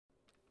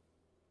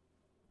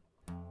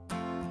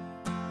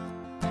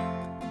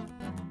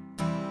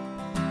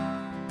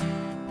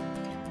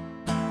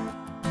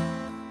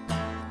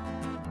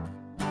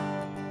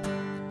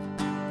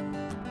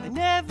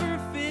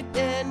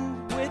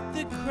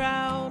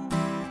crowd.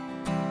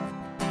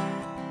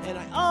 And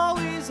I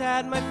always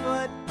had my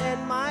foot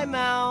in my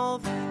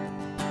mouth.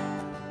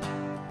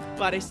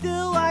 But I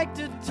still like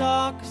to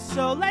talk,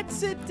 so let's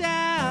sit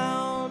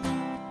down.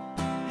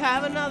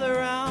 Have another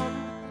round,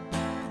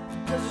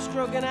 'cause we're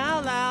stroking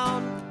out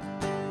loud.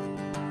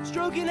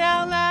 Stroking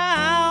out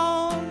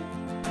loud.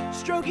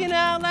 Stroking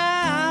out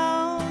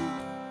loud.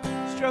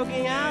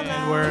 Stroking out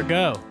loud. And where it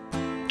go?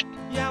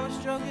 Yeah, we're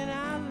stroking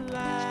out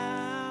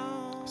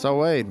loud. So,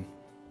 Wade,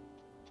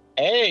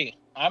 Hey,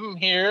 I'm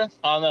here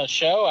on the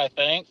show, I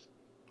think.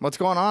 what's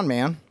going on,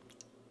 man?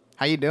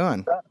 How you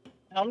doing?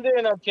 I'm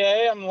doing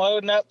okay. I'm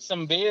loading up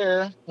some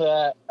beer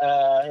that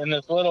in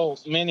this little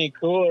mini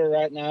cooler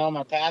right now on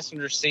my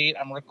passenger seat.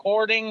 I'm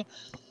recording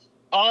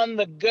on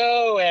the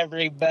go,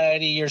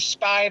 everybody. Your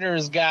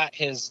spider's got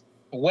his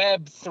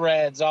web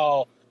threads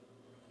all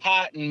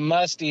hot and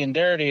musty and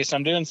dirty, so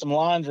I'm doing some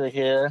laundry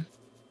here.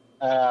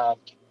 So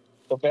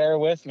bear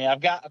with me.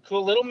 I've got a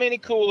cool little mini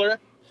cooler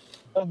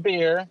of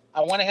beer.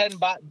 I went ahead and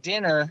bought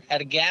dinner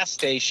at a gas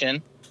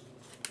station,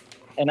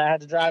 and I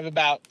had to drive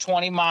about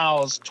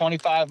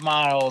 25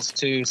 miles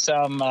to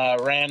some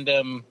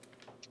random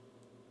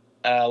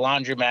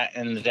laundromat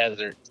in the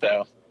desert.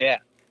 So, yeah,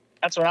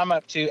 that's what I'm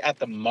up to at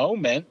the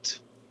moment.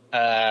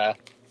 And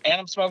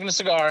I'm smoking a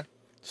cigar.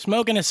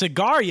 Smoking a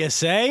cigar, you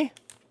say?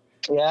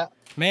 Yeah.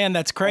 Man,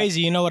 that's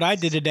crazy. You know what I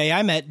did today?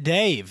 I met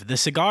Dave, the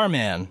cigar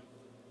man.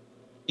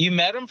 You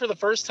met him for the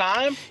first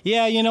time?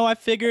 Yeah, you know, I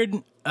figured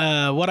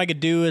what I could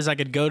do is I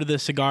could go to the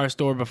cigar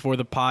store before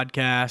the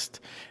podcast,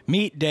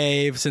 meet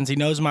Dave since he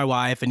knows my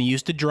wife, and he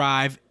used to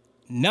drive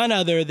none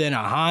other than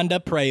a Honda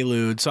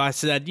Prelude. So I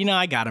said, you know,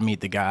 I got to meet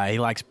the guy. He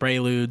likes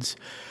Preludes.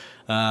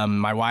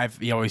 My wife,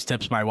 he always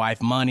tips my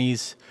wife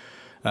monies.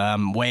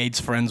 Wade's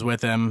friends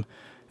with him.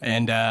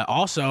 And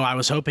also, I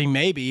was hoping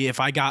maybe if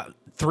I got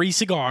 3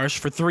 cigars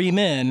for 3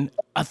 men,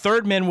 a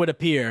third man would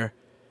appear.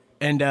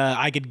 And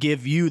I could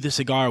give you the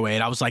cigar,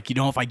 Wade. I was like, you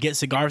know, if I get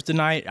cigars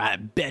tonight, I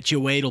bet you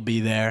Wade will be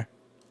there.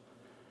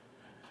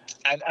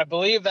 I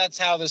believe that's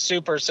how the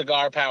super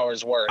cigar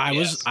powers work. I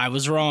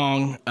was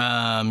wrong.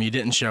 You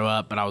didn't show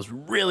up, but I was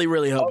really,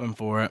 really hoping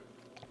for it.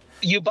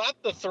 You bought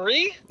the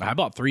 3? I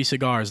bought 3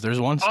 cigars. There's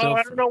one still. Oh,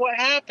 I don't know what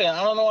happened.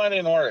 I don't know why it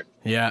didn't work.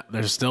 Yeah,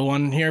 there's still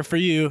one here for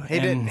you. He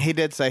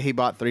did say he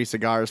bought 3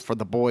 cigars for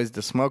the boys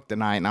to smoke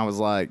tonight, and I was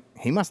like,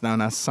 he must know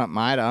that's something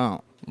I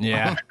don't.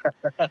 Yeah.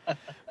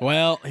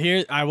 Well,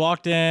 here I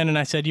walked in and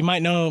I said, you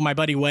might know my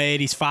buddy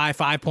Wade. He's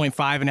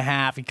 5'5" and a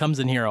half. He comes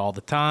in here all the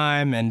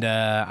time, and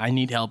I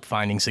need help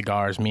finding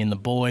cigars, me and the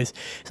boys.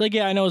 He's like,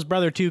 yeah, I know his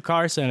brother too,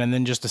 Carson. And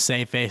then just to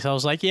save face, I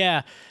was like,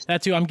 yeah,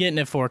 that's who I'm getting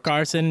it for,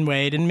 Carson,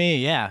 Wade, and me.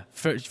 Yeah,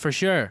 for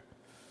sure.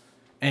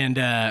 And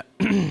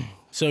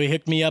so he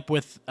hooked me up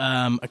with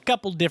a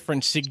couple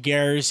different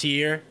cigars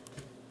here.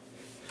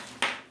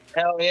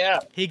 Hell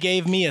yeah. He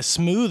gave me a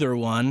smoother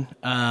one.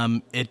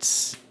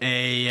 It's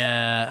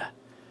a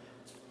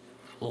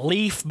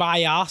Leaf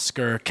by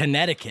Oscar,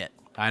 Connecticut.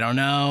 I don't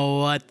know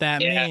what that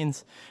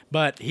means,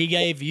 but he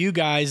gave you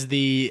guys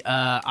the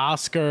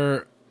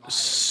Oscar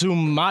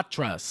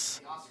Sumatras.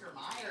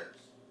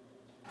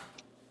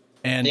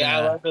 And yeah,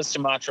 I love the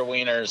Sumatra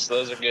wieners.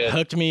 Those are good.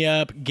 Hooked me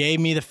up, gave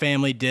me the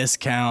family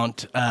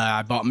discount.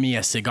 I bought me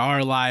a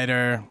cigar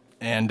lighter.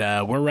 And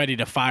we're ready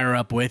to fire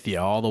up with you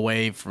all the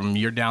way from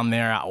you're down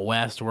there out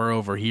west. We're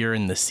over here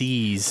in the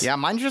seas. Yeah,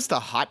 mine's just a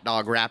hot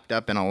dog wrapped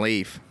up in a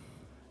leaf.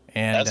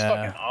 And that's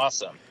fucking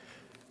awesome.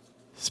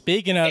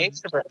 Speaking of...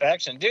 Aids to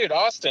perfection. Dude,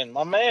 Austin,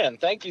 my man,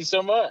 thank you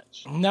so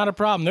much. Not a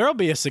problem. There'll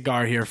be a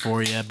cigar here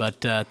for you.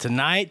 But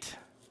tonight,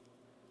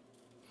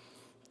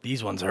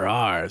 these ones are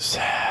ours.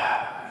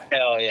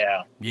 Hell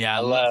yeah.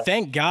 Yeah,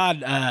 thank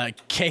God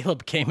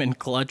Caleb came in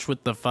clutch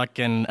with the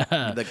fucking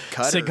the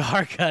cutter.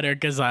 Cigar cutter,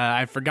 because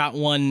I forgot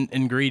one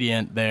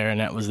ingredient there,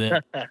 and that was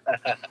it.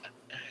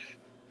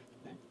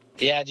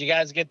 Yeah, did you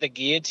guys get the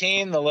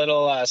guillotine, the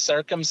little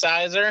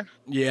circumciser?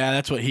 Yeah,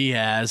 that's what he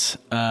has.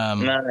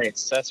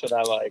 Nice, that's what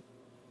I like.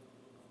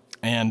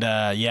 And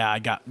yeah, I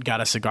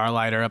got a cigar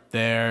lighter up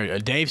there.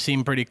 Dave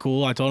seemed pretty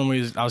cool. I told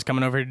him I was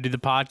coming over here to do the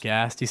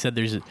podcast. He said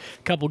there's a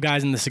couple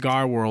guys in the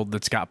cigar world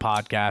that's got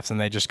podcasts,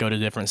 and they just go to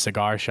different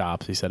cigar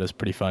shops. He said it's a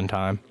pretty fun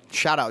time.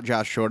 Shout out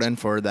Josh Jordan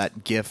for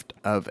that gift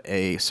of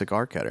a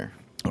cigar cutter.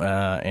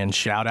 And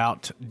shout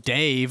out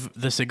Dave,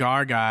 the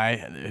cigar guy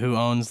who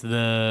owns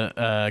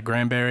the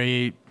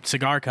Granberry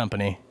Cigar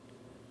Company.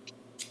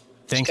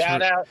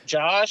 Shout out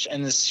Josh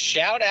and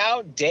shout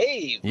out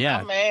Dave.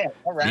 Yeah. Oh, man.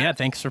 All right. Yeah,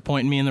 thanks for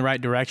pointing me in the right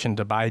direction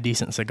to buy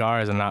decent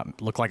cigars and not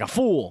look like a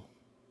fool.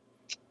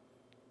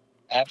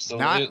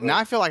 Absolutely. Now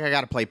I feel like I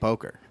got to play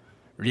poker.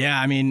 Yeah,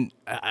 I mean,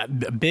 a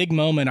big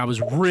moment. I was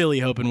really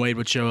hoping Wade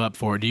would show up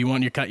for. Do you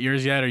want to cut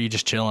yours yet, or are you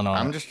just chilling on it?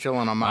 I'm just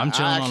chilling on mine.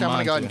 I'm going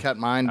to go ahead and cut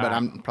mine, but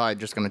I'm probably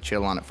just going to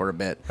chill on it for a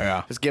bit.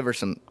 Yeah. Just give her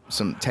some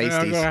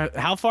tasties.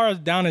 How far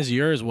down is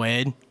yours,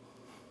 Wade?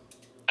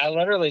 I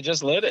literally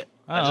just lit it.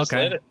 Oh,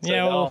 okay. Lit it, so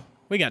yeah, well,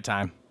 we got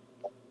time.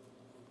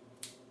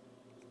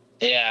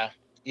 Yeah.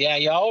 Yeah,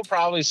 y'all will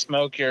probably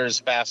smoke yours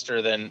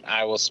faster than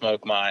I will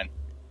smoke mine.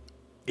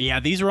 Yeah,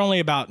 these were only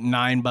about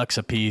 $9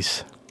 a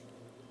piece.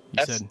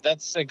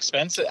 That's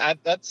expensive.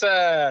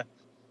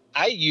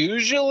 I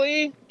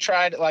usually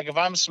try to, like, if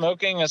I'm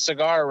smoking a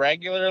cigar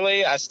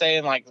regularly, I stay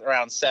in like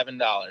around $7,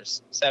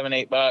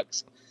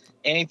 $7-8.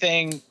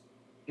 Anything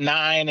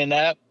 9 and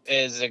up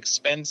is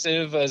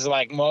expensive. Is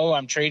like,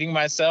 I'm treating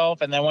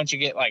myself. And then once you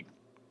get like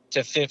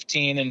to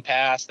 15 and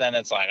past, then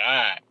it's like, all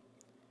right,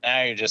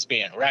 now you're just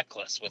being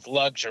reckless with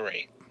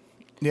luxury.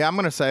 Yeah, I'm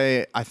gonna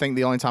say I think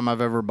the only time I've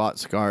ever bought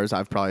cigars,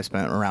 I've probably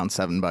spent around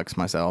 $7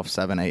 myself,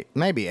 7, 8,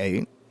 maybe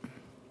 8.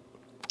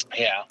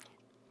 Yeah.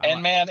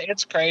 And man,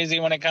 it's crazy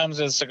when it comes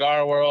to the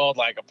cigar world.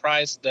 Like, a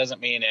price doesn't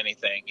mean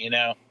anything, you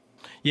know?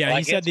 Yeah,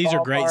 like, he said these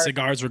are great ballpark.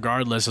 cigars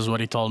regardless, is what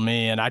he told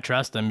me, and I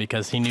trust him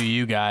because he knew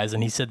you guys,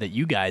 and he said that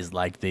you guys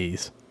liked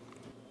these.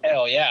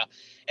 Hell yeah.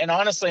 And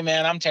honestly,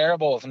 man, I'm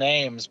terrible with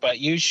names, but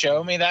you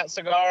show me that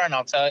cigar and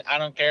I'll tell you, I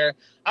don't care.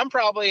 I'm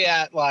probably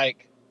at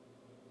like,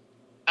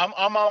 I'm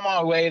on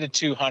my way to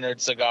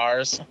 200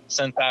 cigars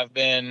since I've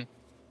been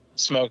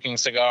smoking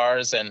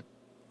cigars, and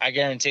I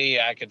guarantee you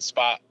I could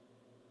spot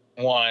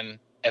one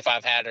if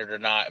I've had it or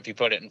not, if you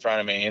put it in front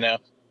of me, you know?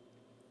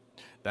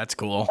 That's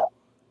cool.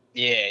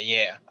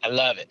 Yeah. I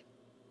love it.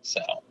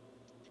 So,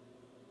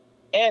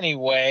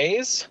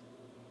 anyways,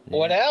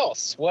 What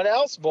else? What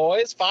else,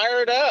 boys?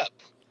 Fire it up.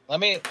 I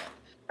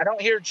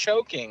don't hear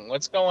choking.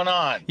 What's going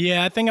on?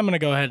 Yeah, I think I'm going to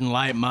go ahead and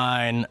light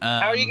mine.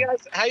 How are you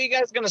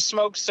guys going to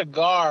smoke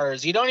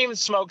cigars? You don't even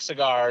smoke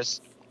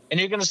cigars, and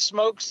you're going to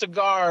smoke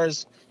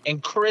cigars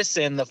and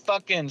christen the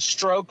fucking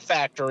Stroke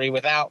Factory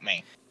without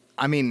me.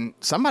 I mean,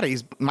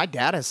 my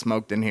dad has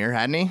smoked in here,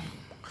 hadn't he?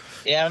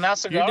 Yeah, not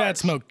cigars. Your dad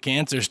smoked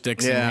cancer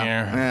sticks in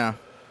here.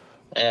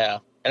 Yeah.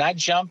 And I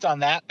jumped on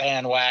that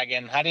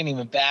bandwagon. I didn't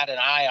even bat an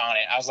eye on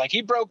it. I was like,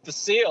 he broke the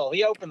seal.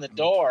 He opened the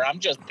door. I'm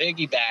just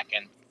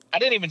piggybacking. I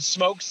didn't even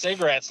smoke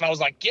cigarettes. And I was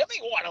like, give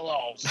me one of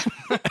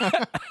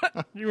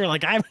those. You were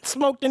like, I haven't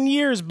smoked in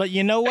years, but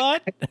you know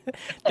what?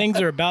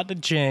 Things are about to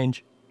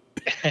change.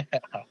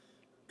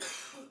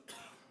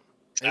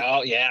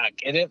 Oh, yeah.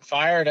 Get it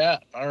fired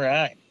up. All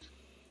right.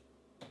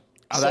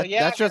 Oh,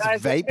 that's just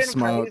guys, vape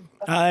smoke.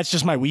 That's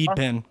just my weed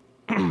pen.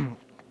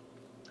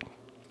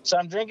 So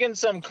I'm drinking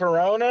some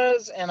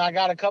Coronas, and I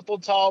got a couple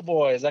tall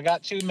boys. I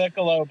got 2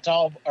 Modelo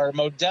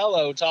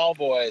tall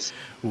boys,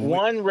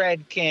 1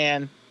 red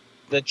can,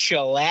 the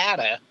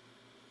Chelada,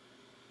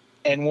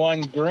 and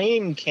 1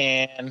 green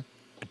can.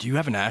 Do you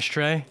have an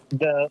ashtray?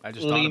 The I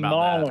just thought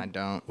about that. I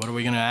don't. What are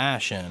we gonna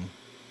ash in?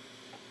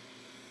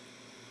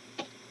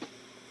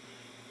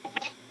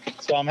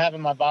 So I'm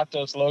having my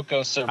Vatos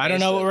Locos Cerveza. I don't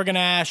know what we're gonna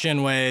ash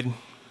in, Wade.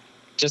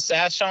 Just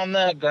ash on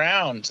the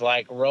ground,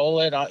 like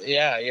roll it on.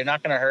 Yeah, you're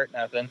not gonna hurt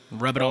nothing.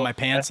 Rub it on my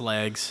pants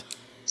legs.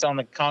 It's on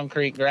the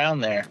concrete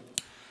ground there.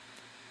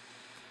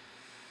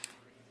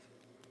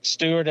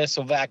 Stewardess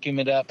will vacuum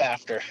it up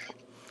after.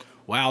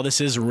 Wow, this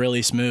is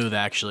really smooth,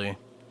 actually.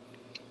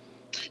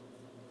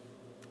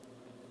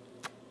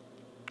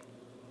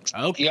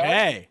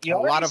 Okay. You A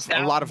lot of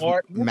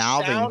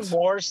mouthing. Sound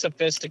more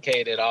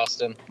sophisticated,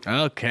 Austin.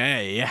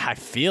 Okay. Yeah, I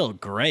feel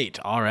great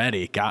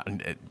already.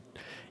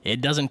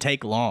 It doesn't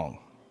take long.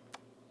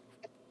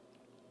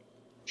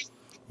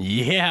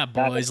 Yeah,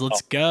 boys,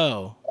 let's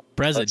go.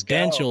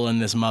 Presidential in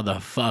this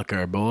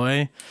motherfucker,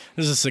 boy.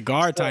 This is a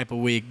cigar type of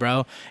week,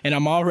 bro. And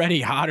I'm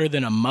already hotter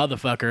than a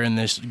motherfucker in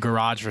this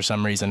garage for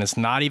some reason. It's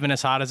not even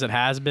as hot as it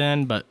has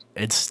been, but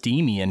it's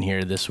steamy in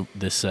here this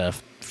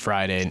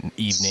Friday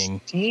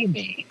evening.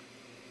 Steamy.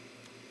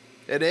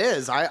 It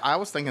is. I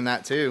was thinking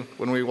that too.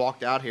 When we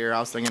walked out here, I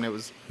was thinking it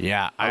was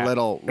a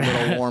little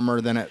warmer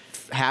than it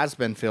has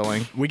been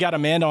feeling. We got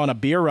Amanda on a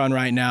beer run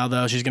right now,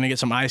 though. She's going to get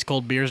some ice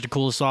cold beers to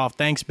cool us off.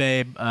 Thanks,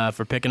 babe,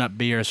 for picking up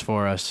beers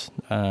for us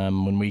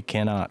when we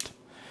cannot.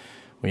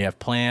 We have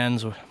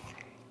plans.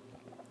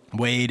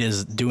 Wade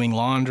is doing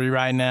laundry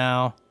right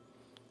now.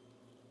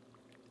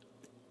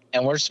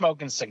 And we're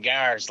smoking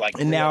cigars like.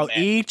 And now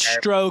each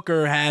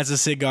stroker has a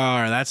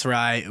cigar. That's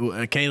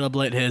right. Caleb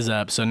lit his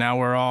up, so now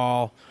we're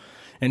all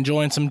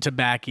enjoying some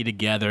tobacco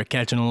together,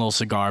 catching a little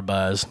cigar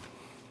buzz.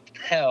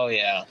 Hell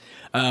yeah.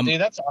 Dude,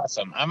 that's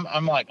awesome.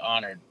 I'm like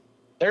honored.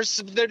 There's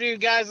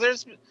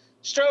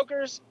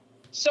strokers.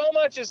 So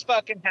much has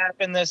fucking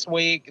happened this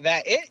week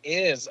that it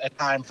is a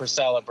time for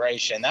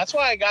celebration. That's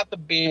why I got the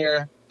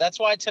beer. That's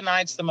why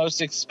tonight's the most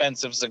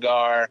expensive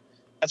cigar.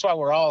 That's why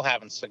we're all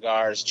having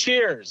cigars.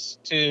 Cheers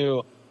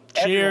to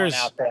everyone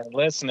out there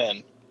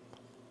listening.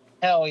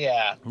 Hell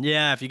yeah.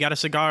 Yeah, if you got a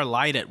cigar,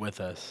 light it with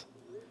us.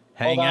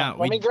 Hang out.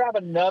 Let me grab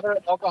another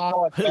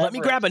alcoholic beverage. Let me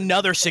grab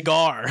another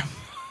cigar.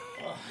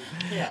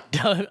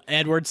 Yeah.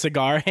 Edward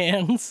Cigar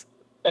Hands.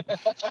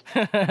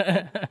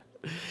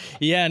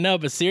 Yeah, no,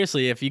 but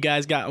seriously, if you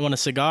guys want a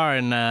cigar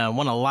and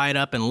want to light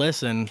up and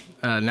listen,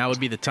 now would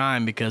be the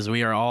time, because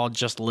we are all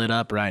just lit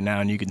up right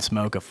now, and you can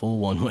smoke a full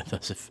one with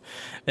us if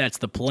that's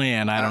the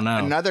plan. I don't know.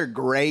 Another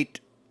great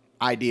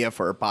idea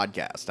for a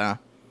podcast, huh?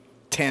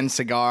 10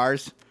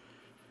 cigars.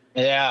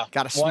 Yeah.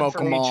 Got to smoke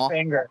them all.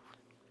 Finger.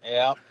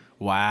 Yeah.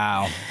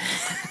 Wow.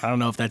 I don't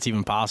know if that's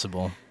even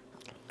possible.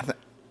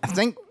 I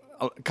think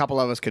a couple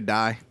of us could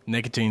die.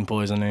 Nicotine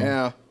poisoning.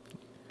 Yeah.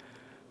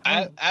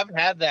 I've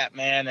had that,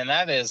 man, and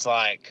that is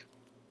like,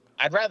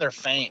 I'd rather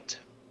faint.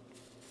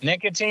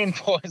 Nicotine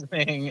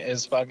poisoning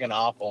is fucking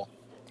awful.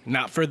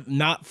 Not for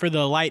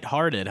the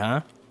lighthearted,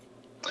 huh?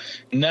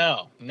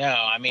 No.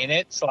 I mean,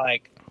 it's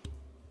like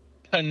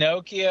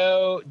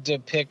Pinocchio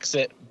depicts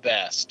it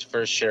best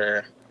for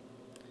sure.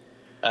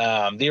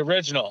 The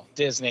original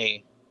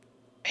Disney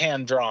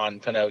hand-drawn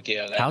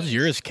Pinocchio. How's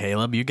yours,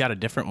 Caleb? You got a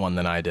different one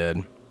than I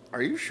did.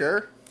 Are you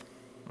sure?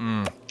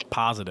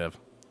 Positive.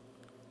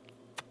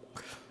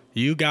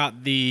 You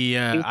got the.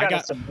 I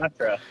got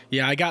Sumatra.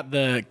 Yeah, I got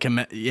the.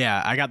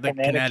 I got the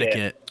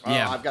Connecticut. Oh,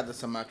 Yeah, I've got the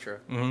Sumatra.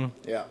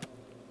 Mm-hmm. Yeah.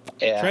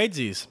 Yeah.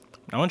 Tradesies.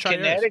 I want to try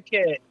Connecticut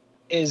yours.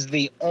 is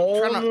the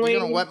only. You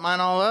gonna wet mine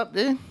all up,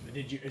 dude?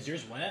 Is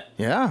yours wet?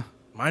 Yeah.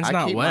 Mine's I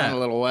not keep wet. Mine a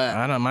little wet.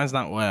 I know mine's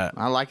not wet.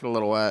 I like it a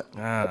little wet.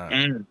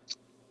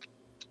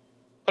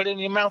 Put it in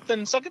your mouth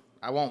and suck it.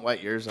 I won't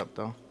wet yours up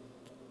though.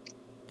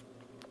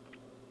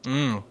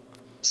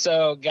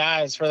 So,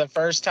 guys, for the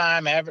first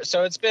time ever,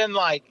 so it's been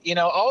like,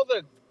 all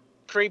the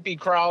creepy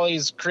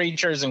crawlies,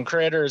 creatures, and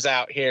critters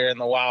out here in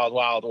the wild,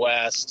 wild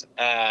west.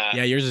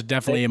 Yeah, yours is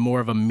definitely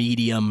more of a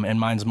medium, and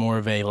mine's more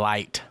of a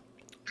light.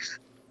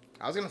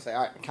 I was gonna say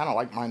I kind of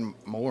like mine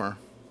more.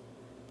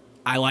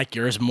 I like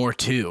yours more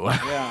too.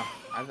 Yeah.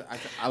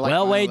 I like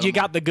well, mine Wade, you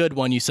got the good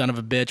one, you son of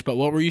a bitch. But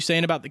what were you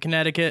saying about the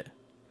Connecticut?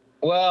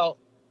 Well,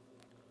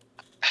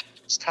 I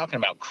was talking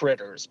about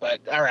critters, but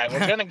all right,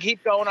 we're gonna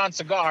keep going on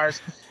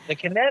cigars. The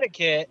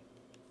Connecticut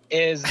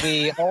is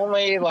the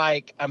only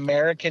like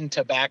American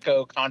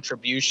tobacco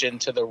contribution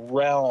to the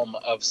realm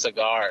of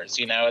cigars.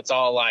 It's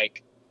all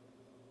like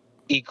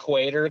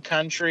equator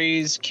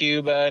countries,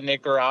 Cuba,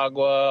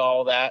 Nicaragua,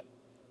 all that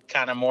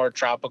kind of more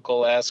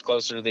tropical-esque,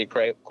 closer to the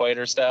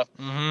equator stuff.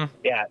 Mm-hmm.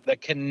 Yeah, the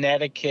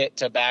Connecticut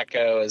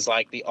tobacco is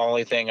like the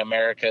only thing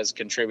America has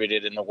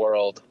contributed in the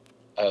world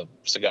of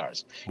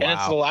cigars. Wow. And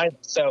it's the life.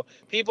 So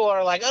people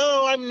are like,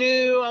 oh, I'm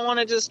new. I want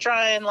to just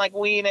try and like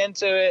wean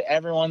into it.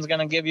 Everyone's going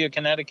to give you a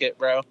Connecticut,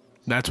 bro.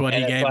 That's what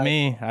he gave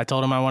me. I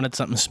told him I wanted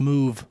something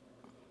smooth.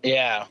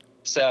 Yeah.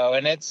 So,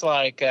 and it's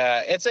like,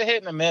 it's a hit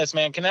and a miss,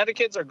 man.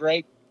 Connecticut's are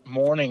great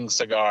morning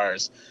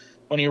cigars.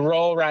 When you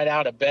roll right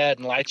out of bed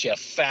and light you a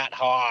fat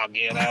hog,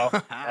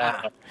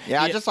 Yeah,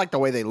 I just like the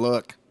way they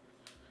look.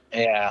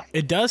 Yeah.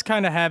 It does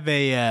kind of have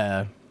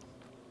a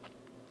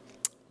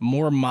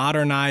more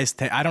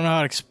modernized I don't know how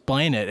to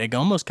explain it. It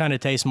almost kind of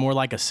tastes more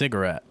like a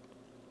cigarette.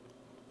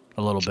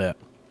 A little bit.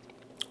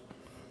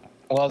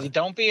 Well, you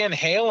don't be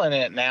inhaling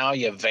it now,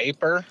 you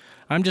vapor.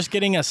 I'm just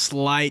getting a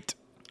slight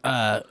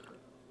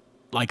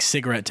like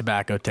cigarette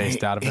tobacco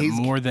taste out of it,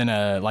 more than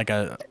a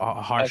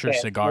harsher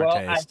cigar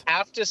taste. I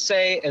have to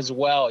say as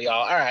well, y'all.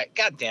 All right,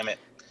 God damn it.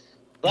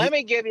 Let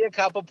me give you a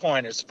couple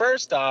pointers.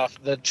 First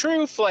off, the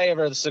true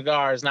flavor of the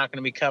cigar is not going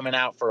to be coming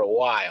out for a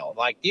while.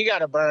 Like, you got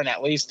to burn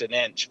at least an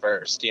inch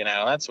first,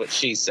 That's what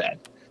she said.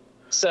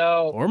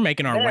 So we're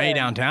making our way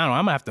downtown.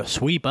 I'm going to have to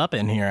sweep up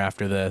in here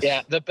after this.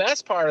 Yeah, the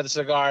best part of the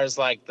cigar is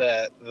like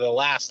the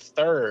last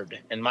third,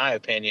 in my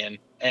opinion.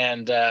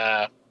 And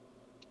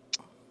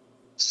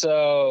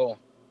so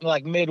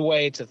like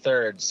midway to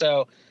third.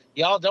 So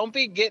y'all don't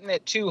be getting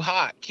it too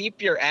hot.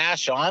 Keep your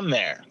ash on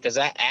there because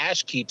that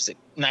ash keeps it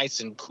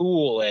nice and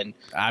cool. And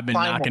I've been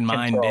knocking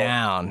mine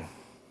down.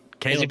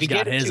 Caleb's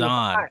got his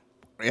on. Hot,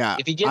 yeah,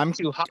 if you get it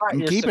too hot,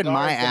 I'm keeping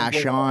my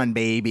ash on,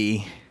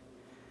 baby.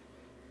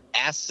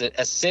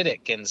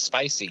 Acidic and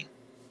spicy.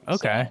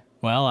 Okay. So,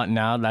 well,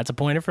 now that's a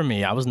pointer for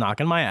me. I was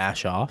knocking my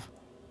ash off.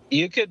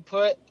 You could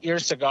put your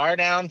cigar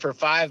down for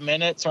 5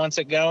 minutes once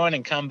it's going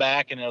and come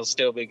back and it'll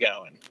still be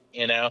going,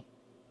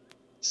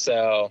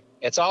 So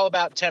it's all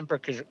about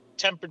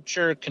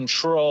temperature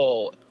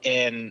control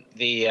in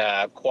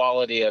the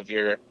quality of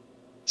your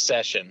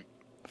session.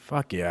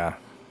 Fuck yeah.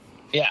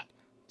 Yeah.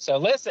 So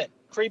listen,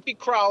 creepy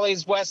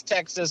crawlies, West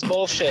Texas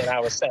bullshit I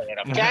was saying,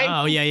 okay?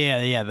 Oh,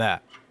 yeah,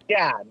 that.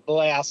 God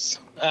bless.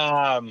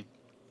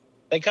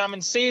 They come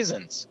in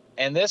seasons.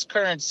 And this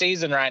current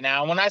season right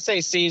now, when I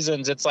say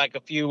seasons, it's like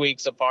a few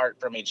weeks apart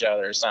from each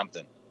other or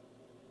something.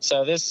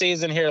 So this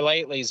season here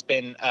lately has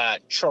been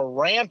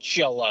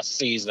tarantula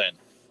season.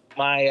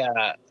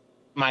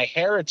 My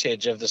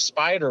heritage of the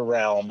spider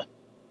realm.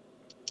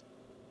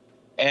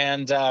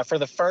 And for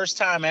the first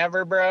time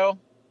ever, bro,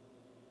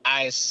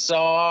 I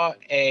saw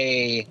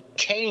a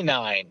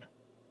canine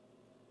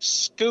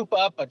scoop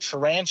up a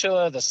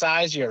tarantula the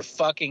size of your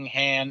fucking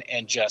hand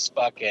and just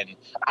fucking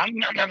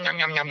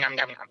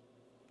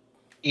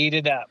eat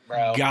it up,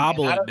 bro.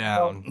 Gobble it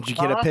down. Did you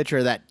get a picture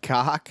of that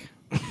cock?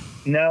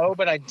 No,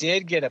 but I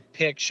did get a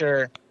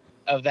picture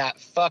of that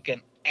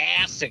fucking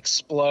ass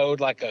explode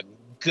like a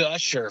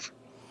gusher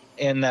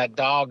in that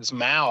dog's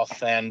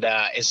mouth. And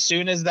as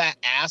soon as that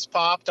ass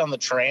popped on the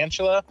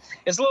tarantula,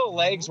 his little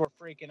legs were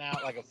freaking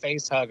out like a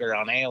face hugger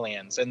on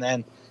Aliens. And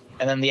then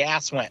the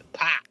ass went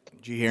pop.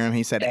 Did you hear him?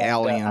 He said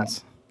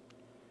aliens.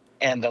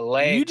 And the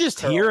legs. You just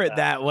hear it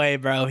that way,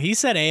 bro. He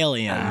said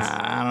aliens.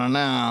 I don't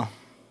know.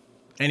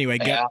 Anyway,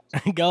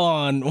 go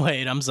on.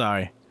 Wait, I'm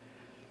sorry.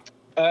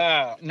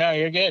 No,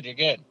 you're good. You're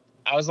good.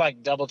 I was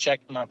like double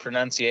checking my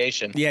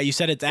pronunciation. Yeah, you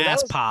said it's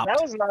ass popped.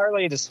 That was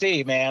gnarly to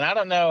see, man. I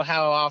don't know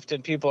how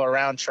often people are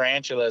around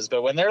tarantulas,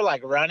 but when they're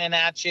like running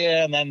at you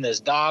and then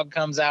this dog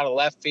comes out of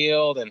left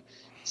field and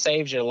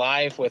saves your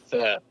life with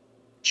the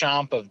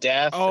chomp of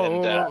death.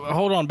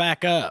 Hold on,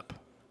 back up.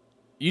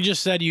 You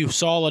just said you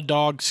saw a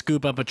dog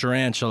scoop up a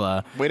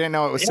tarantula. We didn't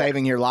know it was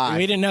saving your life.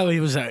 We didn't know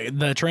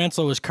the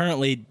tarantula was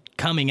currently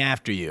coming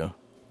after you.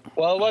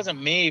 Well, it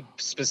wasn't me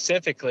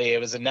specifically.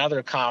 It was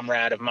another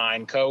comrade of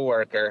mine,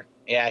 coworker.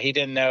 Yeah, he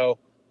didn't know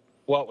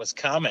what was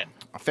coming.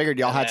 I figured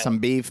y'all had some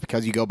beef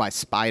because you go by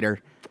Spider.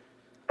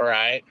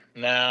 Right.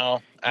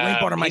 No. You ain't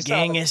part of my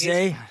gang,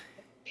 S.A.?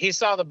 He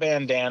saw the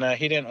bandana.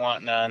 He didn't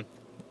want none.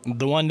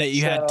 The one that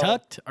you had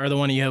tucked or the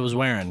one you was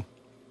wearing?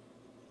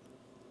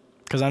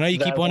 Because I know you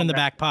keep one in the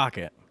back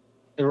pocket.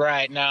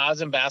 Right. No, I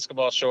was in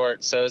basketball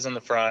shorts, so it was in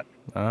the front.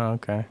 Oh,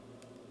 okay.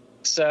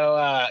 So,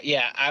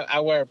 I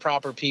wear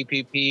proper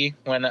PPP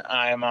when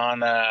I'm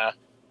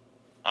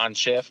on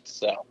shift,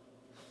 so.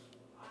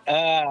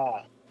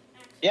 Yeah,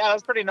 that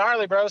was pretty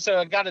gnarly, bro. So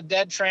I got a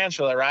dead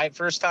tarantula, right?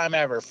 First time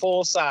ever.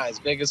 Full size,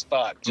 big as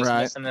fuck. Just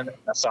missing an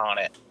S on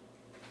it.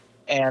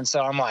 And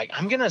so I'm like,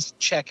 I'm going to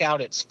check out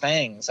its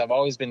fangs. I've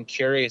always been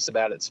curious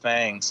about its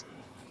fangs.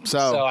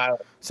 So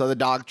the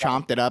dog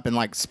chomped it up and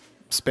like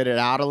spit it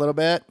out a little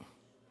bit?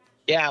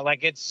 Yeah,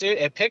 like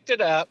it picked it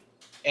up,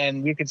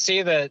 and you could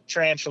see the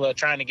tarantula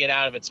trying to get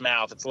out of its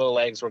mouth. Its little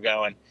legs were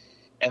going.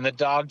 And the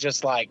dog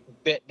just like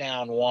bit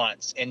down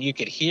once. And you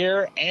could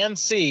hear and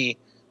see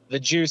the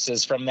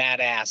juices from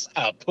that ass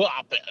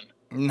popping.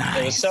 Nice.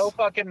 It was so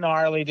fucking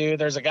gnarly, dude.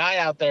 There's a guy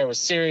out there with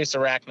serious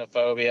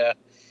arachnophobia,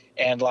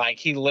 and like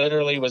he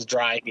literally was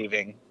dry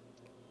heaving.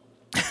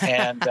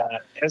 And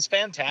it was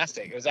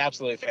fantastic. It was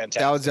absolutely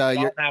fantastic.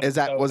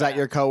 That was that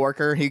your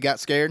coworker? He got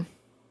scared?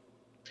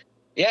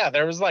 Yeah,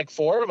 there was like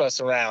 4 of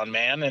us around,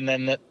 man. And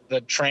then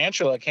the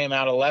tarantula came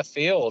out of left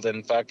field,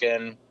 and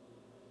fucking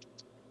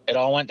it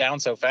all went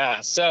down so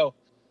fast. So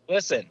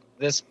listen,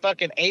 this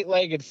fucking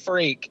 8-legged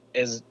freak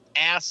is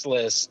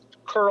assless,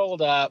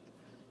 curled up,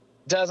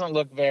 doesn't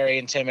look very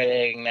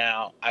intimidating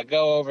now. I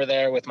go over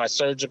there with my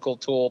surgical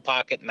tool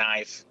pocket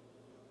knife,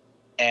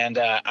 and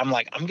I'm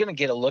like, I'm going to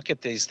get a look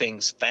at these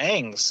things'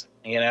 fangs,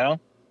 you know?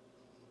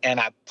 And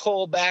I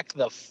pull back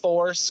the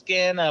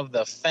foreskin of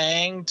the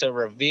fang to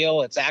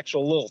reveal its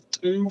actual little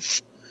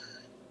tooth.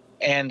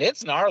 And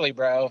it's gnarly,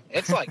 bro.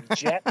 It's like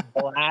jet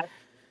black.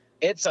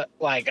 It's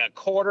like a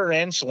 1/4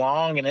 inch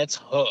long, and it's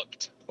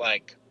hooked.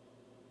 Like,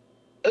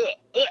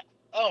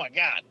 oh my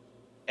God.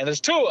 And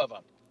there's 2 of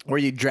them. Were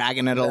you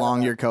dragging it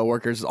along your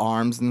coworkers'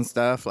 arms and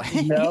stuff?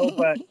 No,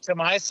 but to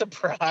my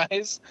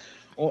surprise,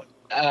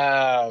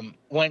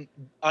 when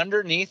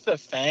underneath the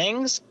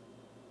fangs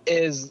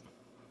is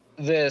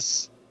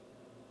this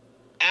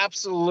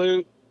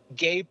absolute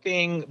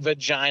gaping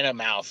vagina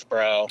mouth,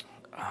 bro.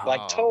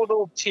 Like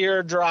total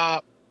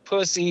teardrop,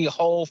 pussy,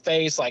 whole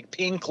face, like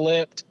pink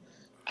lipped.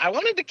 I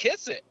wanted to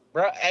kiss it,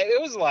 bro.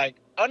 It was like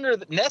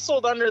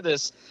nestled under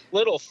this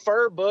little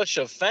fur bush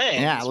of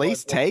fangs. Yeah, at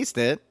least taste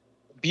it.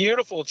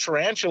 Beautiful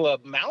tarantula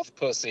mouth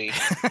pussy.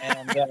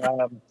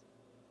 And,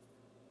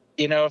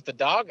 if the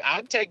dog,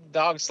 I'd take the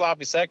dog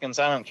sloppy seconds.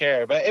 I don't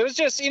care. But it was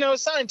just,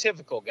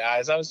 scientifical,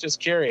 guys. I was just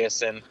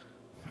curious. And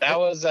that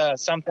was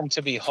something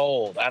to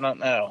behold. I don't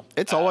know.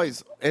 It's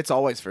always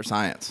for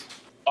science.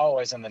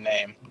 Always in the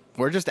name.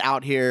 We're just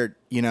out here,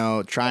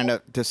 trying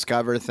to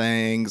discover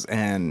things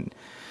and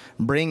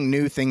bring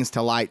new things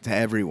to light to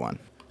everyone.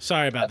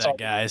 Sorry about that,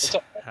 guys.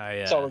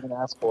 That's all we're going to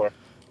ask for.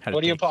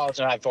 What do you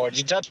apologize for? Did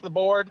you touch the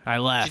board? I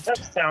left. Did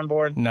you touch the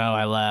soundboard? No,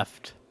 I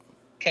left.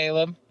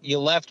 Caleb, you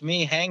left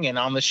me hanging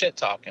on the shit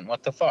talking.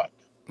 What the fuck?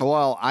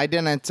 Well, I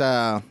didn't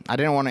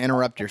want to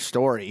interrupt your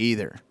story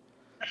either.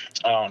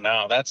 Oh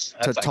no, that's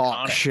to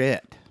talk iconic.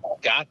 Shit.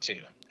 Got to.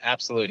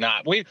 Absolutely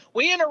not. We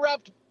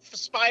interrupt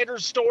spider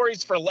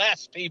stories for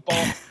less, people.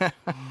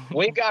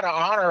 We got to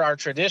honor our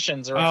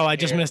traditions. I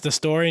just missed a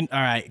story. All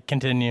right,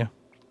 continue.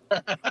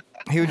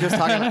 He was just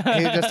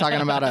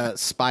talking about a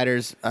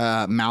spider's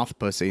mouth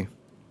pussy.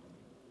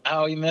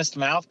 Oh, you missed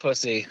mouth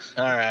pussy.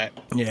 All right.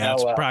 Yeah,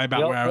 that's probably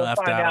about where I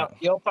left out.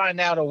 You'll find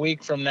out a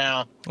week from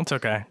now. It's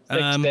okay.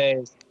 6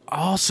 days.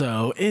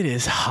 Also, it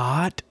is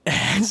hot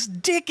as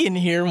dick in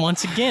here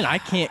once again. I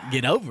can't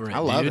get over it. I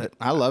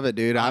love it,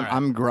 dude.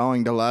 I'm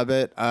growing to love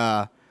it.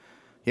 Yeah,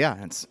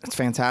 it's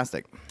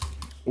fantastic.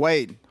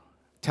 Wade,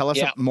 tell us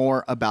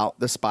more about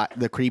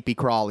the creepy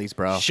crawlies,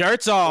 bro.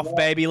 Shirts off,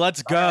 baby.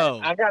 Let's go.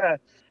 Right.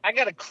 I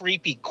got a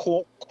creepy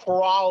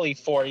crawly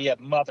for you,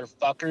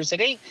 motherfuckers.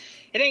 It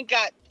ain't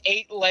got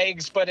 8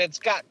 legs, but it's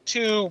got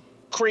 2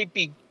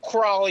 creepy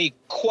crawly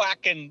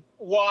quacking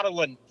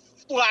waddling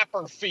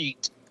flapper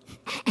feet.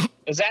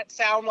 Does that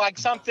sound like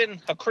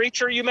a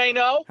creature you may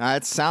know?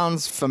 It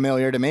sounds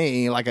familiar to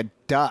me, like a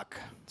duck.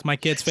 It's my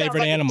kid's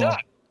favorite animal.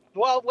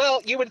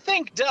 Well, you would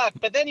think duck,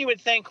 but then you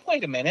would think,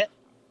 wait a minute.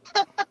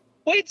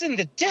 Wade's in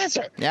the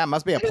desert. Yeah, it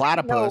must be a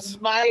platypus.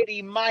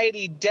 No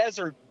mighty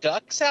desert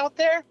ducks out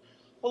there.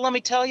 Well, let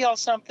me tell y'all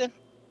something.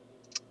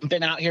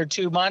 Been out here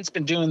 2 months,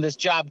 been doing this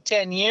job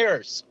 10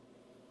 years.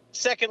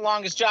 Second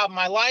longest job of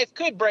my life,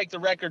 could break the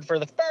record for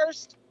the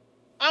first.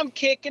 I'm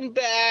kicking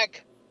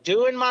back,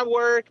 doing my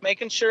work,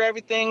 making sure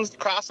everything's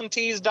crossing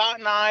T's,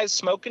 dotting I's,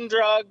 smoking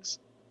drugs.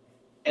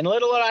 And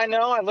little did I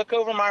know, I look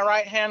over my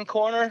right-hand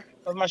corner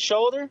of my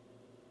shoulder,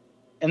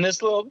 and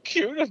this little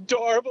cute,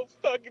 adorable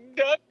fucking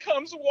duck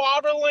comes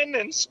waddling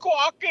and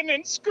squawking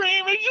and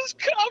screaming, just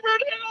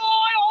covered in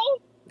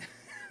oil.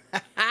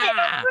 And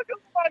I'm like, oh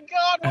my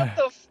God, what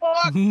the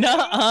fuck?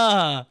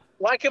 Nuh-uh.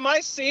 Like, am I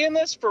seeing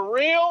this for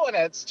real? And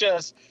it's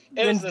just,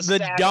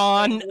 the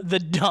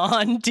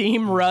Dawn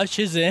team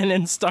rushes in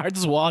and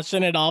starts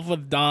washing it off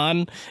with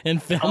Dawn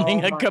and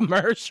filming a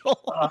commercial.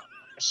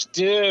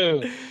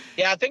 Dude.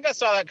 Yeah, I think I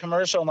saw that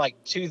commercial in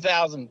like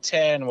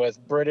 2010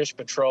 with British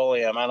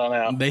Petroleum. I don't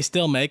know. They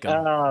still make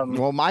them.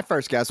 Well, my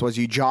first guess was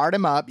you jarred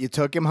him up, you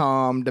took him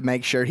home to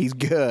make sure he's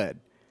good.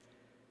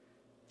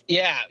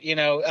 Yeah,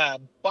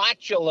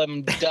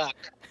 botulinum duck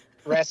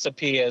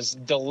recipe is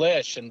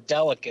delish and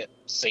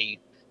delicacy.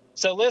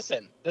 So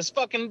listen, this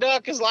fucking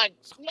duck is like,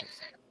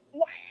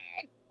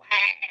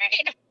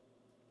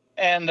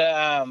 and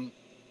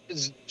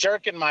is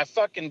jerking my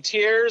fucking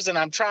tears, and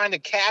I'm trying to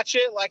catch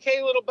it like,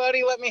 hey, little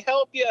buddy, let me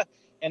help you.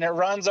 And it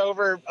runs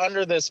over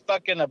under this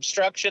fucking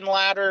obstruction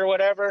ladder or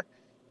whatever,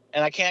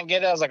 and I can't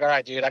get it. I was like, all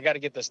right, dude, I got to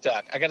get this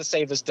duck. I got to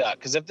save this duck,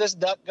 because if this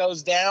duck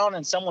goes down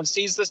and someone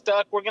sees this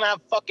duck, we're going to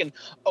have fucking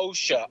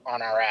OSHA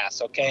on our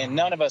ass, okay? And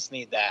none of us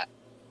need that.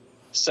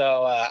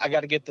 So I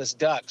got to get this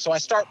duck. So I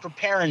start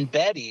preparing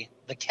Betty,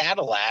 the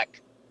Cadillac,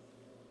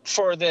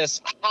 for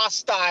this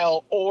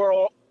hostile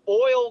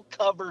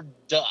oil-covered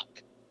duck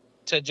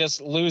to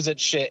just lose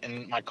its shit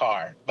in my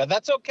car. But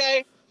that's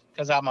okay,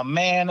 because I'm a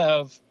man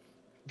of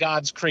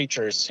God's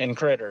creatures and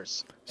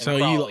critters. And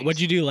so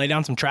what'd you do, lay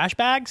down some trash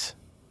bags?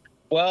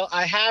 Well,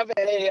 I have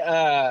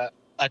a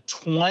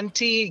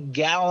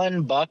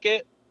 20-gallon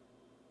bucket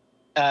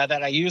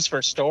that I use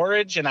for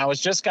storage, and I was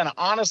just going to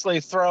honestly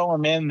throw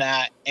them in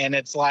that, and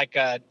it's like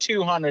a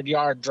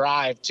 200-yard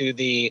drive to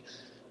the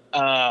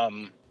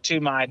to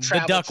my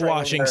travel duck trailer.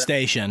 Washing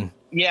station.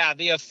 Yeah,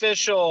 the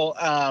official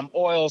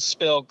oil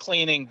spill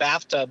cleaning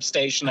bathtub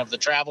station of the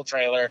travel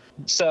trailer.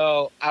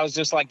 So I was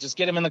just like, just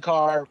get him in the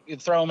car, you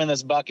throw him in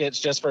this bucket, it's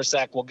just for a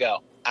sec, we'll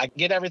go. I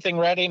get everything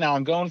ready. Now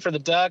I'm going for the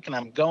duck, and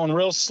I'm going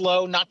real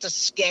slow, not to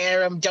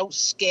scare him. Don't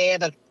scare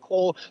the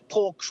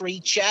poor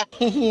creature.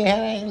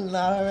 Yeah, I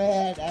love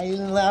it. I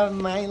love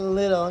my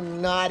little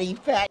naughty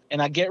pet.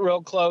 And I get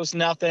real close,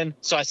 nothing.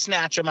 So I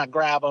snatch him, I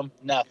grab him,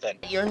 nothing.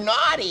 You're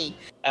naughty.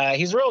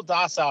 He's real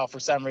docile for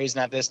some reason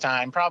at this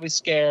time. Probably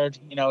scared,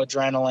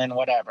 adrenaline,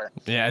 whatever.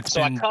 Yeah, it's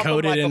so been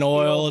coated in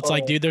oil. It's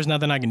like, dude, there's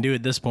nothing I can do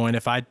at this point.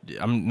 If I'm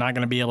not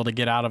going to be able to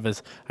get out of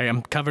his,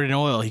 I'm covered in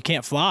oil. He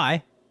can't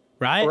fly,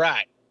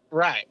 right?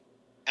 Right.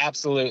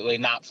 Absolutely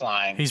not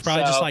flying. He's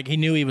probably just like, he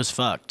knew he was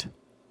fucked.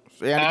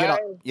 So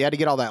you had to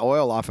get all that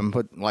oil off and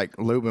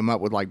lube him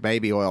up with like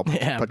baby oil,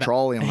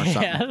 petroleum or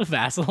something. Yeah,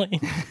 Vaseline.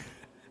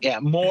 Yeah,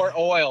 more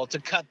oil to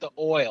cut the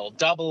oil,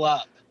 double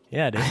up.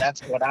 Yeah, dude.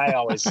 That's what I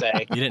always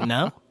say. You didn't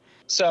know?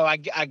 So I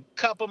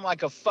cup him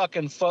like a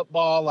fucking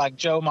football, like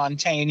Joe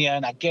Montana,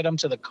 and I get him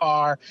to the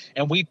car,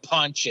 and we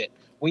punch it.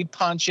 We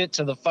punch it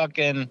to the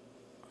fucking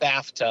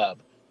bathtub.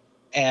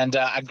 And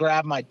I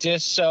grab my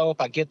dish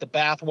soap. I get the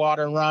bath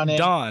water running.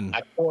 Dawn,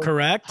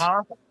 correct?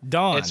 Huh?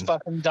 Dawn. It's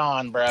fucking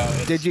Dawn, bro.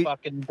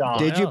 Fucking Dawn.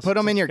 Did you put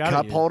him in your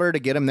cup holder to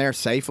get him there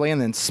safely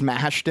and then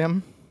smashed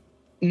him?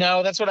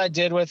 No, that's what I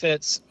did with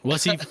it.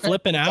 Was he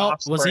flipping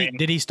out?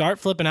 Did he start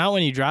flipping out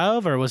when you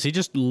drove, or was he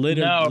just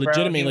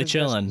legitimately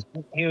chilling?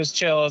 He was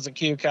chill as a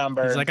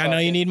cucumber. He's like, I know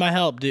you need my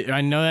help, dude.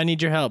 I know I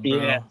need your help,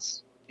 bro.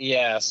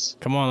 Yes.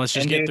 Come on, let's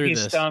just get through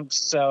this. He stunk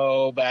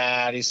so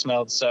bad. He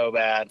smelled so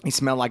bad. He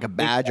smelled like a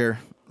badger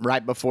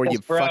right before you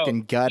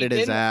fucking gutted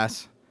his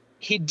ass.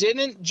 He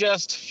didn't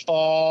just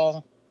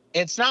fall.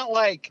 It's not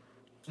like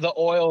the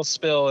oil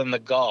spill in the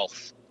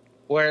Gulf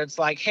where it's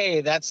like, hey,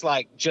 that's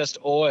like just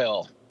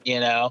oil,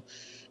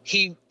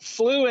 He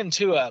flew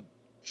into a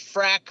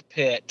frack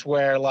pit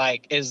where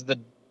is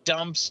the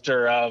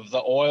dumpster of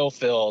the oil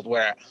field,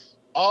 where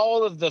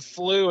all of the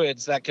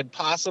fluids that could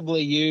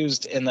possibly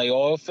used in the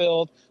oil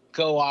field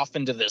go off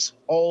into this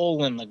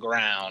hole in the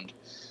ground.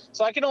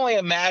 So I can only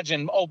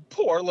imagine,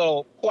 poor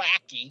little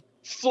Quacky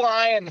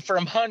flying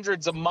from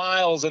hundreds of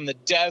miles in the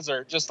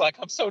desert, just like,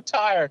 I'm so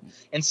tired,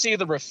 and see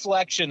the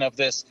reflection of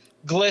this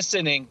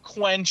glistening,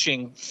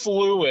 quenching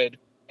fluid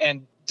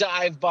and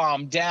dive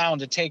bomb down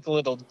to take a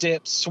little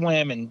dip,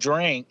 swim, and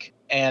drink.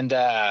 And,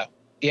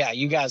 yeah,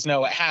 you guys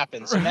know what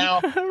happens. So now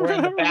we're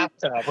in the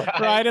bathtub, right?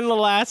 Right in the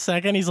last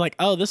second, he's like,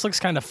 "Oh, this looks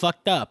kind of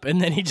fucked up,"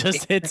 and then he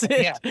just hits it.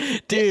 Yeah.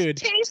 Dude,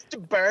 this tastes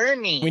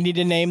burny. We need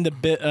to name the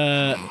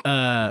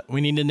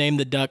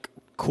duck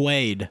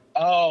Quaid.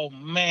 Oh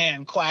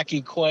man,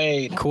 Quacky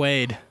Quaid.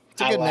 Quaid.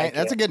 That's a good name.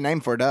 That's a good name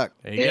for a duck.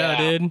 There you go,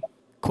 dude.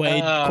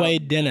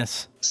 Quaid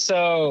Dennis.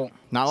 So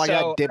not like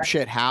that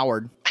dipshit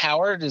Howard.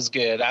 Howard is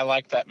good. I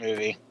like that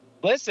movie.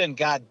 Listen,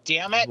 god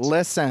damn it.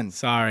 Listen.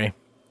 Sorry.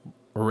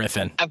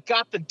 Riffing. I've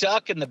got the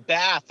duck in the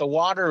bath. The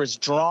water is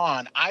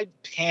drawn. I'm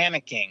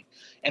panicking,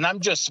 and I'm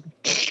just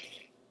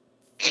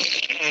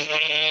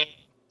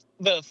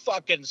the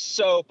fucking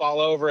soap all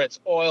over its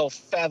oil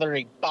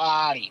feathery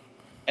body.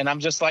 And I'm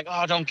just like,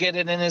 oh, don't get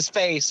it in his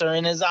face or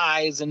in his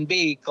eyes and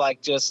beak,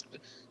 like just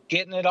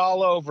getting it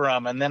all over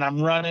him. And then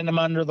I'm running him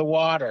under the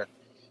water.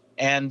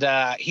 And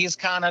he's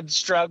kind of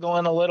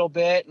struggling a little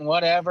bit and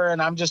whatever.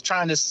 And I'm just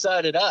trying to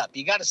sud it up.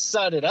 You got to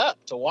sud it up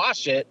to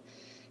wash it.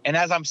 And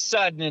as I'm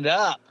sudding it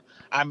up,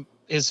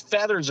 his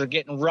feathers are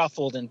getting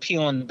ruffled and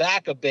peeling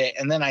back a bit.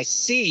 And then I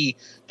see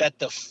that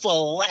the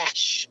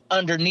flesh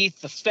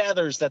underneath the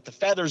feathers that the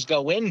feathers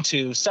go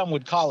into, some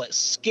would call it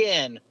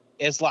skin,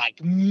 is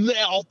like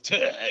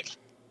melted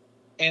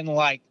and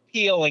like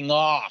peeling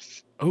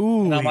off.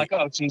 Ooh. And I'm like,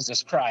 oh,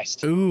 Jesus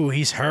Christ. Ooh,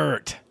 he's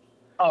hurt.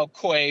 Oh,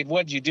 Quaid,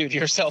 what'd you do to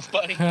yourself,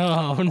 buddy?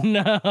 Oh,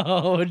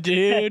 no,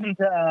 dude.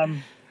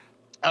 And,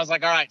 I was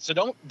like, all right, so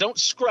don't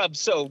scrub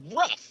so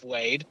rough,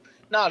 Wade.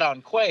 Not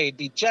on Quaid,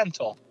 be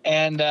gentle.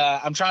 And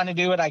I'm trying to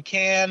do what I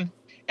can.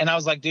 And I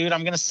was like, dude,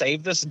 I'm going to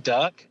save this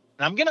duck.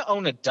 And I'm going to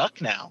own a duck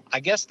now. I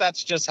guess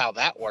that's just how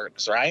that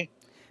works, right?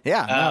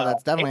 Yeah, no,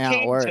 that's definitely how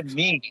it works. To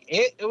me,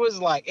 it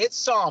was like it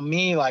saw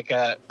me like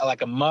a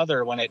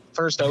mother when it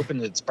first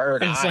opened its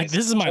bird eyes. It's like,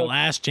 this is my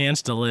last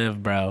chance to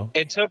live, bro.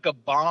 It took a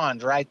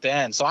bond right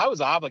then, so I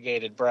was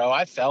obligated, bro.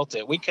 I felt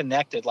it. We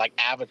connected like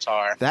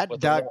Avatar.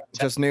 That duck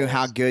just knew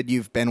how good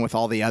you've been with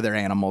all the other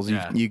animals.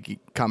 You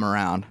come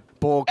around.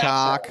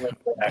 Bullcock,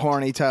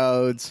 horny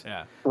toads,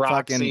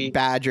 Roxy, fucking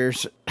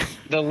badgers.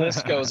 The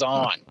list goes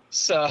on.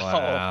 So,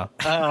 wow.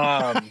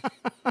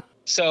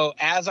 So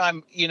as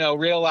I'm,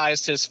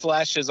 realized his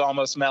flesh is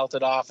almost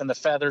melted off and the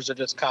feathers are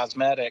just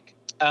cosmetic,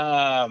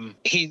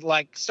 he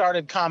like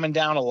started calming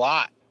down a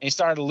lot. He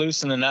started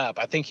loosening up.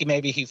 I think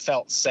he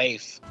felt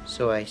safe.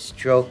 So I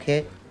stroke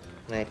it,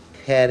 and I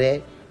pet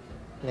it,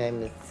 and I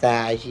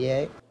massage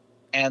it.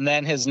 And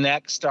then his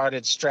neck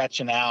started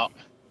stretching out.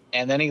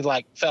 And then he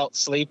like felt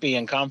sleepy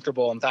and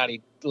comfortable and thought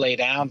he'd lay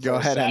down. Go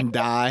ahead and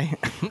die.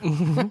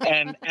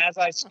 And as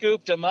I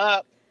scooped him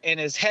up, and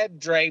his head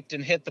draped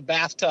and hit the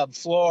bathtub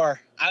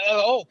floor.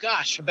 Oh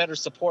gosh, I better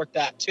support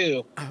that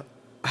too.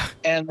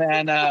 And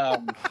then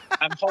I'm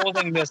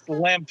holding this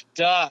limp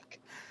duck,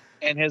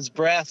 and his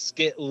breaths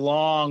get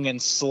long and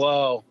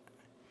slow,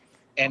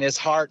 and his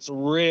heart's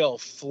real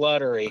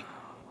fluttery.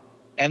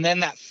 And then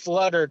that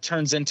flutter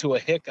turns into a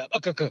hiccup.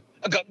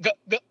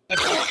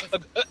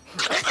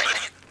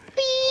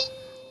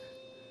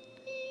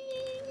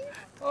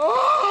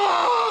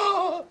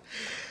 Oh,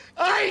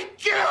 I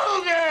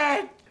killed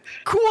it!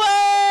 Quaid!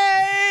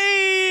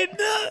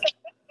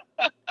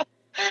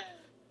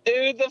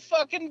 Dude, the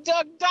fucking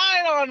duck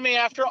died on me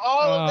after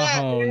all of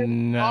that, dude.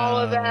 No, all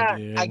of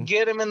that. dude. I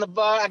get him in the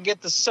butt. I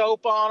get the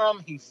soap on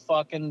him. He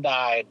fucking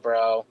died,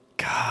 bro.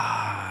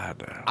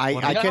 God. I know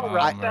how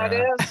rough that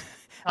is?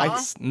 Huh?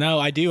 No,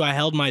 I do. I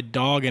held my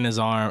dog in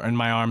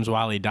my arms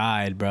while he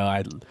died, bro.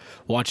 I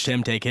watched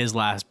him take his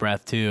last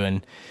breath too,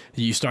 and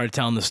you started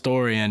telling the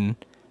story, and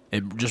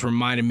it just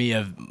reminded me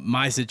of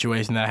my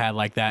situation that I had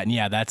like that. And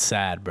yeah, that's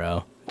sad,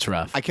 bro. It's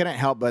rough. I couldn't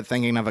help but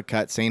thinking of a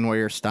cut scene where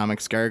your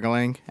stomach's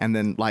gurgling, and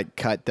then like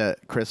cut to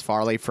Chris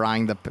Farley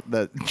frying the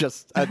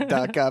just a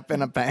duck up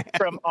in a pan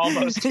from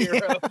Almost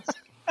Heroes.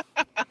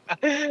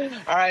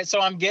 All right, so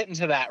I'm getting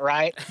to that,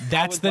 right?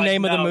 That's the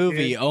name of the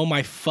movie. Dude. Oh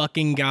my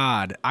fucking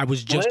God. I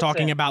was just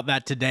talking about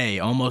that today.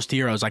 Almost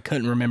Heroes. I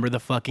couldn't remember the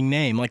fucking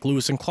name. Like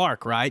Lewis and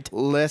Clark, right?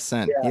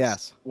 Listen.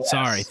 Yes.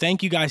 Sorry.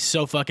 Thank you guys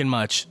so fucking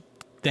much.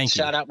 Thank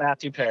you. Shout out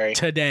Matthew Perry.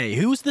 Today.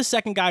 Who's the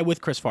second guy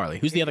with Chris Farley?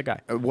 Who's the other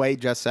guy?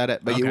 Wade just said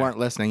it, but you weren't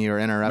listening. You were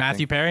interrupting.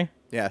 Matthew Perry?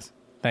 Yes.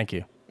 Thank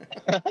you.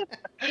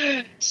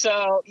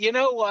 So, you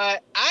know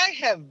what? I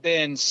have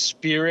been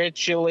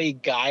spiritually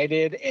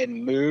guided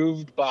and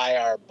moved by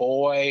our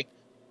boy,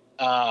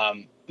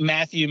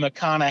 Matthew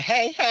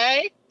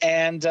McConaughey.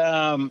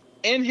 And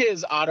in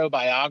his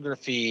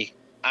autobiography,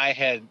 I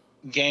had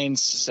gained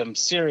some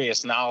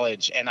serious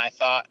knowledge, and I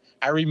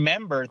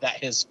remembered that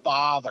his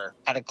father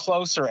had a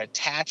closer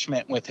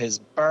attachment with his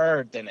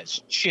bird than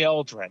his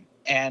children.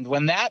 And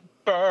when that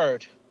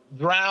bird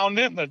drowned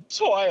in the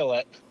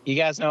toilet, you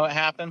guys know what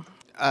happened?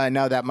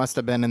 No, that must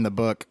have been in the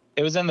book.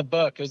 It was in the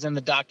book. It was in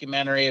the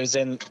documentary. It was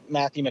in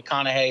Matthew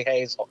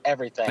McConaughey's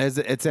everything.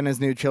 It's in his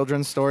new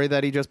children's story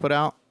that he just put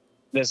out?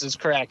 This is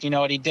correct. You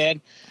know what he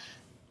did?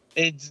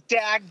 His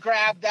dad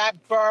grabbed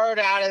that bird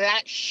out of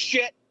that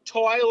shit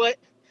toilet,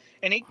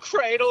 and he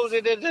cradled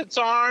it in its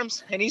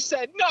arms, and he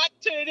said, "Not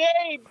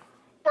today,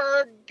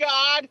 bird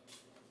god."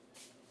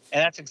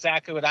 And that's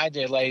exactly what I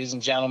did, ladies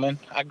and gentlemen.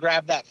 I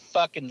grabbed that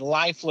fucking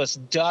lifeless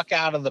duck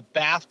out of the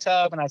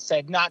bathtub, and I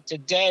said, "Not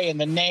today, in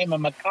the name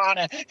of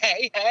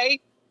McConaughey."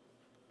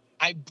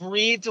 I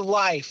breathed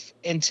life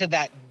into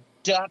that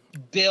duck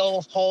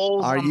bill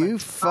hole. Are you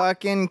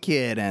fucking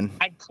kidding?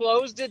 I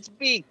closed its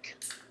beak,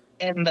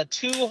 and the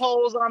two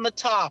holes on the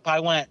top, I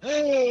went,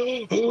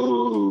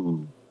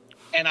 ooh,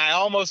 and I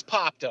almost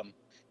popped him.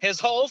 His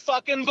whole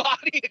fucking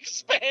body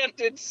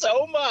expanded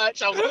so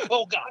much. I was like,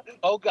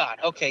 oh God,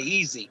 okay,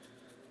 easy.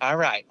 All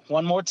right,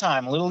 one more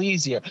time, a little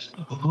easier.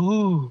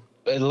 Ooh,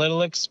 a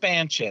little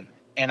expansion.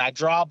 And I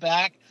draw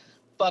back,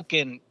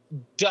 fucking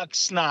duck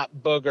snot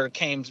booger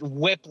came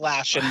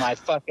whiplashing my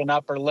fucking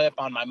upper lip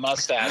on my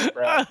mustache,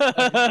 bro.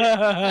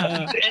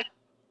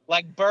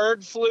 Like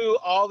bird flu,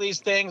 all these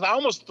things. I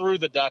almost threw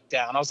the duck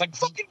down. I was like,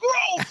 fucking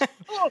gross.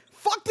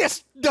 Fuck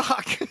this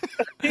duck.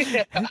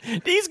 Yeah.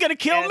 He's gonna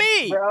kill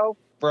me,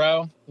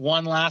 bro.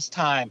 One last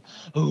time.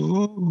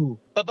 Ooh.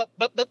 Beep,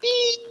 beep,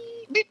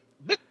 beep,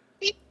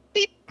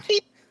 beep,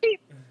 beep,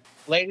 beep.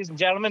 Ladies and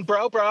gentlemen,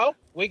 bro,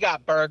 we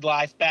got bird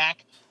life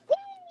back.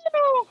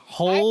 Woo!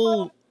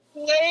 whole.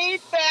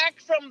 Laid back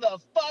from the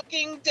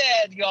fucking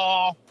dead,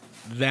 y'all.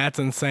 That's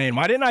insane.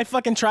 Why didn't I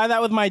fucking try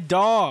that with my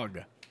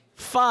dog?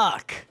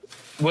 Fuck.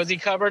 Was he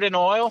covered in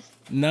oil?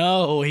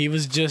 No, he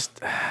was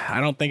just.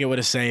 I don't think it would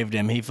have saved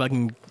him. He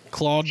fucking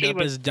clogged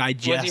his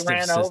digestive was he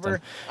ran system.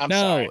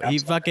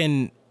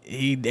 Over?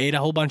 He ate a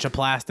whole bunch of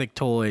plastic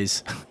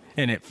toys,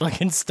 and it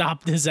fucking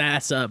stopped his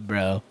ass up,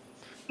 bro.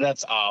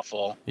 That's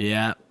awful.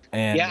 Yeah.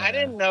 And, I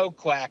didn't know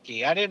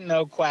Quacky. I didn't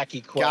know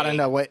Quacky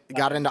Quaid.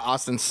 Got into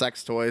Austin's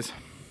sex toys.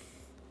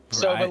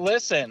 So, Right. but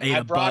listen, Ate I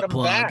a brought butt him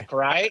plug. back,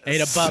 right?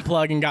 Ate a butt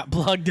plug and got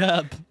plugged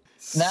up.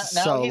 Now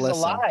So he's listen.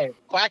 alive.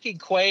 Quacky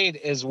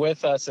Quaid is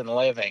with us and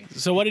living.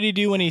 So what did he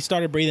do when he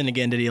started breathing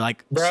again? Did he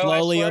like Bro, I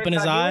slowly swear open to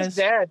his God, eyes? He was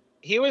dead.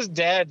 He was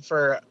dead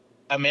for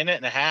a minute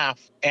and a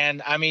half.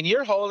 And I mean,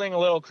 you're holding a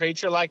little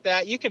creature like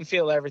that. You can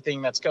feel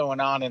everything that's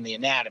going on in the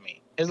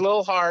anatomy. His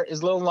little heart,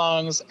 his little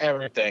lungs,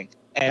 everything.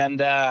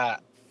 And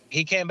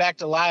he came back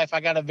to life.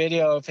 I got a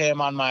video of him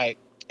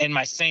in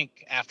my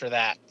sink after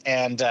that.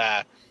 And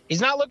he's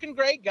not looking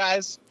great,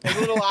 guys. His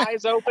little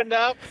eyes opened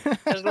up.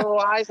 His little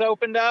eyes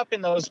opened up,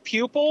 and those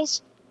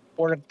pupils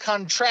were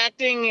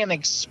contracting and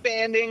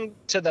expanding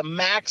to the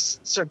max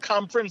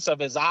circumference of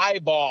his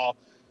eyeball,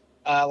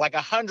 like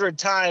 100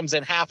 times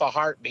in half a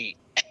heartbeat.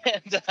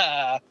 And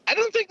I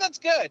don't think that's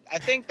good. I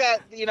think that,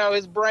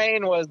 his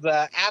brain was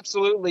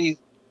absolutely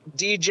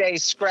DJ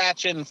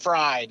scratching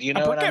fried. You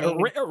know what I mean?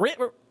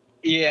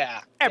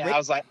 Yeah. I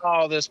was like,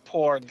 oh, this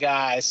poor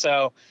guy.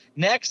 So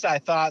next I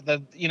thought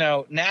that,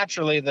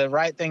 naturally the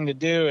right thing to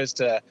do is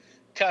to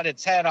cut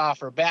its head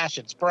off or bash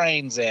its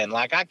brains in.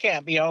 Like, I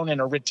can't be owning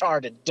a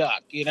retarded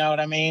duck. You know what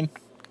I mean?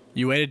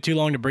 You waited too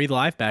long to breathe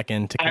life back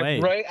into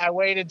Quaid. I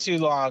waited too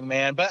long,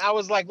 man. But I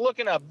was like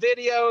looking up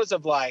videos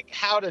of like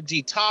how to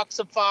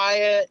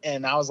detoxify it.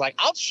 And I was like,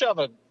 I'll shove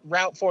a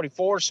Route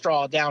 44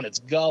 straw down its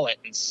gullet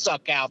and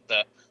suck out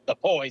the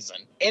poison.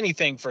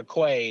 Anything for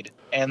Quaid.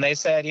 And they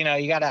said, you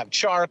got to have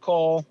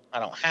charcoal. I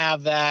don't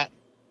have that.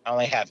 I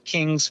only have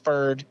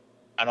Kingsford.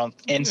 I don't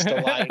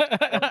Instalight.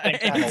 I don't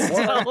think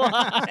that'll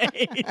work.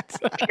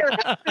 Here,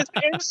 have this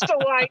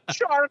Instalight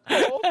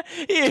charcoal.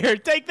 Here,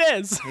 take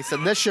this. He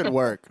said this should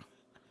work.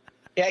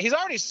 Yeah, he's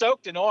already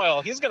soaked in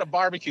oil. He's gonna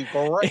barbecue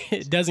great.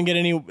 It doesn't get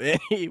any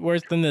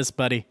worse than this,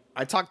 buddy.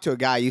 I talked to a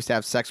guy who used to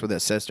have sex with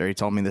his sister. He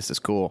told me this is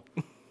cool.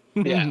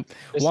 Yeah,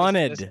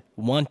 wanted.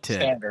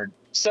 Standard.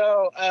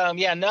 So,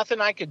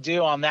 nothing I could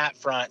do on that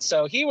front.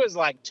 So he was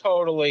like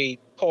totally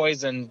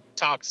poison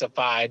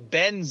toxified.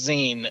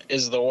 Benzene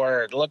is the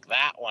word. Look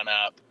that one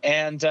up.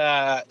 And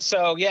time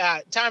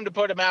to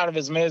put him out of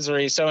his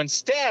misery. So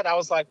instead, I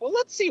was like, well,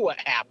 let's see what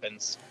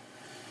happens.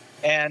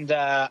 And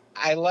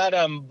I let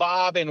him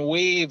bob and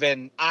weave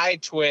and eye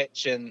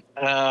twitch and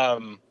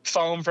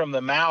foam from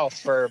the mouth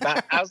for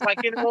about, I was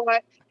like, you know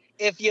what?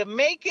 If you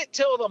make it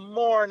till the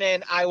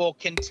morning, I will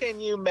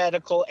continue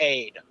medical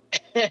aid.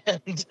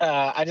 And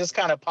I just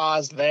kind of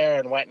paused there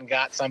and went and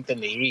got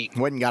something to eat.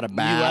 Went and got a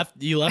bath.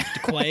 You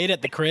left Quaid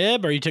at the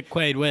crib, or you took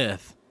Quaid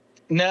with?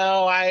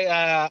 No,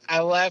 I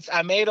left.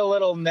 I made a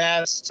little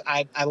nest.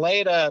 I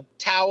laid a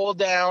towel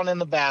down in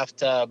the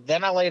bathtub.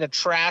 Then I laid a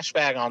trash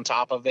bag on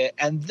top of it.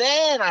 And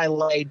then I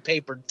laid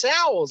paper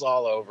towels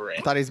all over it.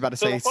 I thought he was about to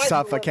say he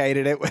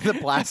suffocated it with a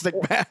plastic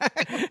bag.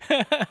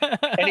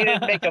 And he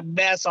didn't make a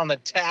mess on the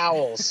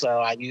towels.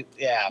 So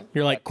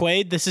You're like,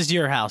 Quaid, this is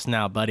your house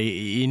now, buddy.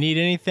 You need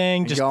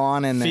anything? Just go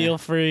on in there. Feel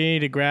free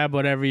to grab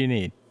whatever you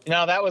need.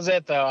 That was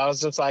it, though. I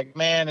was just like,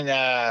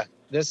 man,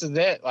 this is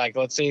it. Like,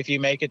 let's see if you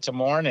make it to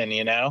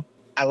morning,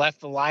 I left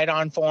the light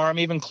on for him,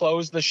 even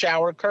closed the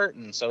shower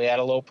curtain so he had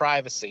a little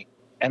privacy.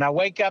 And I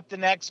wake up the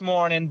next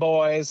morning,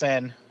 boys,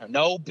 and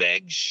no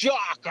big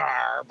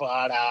shocker,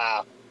 but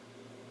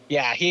he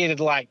had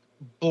like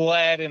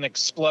bled and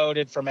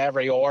exploded from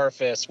every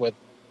orifice with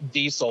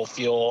diesel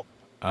fuel.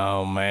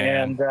 Oh,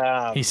 man.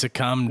 And he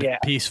succumbed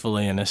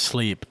peacefully in his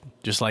sleep,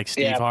 just like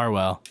Steve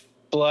Harwell.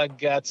 Blood,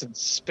 guts, and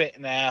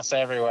spitting ass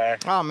everywhere.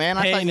 Oh, man,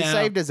 I thought you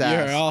saved his ass.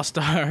 You're an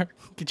all-star.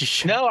 Get your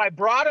shit. No, I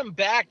brought him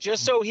back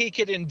just so he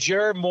could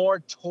endure more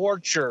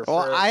torture.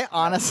 Well, I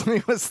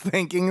honestly was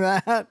thinking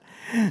that.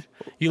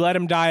 You let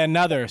him die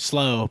another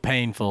slow,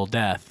 painful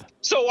death.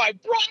 So I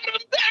brought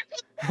him back.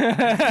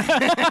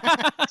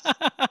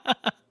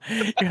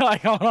 You're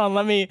like, hold on,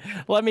 let me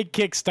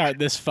kickstart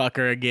this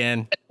fucker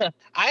again.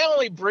 I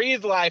only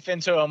breathed life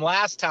into him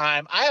last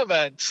time. I have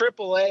a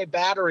AAA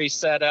battery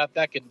set up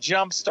that can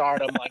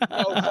jumpstart him like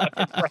no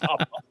fucking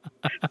problem.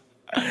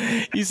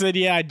 You said,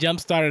 yeah, I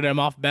jump-started him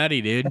off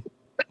Betty, dude.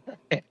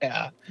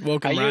 Yeah.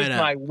 Woke him I right used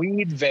up. my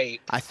weed vape.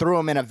 I threw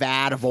him in a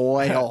vat of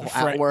oil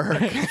at work.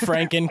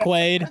 Franken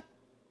Quaid.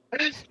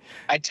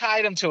 I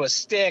tied him to a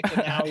stick,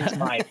 and now he's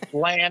my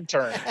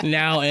lantern.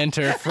 Now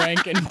enter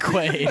Franken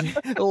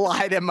Quaid.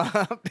 Light him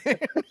up.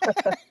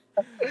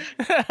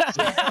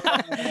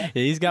 Yeah,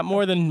 he's got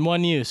more than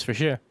one use for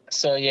sure.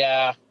 So,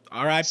 yeah.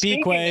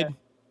 R.I.P. Quaid.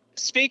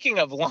 Speaking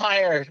of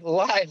lighter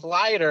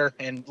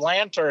and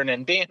lantern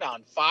and being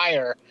on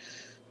fire,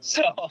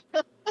 so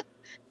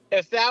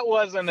if that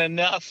wasn't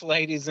enough,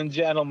 ladies and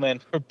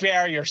gentlemen,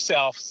 prepare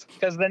yourselves,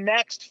 because the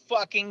next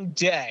fucking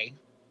day,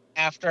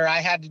 after I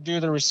had to do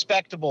the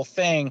respectable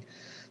thing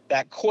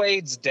that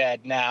Quaid's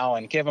dead now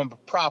and give him a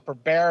proper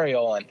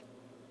burial and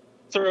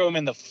threw him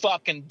in the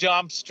fucking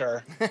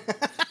dumpster.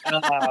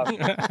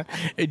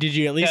 Did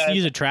you at least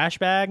use a trash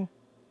bag?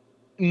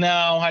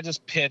 No, I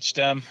just pitched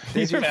him.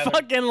 You're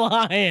fucking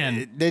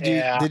lying. Did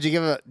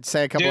you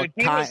say a couple of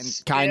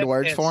kind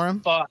words for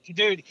him?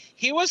 Dude,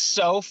 he was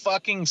so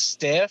fucking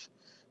stiff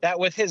that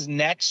with his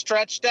neck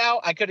stretched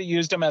out, I could have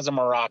used him as a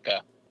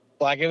maraca.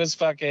 Like, it was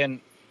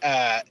fucking,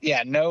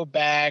 no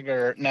bag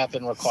or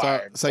nothing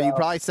required. So you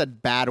probably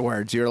said bad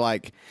words. You're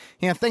like,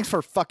 thanks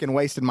for fucking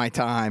wasting my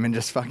time, and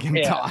just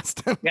fucking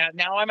tossed him. Yeah,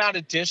 now I'm out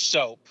of dish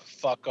soap,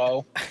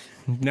 fucko.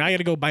 Now I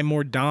gotta go buy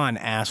more Dawn,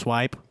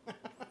 asswipe.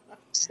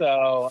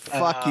 So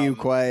fuck you,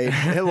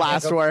 Quaid.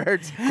 Last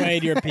words.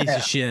 Quaid, you're a piece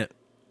of shit,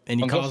 and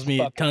he calls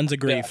me tons of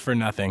grief for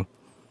nothing.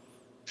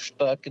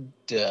 Fucking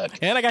duck.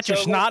 And I got your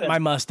snot in my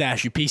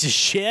mustache, you piece of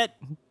shit.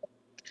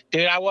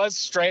 Dude, I was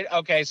straight.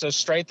 Okay, so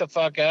straight the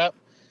fuck up.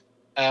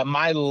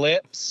 My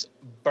lips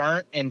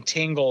burnt and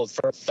tingled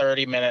for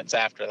 30 minutes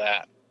after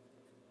that.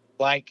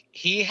 Like,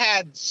 he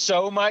had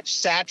so much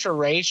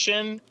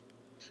saturation.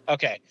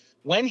 Okay,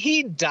 when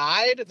he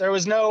died, there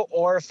was no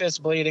orifice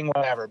bleeding,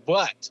 whatever,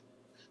 but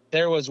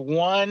there was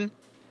one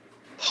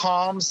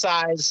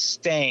palm-sized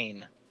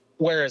stain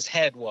where his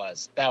head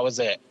was. That was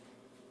it.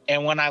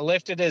 And when I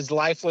lifted his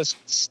lifeless,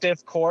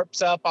 stiff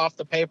corpse up off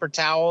the paper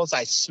towels,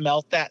 I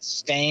smelt that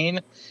stain,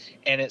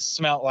 and it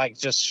smelled like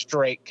just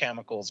straight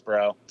chemicals,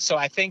 bro. So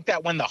I think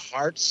that when the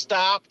heart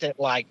stopped, it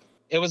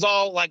was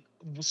all like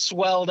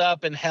swelled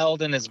up and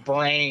held in his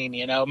brain,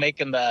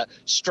 making the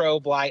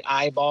strobe light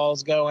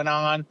eyeballs going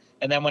on.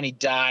 And then when he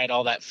died,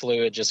 all that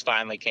fluid just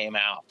finally came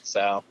out.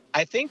 So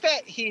I think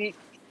that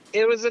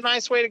it was a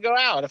nice way to go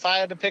out. If I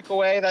had to pick a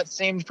way, that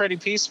seemed pretty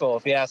peaceful,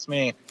 if you ask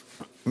me.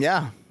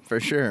 Yeah, for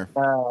sure.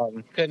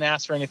 Couldn't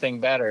ask for anything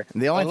better.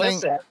 The only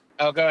thing.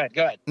 Oh, go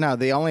ahead. No,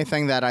 the only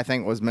thing that I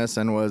think was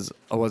missing was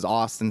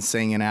Austin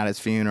singing at his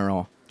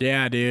funeral.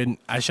 Yeah, dude.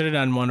 I should have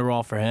done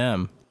Wonderwall for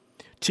him.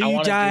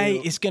 Today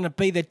is going to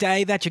be the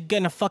day that you're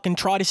going to fucking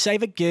try to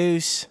save a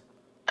goose.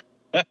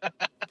 But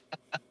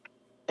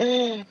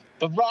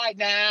right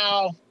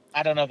now,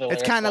 I don't know the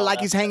lyrics. It's kind of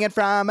like he's hanging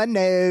from a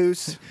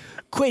noose.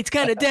 Quaid's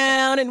kind of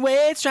down and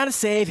Wade's trying to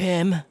save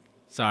him.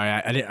 Sorry,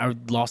 I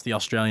lost the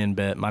Australian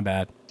bit. My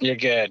bad. You're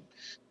good.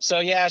 So,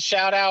 yeah,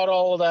 shout out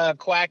old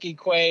Quacky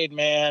Quaid,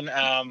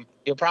 man.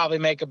 You'll probably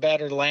make a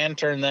better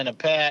lantern than a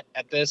pet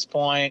at this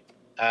point.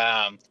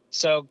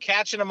 So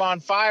catching him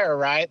on fire,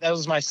 right? That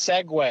was my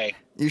segue.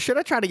 You should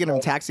have tried to get him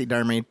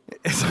taxidermied.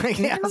 It's like,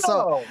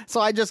 so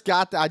I just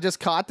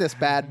caught this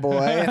bad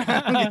boy.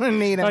 I'm gonna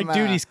need him. Like,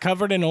 dude, he's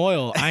covered in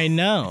oil. I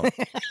know.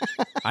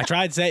 I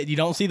tried saying, you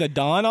don't see the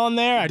dawn on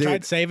there. I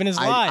tried saving his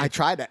life. I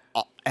tried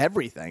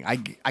everything.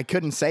 I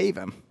couldn't save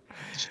him.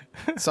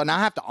 So now I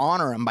have to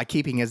honor him by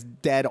keeping his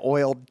dead,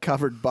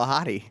 oil-covered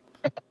body.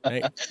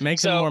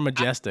 Makes him more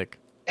majestic.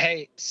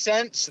 Hey,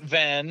 since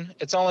then,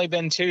 it's only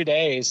been 2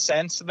 days.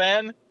 Since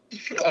then,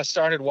 I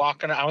started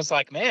walking. I was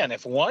like, man,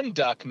 if one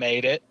duck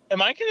made it,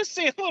 am I going to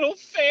see a little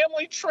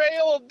family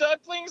trail of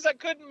ducklings that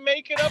couldn't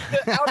make it up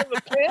out of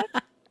the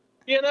pit?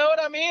 You know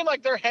what I mean?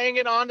 Like they're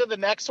hanging on to the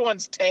next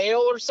one's tail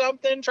or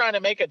something, trying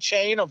to make a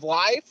chain of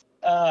life.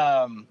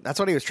 That's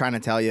what he was trying to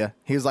tell you.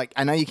 He was like,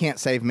 I know you can't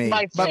save me,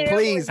 but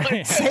please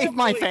save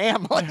my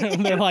family.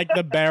 They're like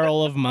the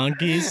barrel of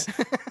monkeys.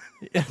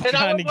 And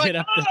I was like,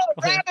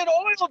 rabid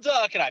oil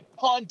duck, and I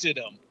punted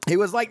him. He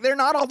was like, they're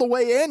not all the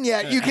way in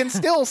yet. You can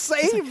still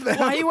save them.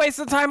 Why are you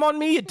wasting time on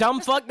me, you dumb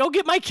fuck? Go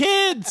get my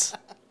kids.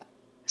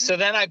 So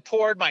then I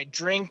poured my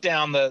drink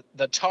down the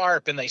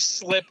tarp, and they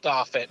slipped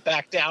off it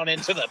back down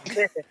into the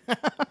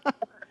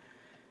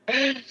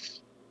pit.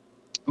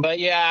 But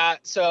yeah,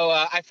 so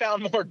I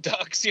found more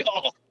ducks,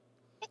 y'all.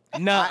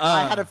 No,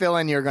 I had a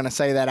feeling you were going to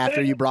say that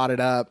after you brought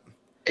it up.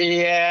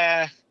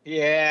 Yeah,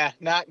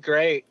 not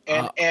great.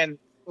 And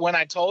when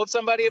I told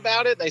somebody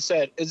about it, they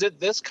said, "Is it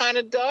this kind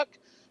of duck?"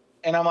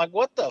 And I'm like,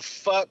 "What the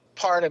fuck?"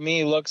 Part of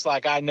me looks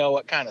like I know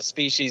what kind of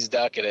species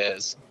duck it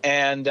is.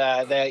 And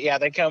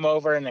they come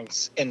over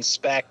and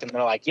inspect, and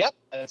they're like, "Yep,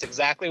 that's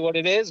exactly what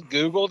it is."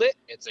 Googled it.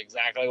 It's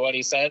exactly what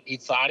he said. He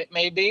thought it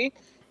may be,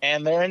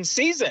 and they're in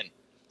season.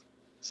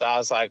 So I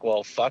was like,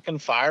 well, fucking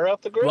fire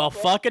up the grill. Well,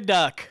 fuck a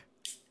duck.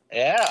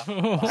 Yeah.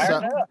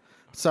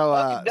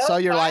 So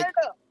you're like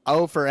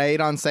 0 for 8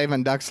 on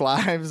saving ducks'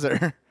 lives,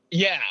 or?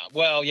 Yeah.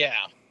 Well, yeah.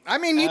 I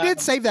mean, you did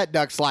save that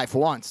duck's life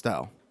once,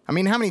 though. I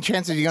mean, how many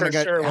chances are you going to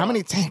get? Sure how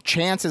many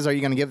chances are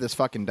you going to give this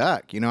fucking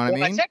duck? You know what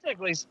I mean?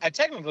 I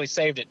technically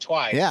saved it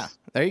twice. Yeah,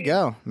 there you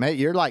go, mate.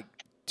 You're like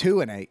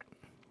 2 and 8.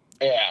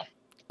 Yeah.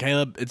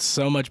 Caleb, it's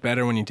so much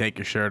better when you take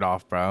your shirt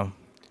off, bro.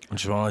 I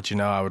just want to let you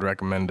know I would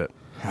recommend it.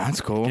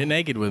 That's cool. Get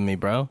naked with me,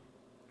 bro.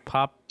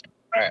 Pop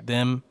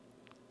them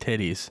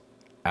titties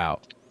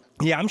out.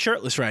 Yeah, I'm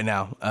shirtless right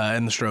now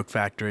in the Stroke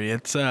Factory.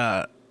 It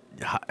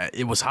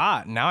was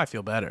hot. Now I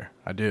feel better.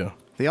 I do.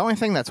 The only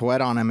thing that's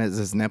wet on him is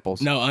his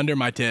nipples. No, under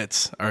my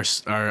tits, or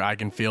I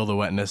can feel the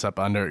wetness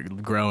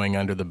growing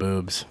under the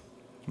boobs.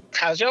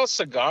 How's y'all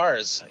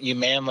cigars, you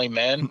manly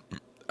men?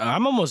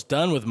 I'm almost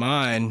done with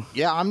mine.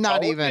 Yeah, I'm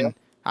not even.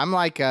 I'm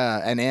like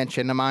an inch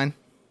into mine.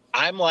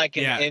 I'm like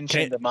an inch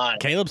into mine.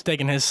 Caleb's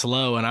taking his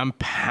slow, and I'm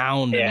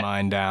pounding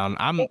mine down.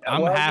 I'm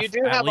half. You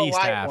do have at least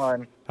a light half.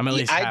 one. I'm at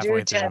least halfway I do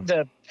through. tend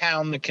to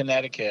pound the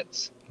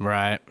Connecticut's.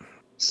 Right.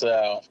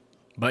 So.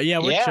 But yeah,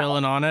 we're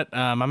chilling on it.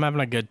 I'm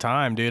having a good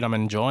time, dude. I'm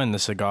enjoying the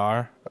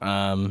cigar.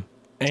 And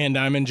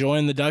I'm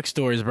enjoying the duck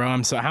stories,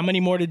 bro. How many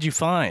more did you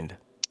find?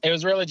 It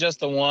was really just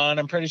the one.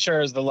 I'm pretty sure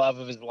it was the love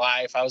of his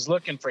life. I was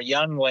looking for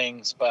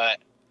younglings, but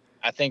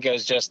I think it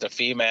was just a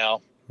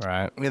female.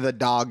 Right. Yeah, the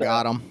dog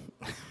got him.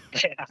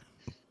 Yeah.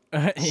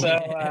 So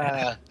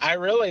I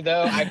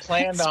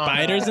planned on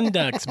spiders and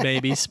ducks,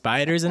 baby.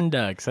 Spiders and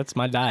ducks. That's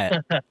my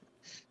diet.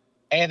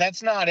 And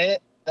that's not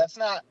it. That's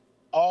not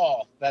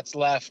all that's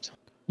left.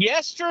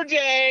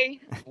 Yesterday,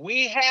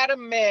 we had a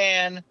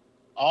man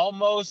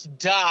almost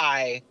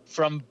die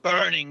from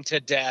burning to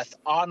death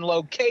on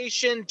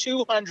location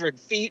 200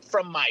 feet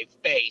from my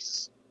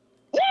face.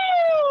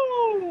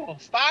 Woo!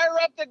 Fire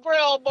up the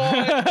grill,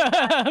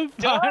 boys.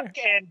 Duck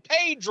and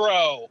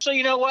Pedro. So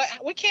you know what?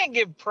 We can't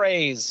give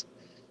praise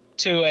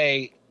to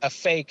a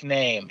fake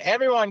name.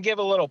 Everyone give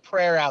a little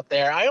prayer out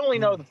there. I only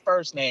know the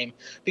first name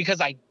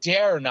because I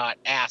dare not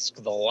ask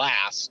the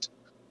last.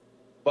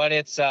 But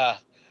it's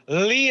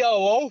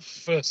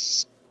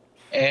Leophus.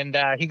 And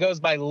he goes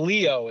by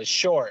Leo as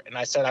short. And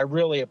I said, I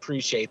really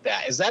appreciate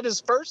that. Is that his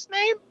first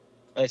name?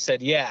 And they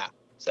said, yeah. I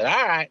said,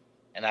 all right.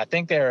 And I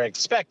think they were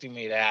expecting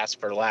me to ask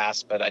for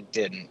last, but I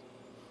didn't.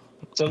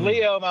 So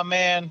Leo, my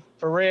man,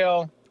 for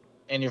real,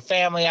 and your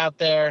family out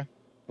there,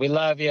 we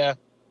love you.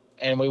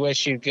 And we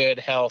wish you good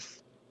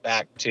health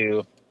back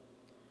to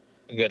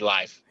a good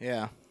life.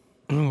 Yeah.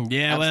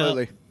 Yeah,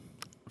 absolutely. Well,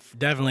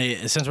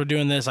 definitely. Since we're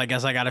doing this, I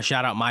guess I got to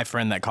shout out my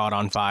friend that caught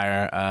on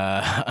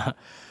fire.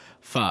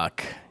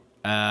 Fuck.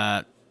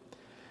 My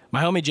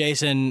homie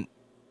Jason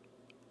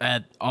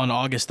on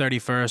August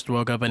 31st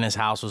woke up and his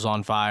house was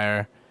on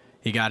fire.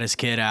 He got his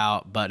kid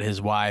out, but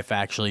his wife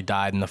actually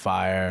died in the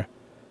fire.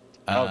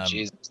 Oh,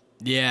 Jesus.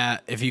 Yeah,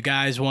 if you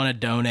guys want to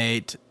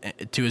donate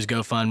to his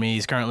GoFundMe,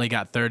 he's currently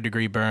got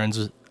 3rd-degree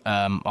burns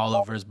all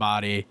over his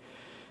body.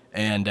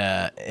 And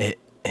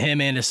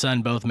him and his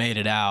son both made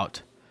it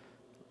out.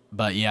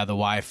 But, yeah, the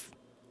wife,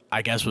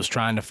 I guess, was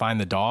trying to find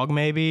the dog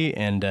maybe.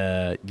 And,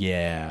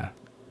 yeah.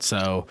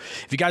 So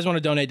if you guys want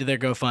to donate to their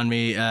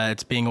GoFundMe,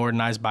 it's being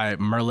organized by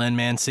Merlin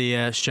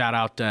Mancia. Shout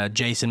out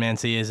Jason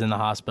Mancia is in the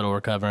hospital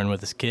recovering with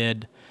his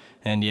kid.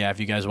 And yeah, if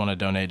you guys want to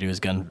donate to his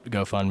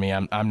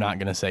GoFundMe, I'm not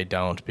going to say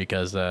don't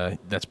because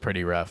that's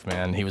pretty rough,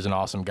 man. He was an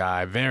awesome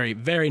guy. Very,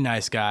 very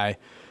nice guy.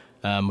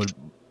 Would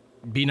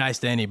be nice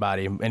to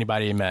anybody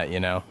he met, you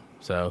know.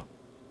 So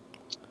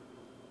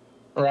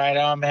right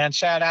on, man.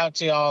 Shout out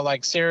to y'all,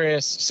 like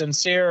serious,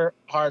 sincere,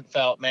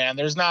 heartfelt, man.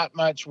 There's not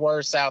much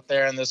worse out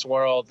there in this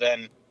world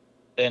than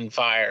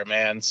fire,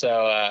 man.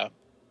 So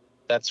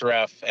that's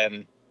rough,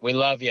 and we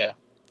love you.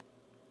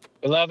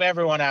 We love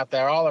everyone out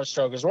there, all our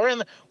strokers. We're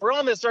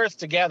on this earth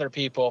together,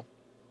 people.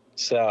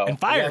 So and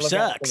fire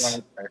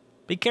sucks.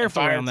 Be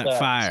careful around that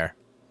fire.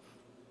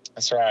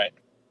 That's right.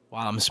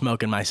 While I'm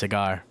smoking my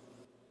cigar.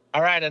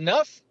 All right,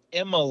 enough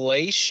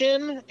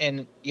immolation,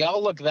 and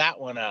y'all look that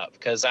one up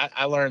because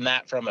I learned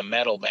that from a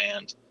metal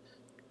band.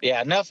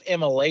 Yeah, enough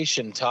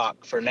immolation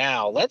talk for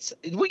now.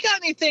 We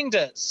got anything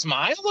to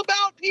smile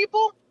about,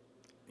 people?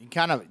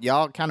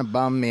 Y'all kind of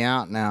bummed me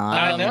out now.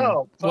 I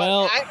know.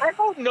 Well, I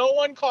hope no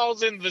one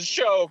calls in the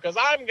show because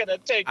I'm gonna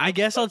take. I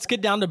guess let's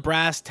get down to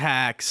brass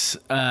tacks.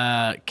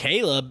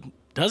 Caleb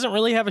doesn't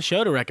really have a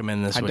show to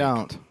recommend this week. I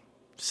don't.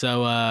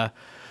 So I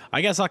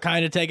guess I'll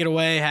kind of take it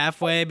away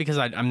halfway because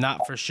I'm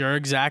not for sure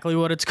exactly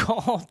what it's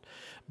called.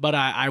 But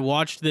I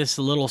watched this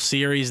little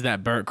series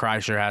that Bert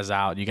Kreischer has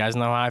out. You guys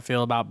know how I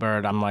feel about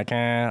Bert. I'm like,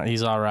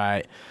 he's all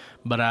right.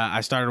 But I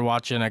started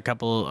watching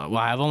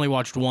I've only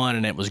watched one,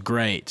 and it was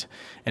great.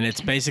 And it's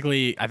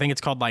basically, I think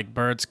it's called like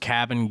Bert's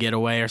Cabin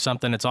Getaway or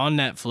something. It's on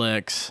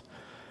Netflix.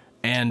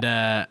 And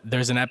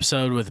there's an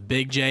episode with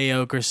Big J.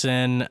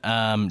 Okerson,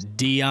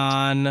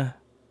 Dion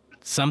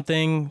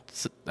something.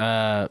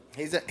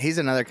 He's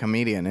another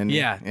comedian, isn't he?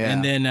 Yeah.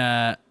 And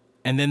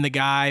then the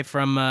guy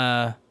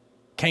from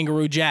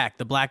Kangaroo Jack,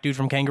 the black dude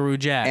from Kangaroo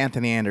Jack.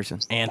 Anthony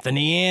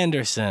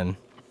Anderson.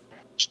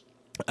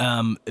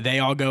 They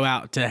all go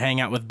out to hang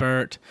out with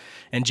Bert,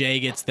 and Jay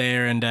gets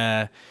there, and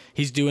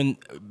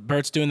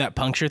Bert's doing that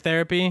puncture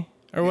therapy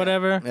or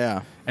whatever.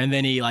 Yeah. And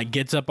then he like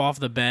gets up off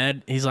the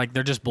bed. He's like,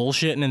 they're just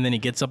bullshitting. And then he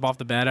gets up off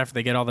the bed after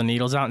they get all the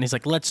needles out. And he's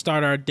like, let's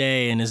start our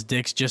day. And his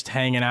dick's just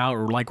hanging out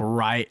like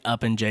right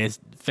up in Jay's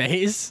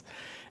face.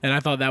 And I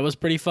thought that was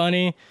pretty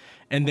funny.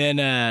 And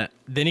then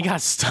he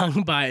got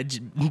stung by,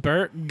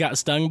 Bert got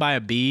stung by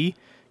a bee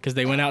because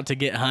they went out to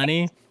get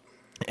honey.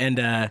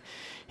 And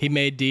he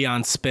made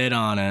Dion spit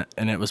on it.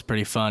 And it was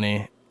pretty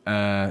funny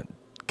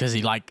because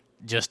he like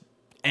just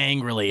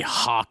angrily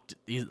hawked.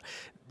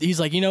 He's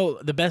like,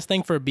 the best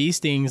thing for bee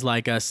stings,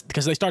 like us,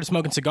 because they started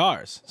smoking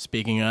cigars.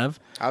 Speaking of,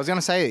 I was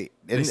gonna say,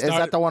 is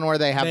that the one where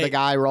they have the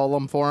guy roll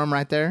them for him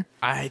right there?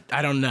 I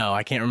don't know,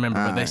 I can't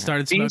remember, but they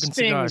started smoking cigars.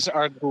 Bee stings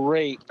are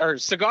great, or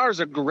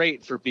cigars are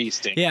great for bee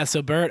stings. Yeah,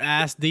 so Bert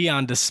asked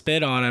Dion to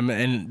spit on him,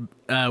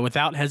 and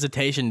without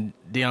hesitation,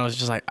 Dion was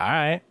just like, all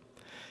right.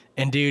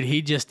 And dude,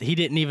 he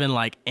didn't even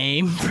like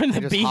aim for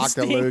the bee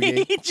sting.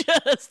 He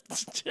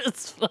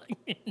just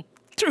fucking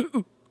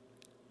threw.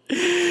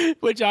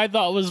 Which I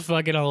thought was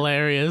fucking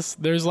hilarious.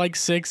 There's like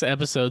 6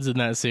 episodes in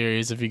that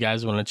series. If you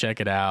guys want to check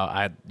it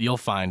out, you'll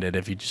find it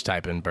if you just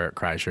type in Bert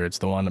Kreischer. It's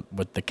the one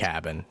with the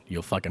cabin.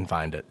 You'll fucking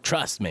find it.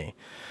 Trust me.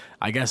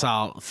 I guess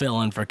I'll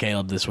fill in for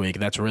Caleb this week.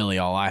 That's really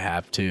all I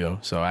have too.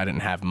 So I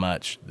didn't have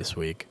much this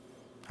week.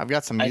 I've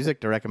got some music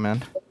to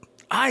recommend.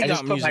 I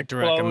got music to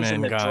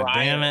recommend. God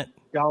damn it!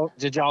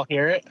 Did y'all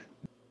hear it?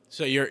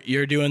 So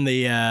you're doing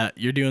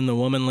the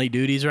womanly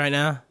duties right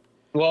now.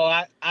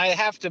 Well, I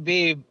have to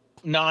be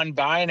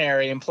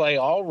non-binary and play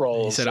all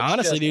roles. He said,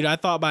 honestly, dude, I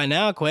thought by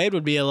now Quaid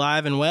would be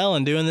alive and well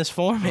and doing this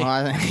for me. Well,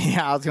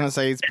 I was going to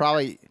say he's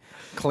probably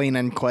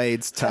cleaning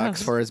Quaid's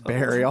tux for his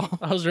burial.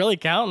 I was really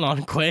counting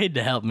on Quaid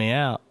to help me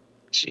out.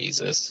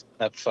 Jesus,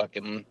 that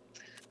fucking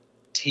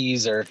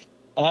teaser.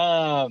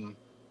 Nope.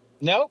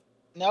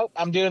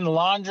 I'm doing the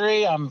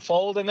laundry. I'm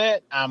folding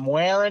it. I'm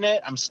wearing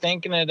it. I'm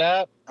stinking it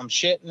up. I'm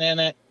shitting in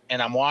it,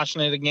 and I'm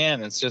washing it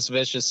again. It's just a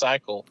vicious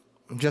cycle.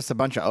 Just a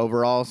bunch of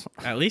overalls.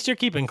 At least you're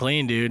keeping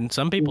clean, dude.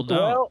 Some people don't.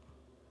 Well,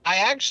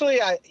 I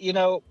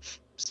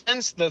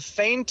since the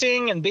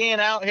fainting and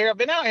being out here, I've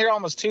been out here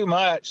almost too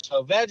much.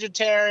 So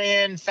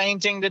vegetarian,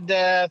 fainting to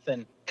death,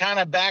 and kind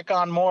of back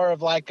on more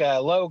of like a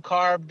low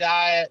carb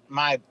diet.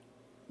 My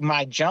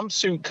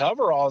jumpsuit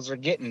coveralls are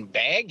getting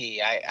baggy.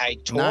 I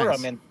tore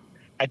them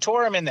I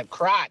tore them in the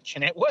crotch,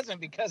 and it wasn't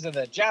because of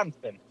the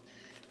jumping.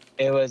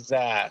 It was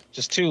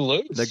just too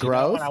loose. The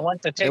growth? When I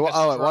went to take it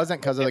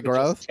wasn't because of the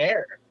growth?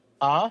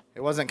 Huh? It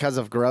wasn't because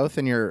of growth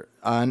in your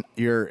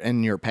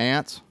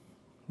pants?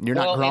 You're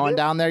not growing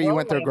down there? You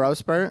went through a growth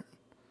spurt?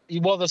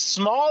 Well, the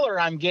smaller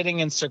I'm getting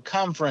in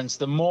circumference,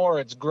 the more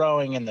it's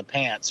growing in the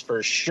pants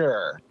for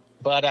sure.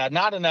 But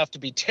not enough to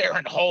be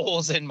tearing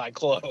holes in my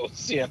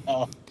clothes,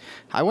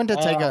 I went to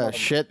take a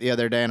shit the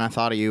other day, and I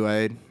thought of you,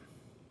 Wade.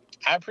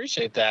 I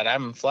appreciate that.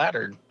 I'm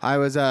flattered. I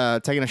was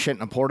taking a shit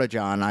in a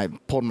porta-john. I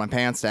pulled my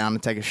pants down to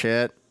take a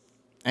shit.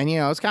 And, it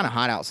was kind of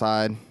hot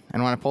outside.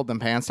 And when I pulled them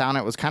pants down,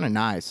 it was kind of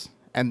nice.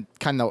 And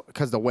kind of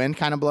because the wind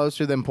kind of blows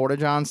through them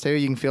porta-johns, too.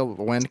 You can feel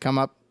the wind come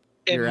up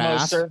your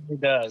ass.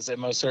 It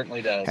most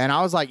certainly does. And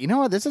I was like, you know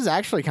what? This is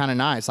actually kind of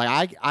nice.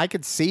 Like, I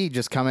could see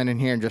just coming in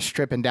here and just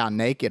stripping down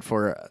naked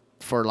for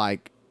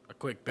like... a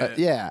quick bit.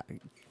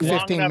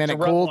 15-minute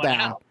cool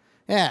down.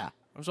 Yeah.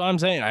 That's what I'm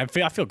saying. I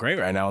feel great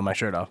right now with my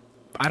shirt off.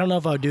 I don't know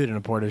if I would do it in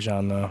a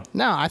porta-john, though.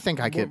 No, I think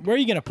I could. Where are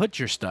you going to put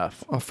your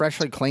stuff? A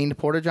freshly cleaned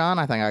porta-john,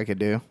 I think I could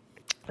do.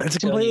 It's a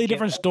completely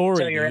different story,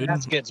 so your dude.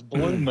 ass gets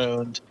blue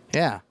mooned.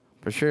 Yeah,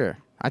 for sure.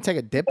 I'd take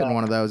a dip in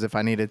one of those if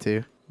I needed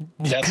to.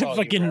 That's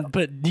all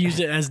use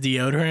it as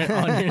deodorant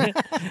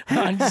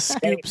on your,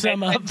 scoop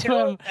some up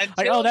from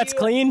that's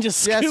clean.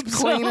 Just scoop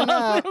clean some it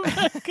up.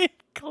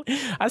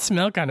 I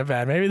smell kind of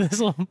bad. Maybe this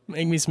will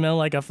make me smell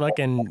like a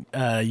fucking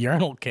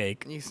urinal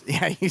cake.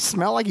 You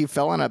smell like you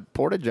fell in a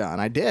porta-john.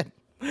 I did.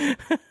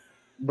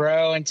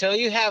 Bro, until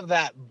you have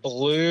that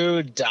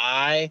blue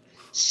dye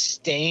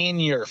stain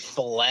your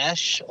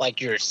flesh,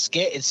 like your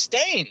skin, it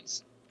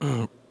stains.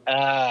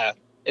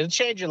 It'll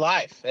change your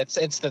life.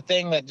 It's the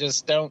thing that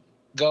just don't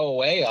go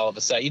away all of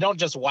a sudden. You don't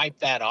just wipe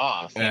that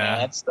off.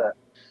 Yeah.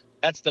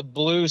 That's the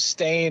blue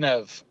stain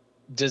of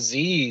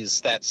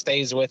disease that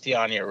stays with you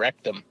on your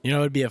rectum.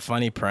 It'd be a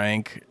funny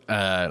prank,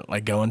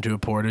 like going to a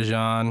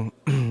porta-john,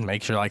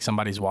 make sure like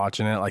somebody's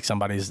watching it, like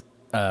somebody's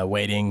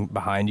waiting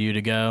behind you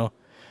to go,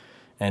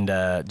 and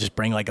just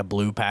bring like a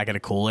blue packet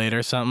of Kool-Aid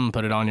or something,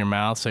 put it on your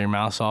mouth so your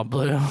mouth's all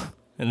blue,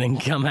 and then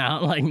come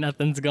out like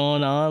nothing's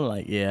going on.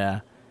 Like,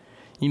 yeah.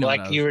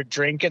 Like you were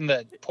drinking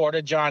the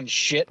porta-john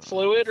shit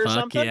fluid or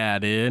something? Yeah,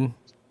 dude.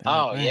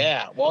 Oh,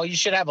 yeah. Well, you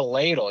should have a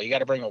ladle. You got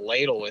to bring a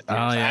ladle with you.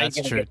 Oh, yeah,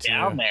 that's true, too.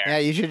 Down there? Yeah,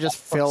 you should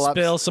just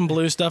spill some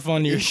blue stuff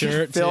on your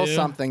shirt, fill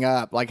something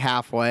up, like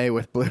halfway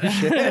with blue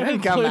shit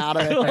and come out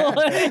of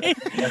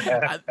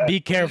it. Be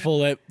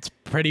careful. It's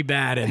pretty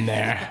bad in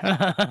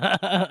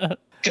there.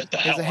 He's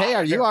like, hey,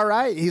 are you all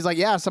right? He's like,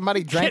 yeah,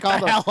 somebody drank all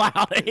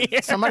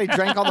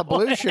the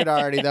blue shit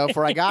already, though,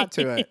 before I got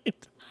to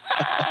it.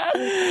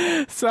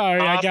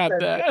 Sorry, I got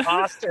that.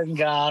 Austin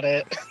got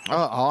it.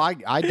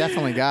 I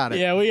definitely got it.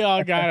 Yeah, we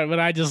all got it, but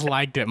I just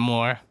liked it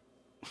more.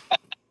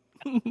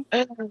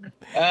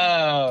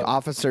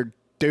 Officer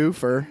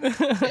Doofer.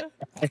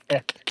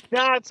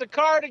 No, it's a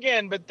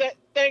cardigan, but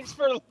thanks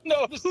for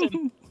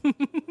noticing.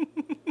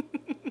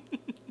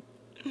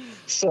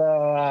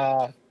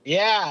 So,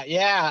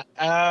 yeah.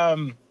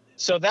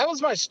 So that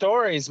was my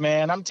stories,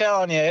 man. I'm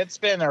telling you, it's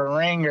been a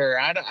ringer.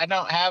 I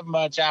don't have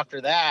much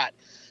after that.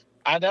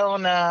 I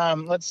don't,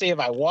 let's see if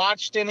I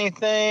watched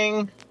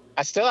anything.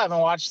 I still haven't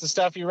watched the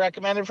stuff you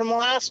recommended from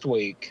last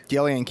week.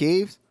 Gillian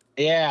Keeves?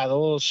 Yeah, the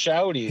little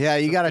shouties. Yeah,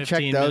 you got to check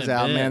those 15-minute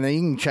out, bit. man.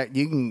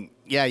 Then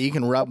you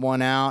can rub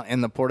one out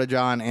in the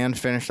Porta-John and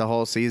finish the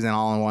whole season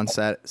all in one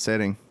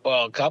sitting.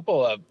 Well, a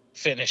couple of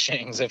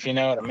finishings, if you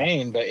know what I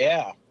mean. But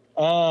yeah.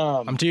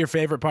 I'm to your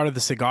favorite part of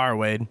the cigar,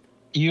 Wade.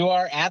 You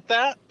are at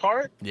that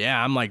part?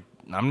 Yeah,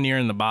 I'm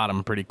nearing the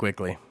bottom pretty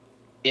quickly.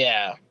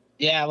 Yeah.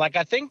 Yeah, like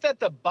I think that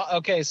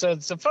okay, so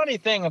it's a funny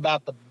thing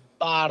about the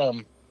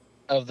bottom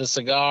of the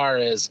cigar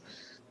is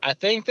I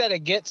think that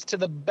it gets to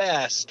the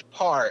best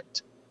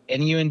part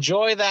and you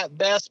enjoy that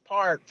best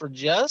part for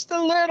just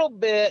a little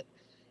bit,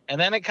 and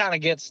then it kind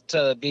of gets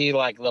to be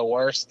like the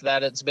worst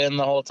that it's been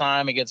the whole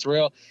time. It gets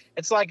real.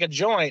 It's like a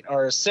joint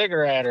or a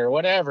cigarette or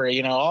whatever,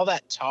 all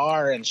that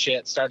tar and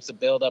shit starts to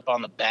build up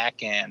on the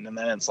back end, and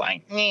then it's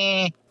like,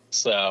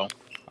 so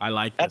I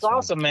like that's this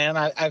awesome, man.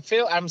 I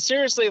feel I'm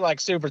seriously like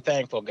super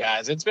thankful,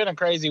 guys. It's been a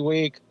crazy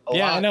week.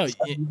 Yeah, I know.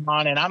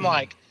 On, and I'm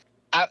like,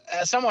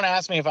 someone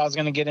asked me if I was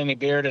going to get any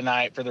beer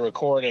tonight for the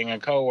recording, a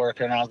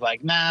coworker, and I was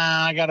like,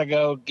 nah, I got to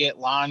go get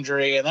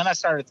laundry. And then I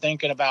started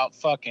thinking about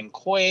fucking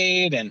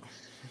Quaid and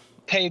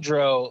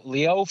Pedro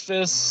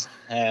Leofis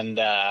and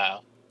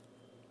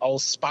old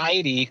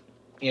Spidey,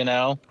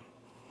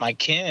 my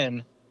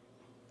kin.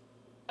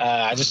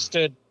 I just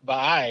stood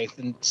by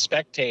and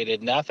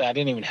spectated nothing. I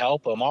didn't even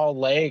help them. All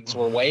legs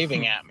were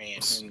waving at me.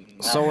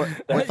 So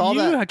with all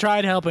you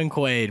tried helping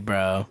Quaid,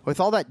 bro. with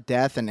all that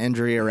death and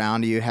injury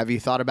around you, have you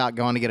thought about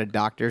going to get a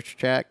doctor's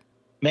check?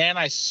 Man,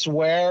 I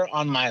swear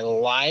on my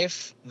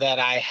life that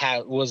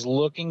I was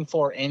looking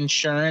for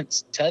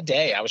insurance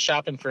today. I was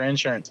shopping for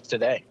insurance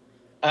today.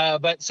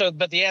 But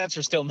the answer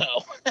is still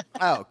no.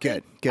 Oh,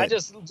 good. I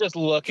just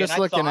looking. Just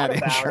looking at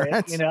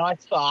insurance. I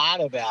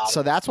thought about it.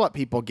 So that's what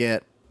people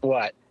get.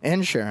 What?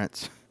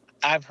 Insurance.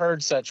 I've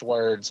heard such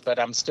words, but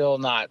I'm still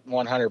not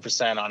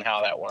 100% on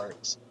how that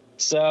works.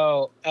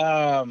 So,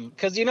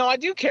 because, I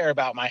do care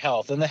about my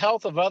health and the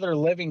health of other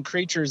living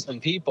creatures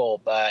and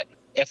people. But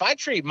if I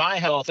treat my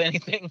health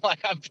anything like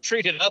I've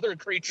treated other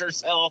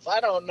creatures' health, I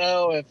don't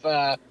know if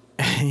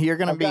You're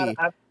going to be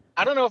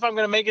I don't know if I'm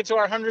going to make it to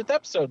our 100th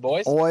episode,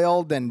 boys.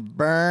 oiled and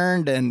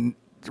burned and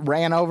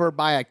ran over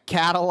by a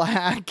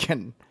Cadillac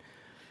and...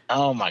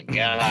 Oh my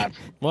God.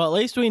 Well, at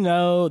least we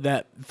know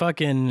that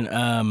fucking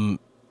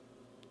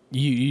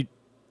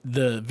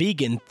the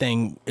vegan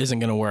thing isn't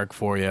going to work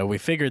for you. We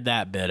figured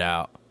that bit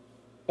out.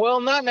 Well,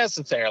 not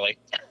necessarily.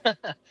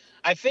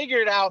 I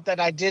figured out that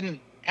I didn't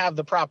have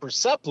the proper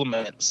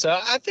supplement, so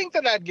I think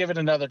that I'd give it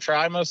another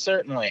try, most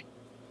certainly.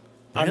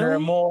 Really? Under a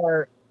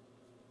more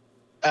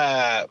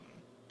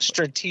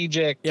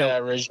strategic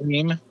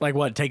regime. Like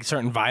what? Take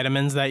certain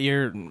vitamins that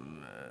your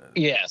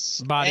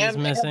Yes. body's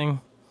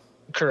missing?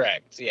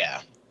 Correct, yeah.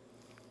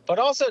 But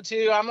also,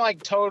 too, I'm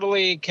like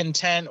totally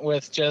content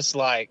with just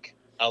like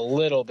a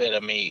little bit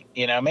of meat,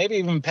 maybe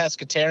even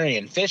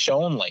pescatarian, fish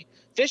only.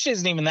 Fish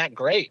isn't even that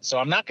great, so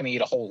I'm not going to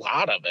eat a whole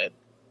lot of it.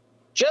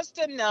 Just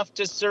enough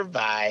to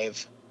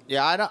survive.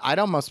 Yeah, I'd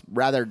almost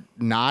rather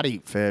not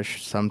eat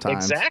fish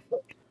sometimes. Exactly.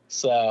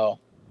 So,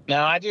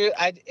 no, I do.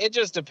 It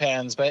just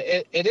depends, but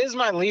it is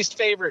my least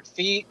favorite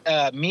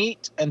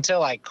meat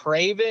until I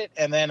crave it,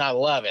 and then I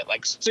love it.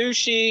 Like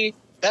sushi.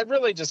 That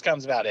really just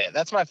comes about it.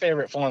 That's my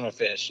favorite form of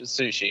fish, is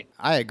sushi.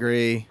 I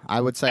agree.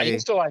 I would say... I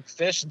used to like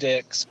fish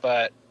dicks,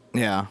 but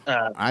yeah,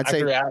 I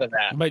grew out of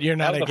that. But you're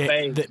not That was a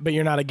phase. but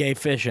you're not a gay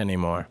fish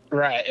anymore.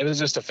 Right. It was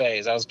just a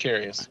phase. I was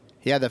curious.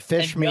 Yeah, the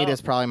fish And meat dumb.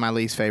 is probably my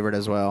least favorite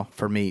as well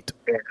for meat.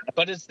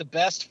 But it's the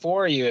best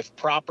for you if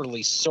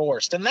properly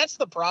sourced. And that's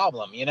the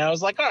problem.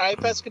 It's like, all right,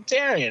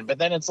 pescatarian. But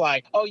then it's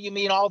like, oh, you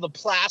mean all the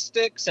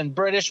plastics and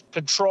British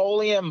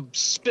petroleum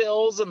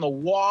spills in the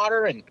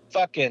water and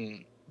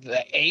fucking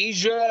the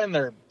Asia and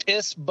their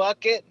piss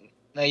bucket?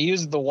 They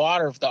use the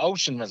water of the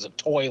ocean as a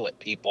toilet,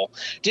 people.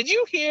 Did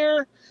you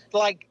hear,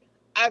 like,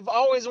 I've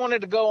always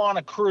wanted to go on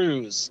a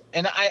cruise,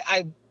 and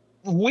I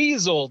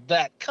weaseled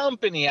that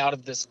company out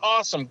of this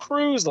awesome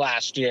cruise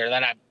last year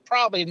that I'm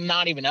probably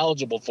not even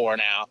eligible for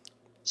now.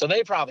 So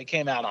they probably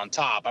came out on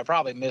top. I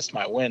probably missed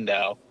my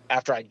window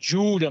after I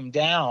jewed them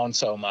down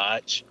so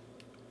much.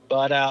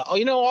 But,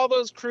 all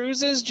those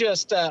cruises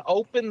just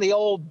open the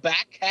old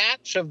back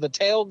hatch of the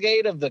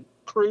tailgate of the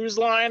cruise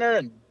liner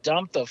and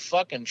dump the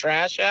fucking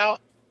trash out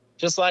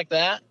just like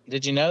that.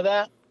 Did you know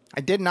that?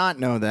 I did not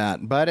know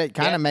that, but it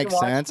kind of makes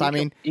sense.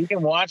 You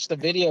can watch the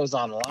videos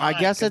online. I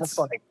guess it's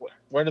like,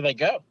 where do they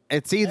go?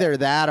 It's either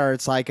that or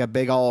it's like a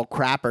big old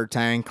crapper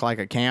tank, like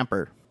a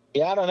camper.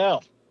 Yeah, I don't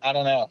know. I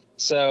don't know.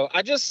 So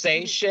I just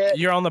say shit.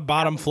 You're on the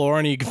bottom floor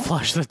and you can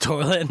flush the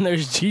toilet, and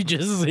you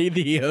just see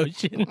the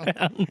ocean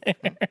down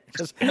there.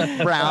 Just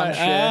brown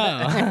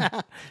shit.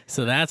 Oh.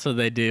 So that's what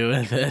they do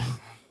with it.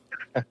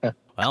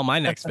 Well, my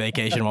next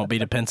vacation won't be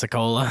to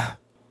Pensacola.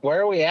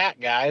 Where are we at,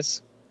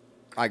 guys?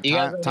 Like You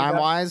guys time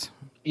wise?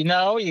 You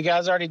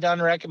guys already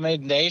done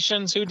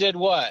recommendations. Who did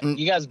what?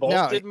 You guys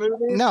both did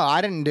movies? No,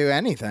 I didn't do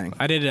anything.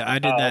 I did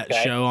that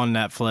okay. show on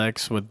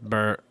Netflix with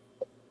Bert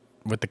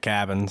with the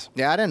cabins.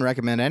 Yeah, I didn't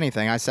recommend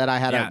anything. I said I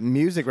had a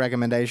music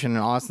recommendation, and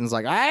Austin's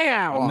like, I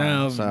got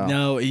one.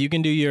 No, you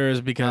can do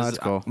yours because that's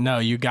cool. No,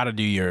 you got to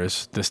do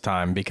yours this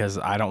time because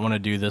I don't want to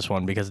do this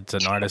one because it's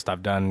an artist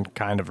I've done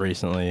kind of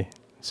recently.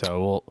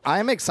 So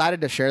I'm excited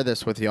to share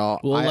this with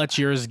y'all. We'll let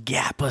yours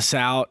gap us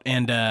out,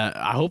 and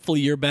hopefully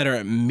you're better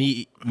at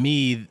me.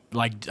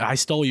 Like I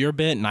stole your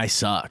bit and I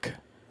suck.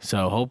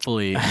 So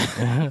hopefully,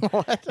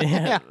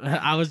 yeah,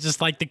 I was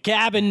just like the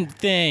cabin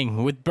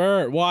thing with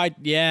Bert. Why?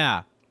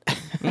 Yeah,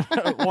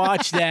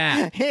 watch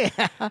that.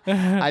 Yeah,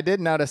 I did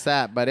notice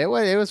that, but it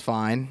was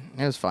fine.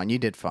 It was fun. You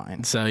did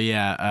fine. So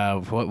yeah,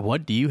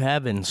 what do you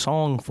have in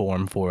song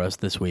form for us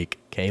this week,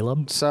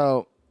 Caleb?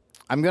 So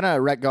I'm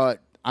gonna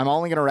I'm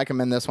only going to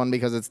recommend this one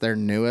because it's their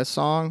newest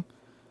song.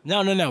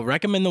 No.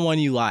 Recommend the one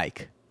you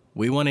like.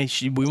 We want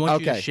you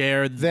to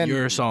share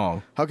your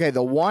song. Okay,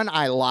 the one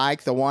I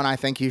like, the one I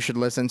think you should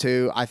listen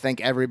to, I think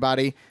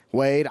everybody,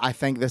 Quaid, I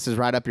think this is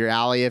right up your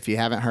alley if you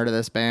haven't heard of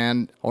this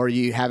band or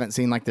you haven't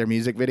seen like their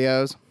music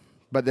videos.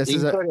 But this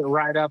is put it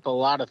right up a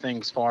lot of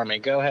things for me.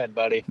 Go ahead,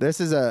 buddy. This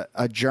is a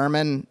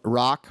German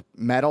rock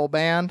metal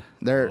band.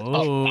 They're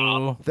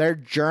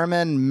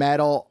German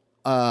metal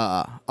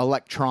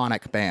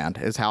electronic band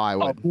is how I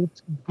would.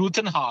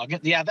 Guten Tag.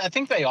 Yeah, I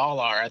think they all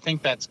are. I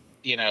think that's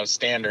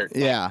standard.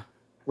 Yeah,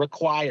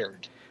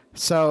 required.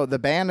 So the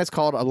band is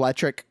called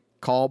Electric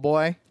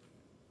Callboy.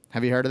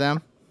 Have you heard of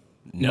them?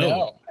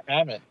 No, I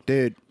haven't.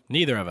 Dude,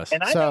 neither of us.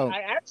 And I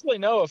actually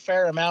know a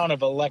fair amount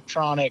of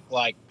electronic,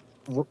 like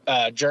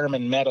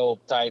German metal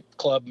type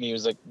club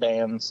music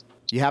bands.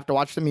 You have to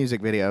watch the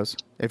music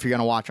videos if you're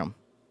gonna watch them.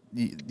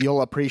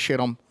 You'll appreciate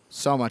them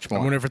so much more.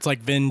 I wonder if it's like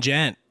Vin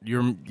Gent.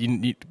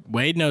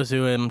 Wade knows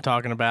who I'm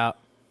talking about.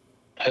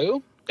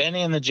 Who?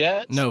 Benny and the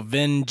Jets? No,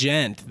 Vin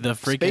Gent. The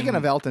freaking. Speaking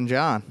of Elton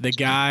John, the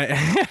guy.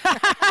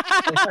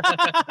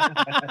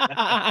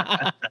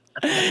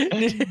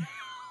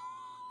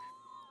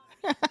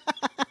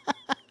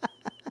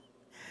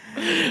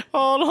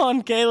 Hold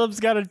on, Caleb's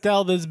got to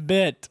tell this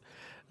bit.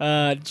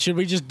 Should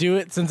we just do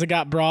it since it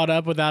got brought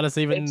up without us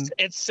even?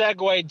 It's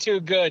segued too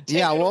good.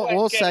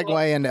 We'll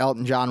segue into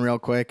Elton John real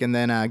quick and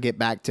then get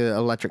back to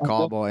Electric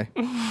Callboy.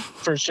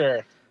 For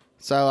sure.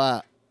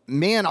 So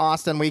me and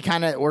Austin,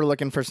 we're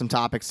looking for some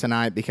topics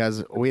tonight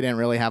because we didn't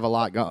really have a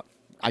lot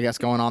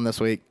going on this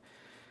week,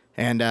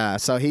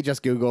 and so he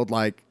just Googled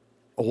like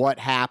what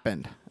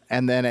happened.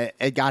 And then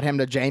it got him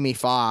to Jamie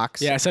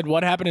Foxx. Yeah, I said,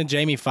 what happened to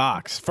Jamie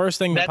Foxx? First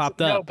thing that popped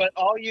up. No, but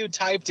all you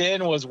typed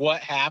in was what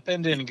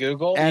happened in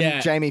Google.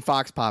 And Jamie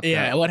Foxx popped up.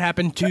 Yeah, what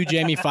happened to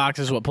Jamie Foxx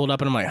is what pulled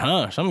up. And I'm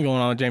like, something going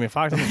on with Jamie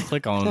Foxx. I'm going to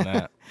click on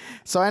that.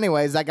 So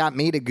anyways, that got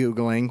me to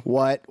Googling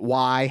what,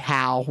 why,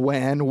 how,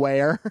 when,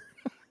 where.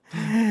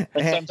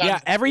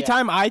 Every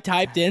time I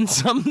typed in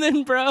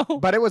something, bro.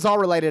 But it was all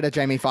related to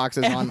Jamie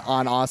Foxx's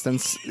on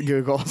Austin's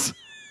Googles.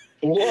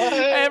 What?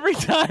 Every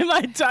time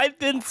I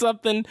typed in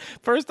something,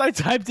 first I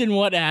typed in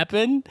what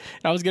happened.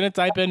 I was going to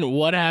type in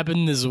what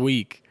happened this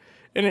week.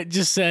 And it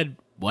just said,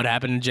 what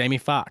happened to Jamie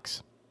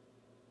Foxx?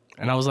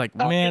 And I was like,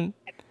 man,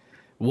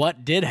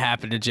 what did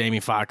happen to Jamie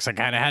Foxx? I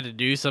kind of had to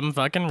do some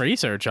fucking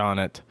research on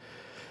it.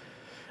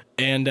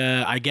 And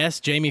I guess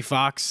Jamie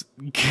Foxx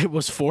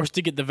was forced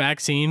to get the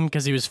vaccine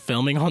because he was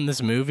filming on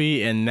this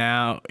movie. And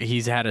now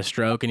he's had a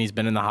stroke and he's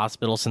been in the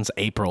hospital since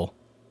April.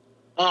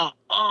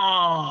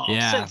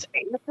 Since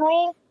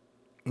April?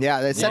 Yeah,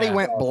 they said he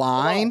went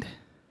blind.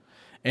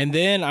 And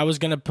then I was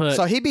going to put...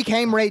 So he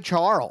became Ray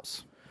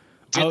Charles.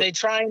 Did they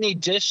try any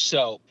dish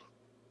soap?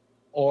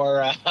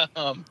 Or...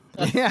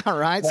 yeah,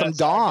 right? Some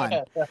Dawn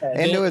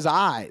into his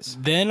eyes.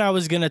 Then I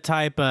was going to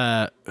type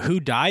who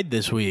died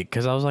this week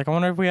because I was like, I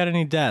wonder if we had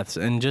any deaths.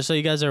 And just so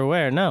you guys are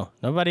aware, no,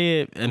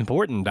 nobody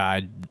important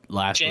died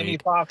last week. Jamie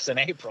Foxx in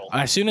April.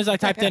 As soon as I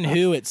typed in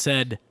who, it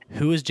said,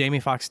 who is Jamie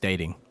Foxx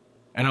dating?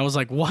 And I was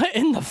like, what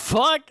in the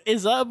fuck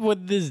is up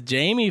with this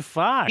Jamie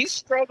Foxx? He's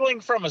struggling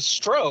from a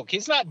stroke.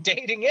 He's not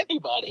dating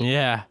anybody.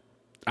 Yeah.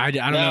 I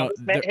don't know.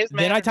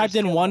 Then I typed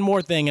in one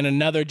more thing and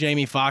another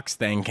Jamie Foxx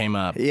thing came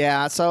up.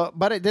 Yeah,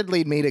 but it did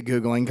lead me to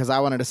Googling because I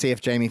wanted to see if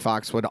Jamie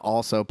Foxx would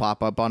also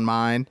pop up on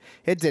mine.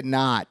 It did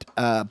not.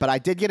 But I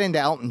did get into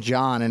Elton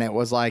John and it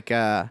was like,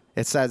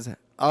 it says,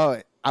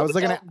 I was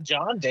looking at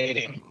John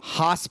dating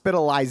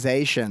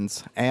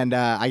hospitalizations. And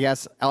I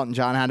guess Elton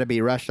John had to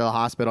be rushed to the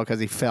hospital because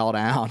he fell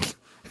down.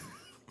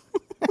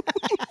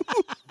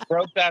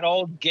 Broke that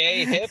old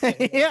gay hip.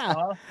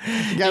 Yeah.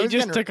 He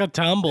just took a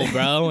tumble,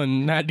 bro,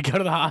 and had to go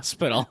to the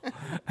hospital.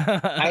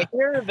 I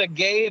hear the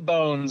gay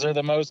bones are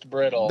the most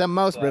brittle. The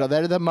most brittle.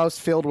 They're the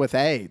most filled with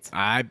AIDS.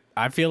 I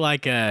feel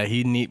like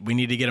we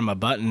need to get him a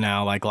button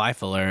now, like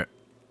Life Alert.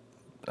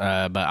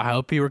 But I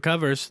hope he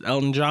recovers.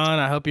 Elton John,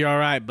 I hope you're all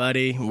right,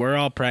 buddy. We're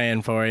all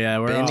praying for you.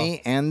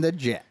 Benny and the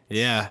Jets.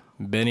 Yeah,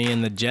 Benny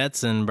and the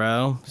Jetson,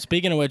 bro.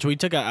 Speaking of which,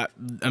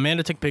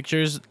 Amanda took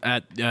pictures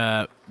at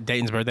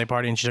Dayton's birthday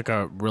party, and she took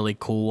a really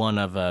cool one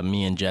of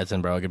me and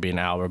Jetson, bro. It could be an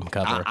album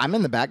cover. I'm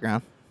in the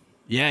background.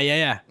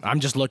 Yeah.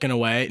 I'm just looking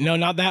away. No,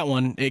 not that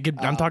one.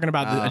 I'm talking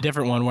about a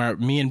different one where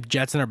me and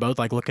Jetson are both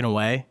like looking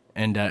away,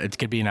 and it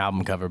could be an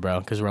album cover, bro.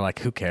 Because we're like,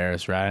 who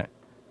cares, right?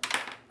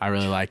 I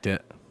really liked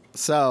it.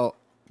 So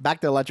back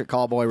to Electric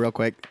Callboy real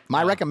quick.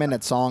 My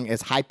recommended song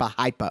is Hypa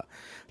Hypa.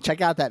 Check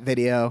out that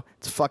video.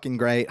 It's fucking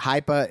great.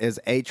 Hypa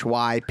is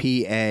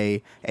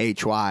Hypa.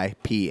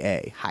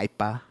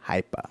 Hypa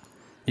Hypa.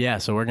 Yeah,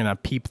 so we're going to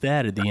peep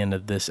that at the end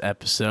of this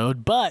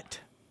episode.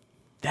 But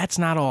that's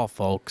not all,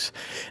 folks.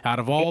 Out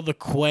of all the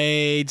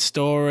Quaid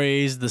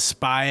stories, the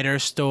Spider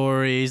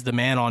stories, the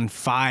Man on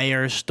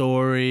Fire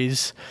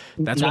stories,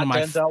 that's one of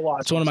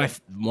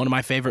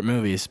my favorite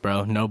movies,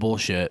 bro. No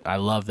bullshit. I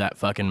love that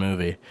fucking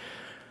movie.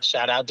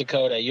 Shout out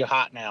Dakota. You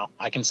hot now.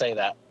 I can say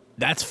that.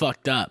 That's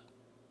fucked up.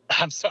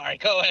 I'm sorry.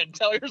 Go ahead and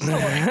tell your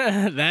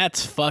story.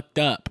 That's fucked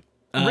up.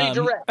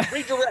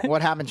 Redirect.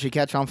 What happened? She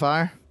catch on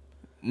fire?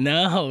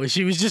 No,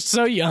 she was just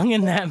so young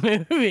in that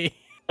movie.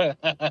 All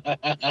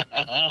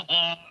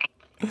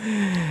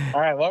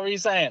right, what were you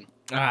saying?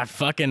 I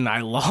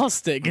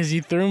lost it because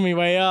you threw me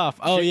way off.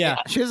 Oh, yeah.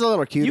 She was a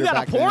little cuter. You got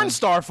back a porn then.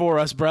 star for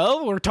us,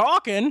 bro. We're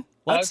talking.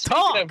 Let's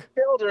talk. Of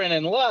children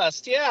and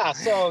lust, yeah.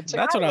 So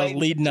that's what I was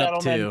leading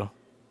up to.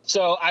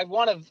 So I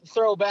want to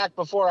throw back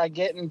before I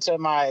get into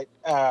my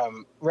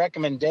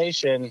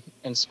recommendation,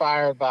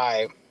 inspired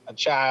by a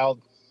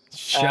child.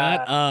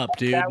 Shut up,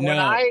 dude.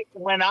 No.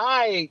 When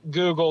I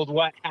Googled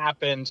what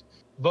happened,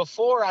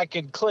 before I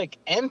could click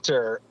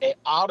enter, it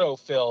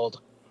auto-filled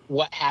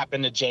what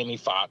happened to Jamie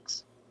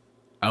Foxx.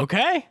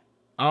 Okay.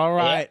 All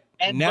right.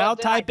 Yeah. Now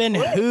type in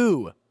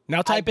who.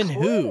 Now type in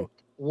who.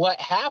 What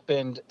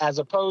happened as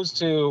opposed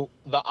to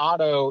the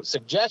auto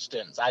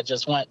suggestions. I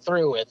just went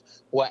through with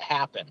what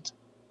happened.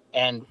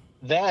 And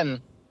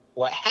then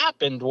what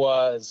happened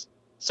was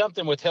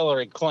something with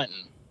Hillary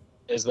Clinton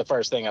is the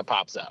first thing that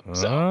pops up.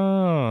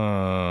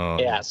 So,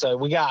 yeah, so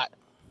we got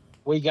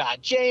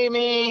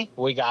Jamie,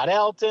 we got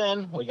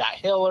Elton, we got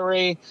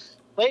Hillary.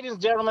 Ladies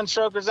and gentlemen,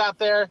 strokers out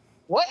there,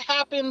 what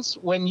happens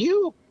when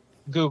you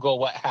Google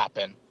what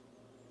happened?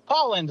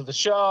 Call into the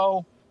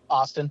show,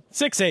 Austin.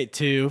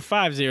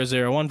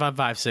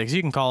 682-500-1556.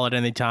 You can call at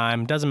any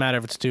time. Doesn't matter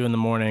if it's 2 in the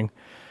morning.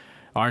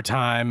 Our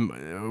time,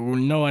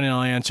 no one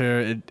will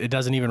answer. It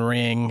doesn't even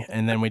ring,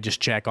 and then we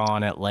just check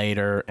on it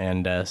later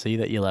and see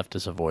that you left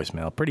us a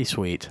voicemail. Pretty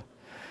sweet.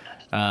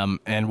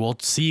 And we'll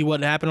see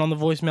what happened on the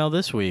voicemail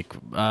this week.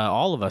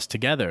 All of us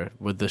together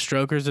with the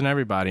strokers and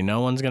everybody. No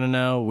one's going to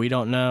know. We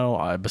don't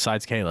know.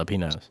 Besides Caleb, he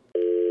knows.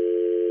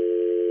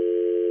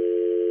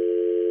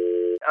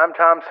 I'm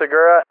Tom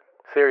Segura.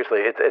 Seriously,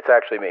 it's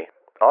actually me.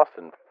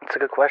 Austin, it's a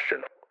good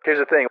question. Here's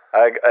the thing.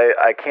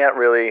 I can't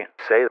really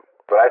say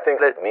what I think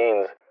that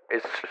means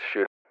is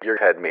shoot your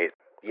head meat.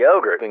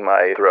 Yogurt in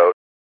my throat.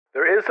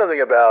 There is something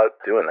about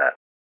doing that.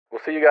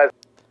 We'll see you guys.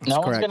 No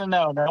one's going to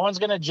know. No one's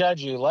going to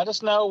judge you. Let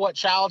us know what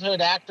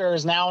childhood actor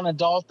is now an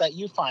adult that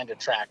you find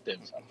attractive,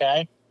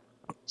 okay?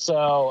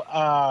 So,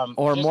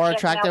 or more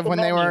attractive when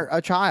they were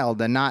a child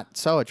and not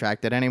so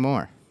attracted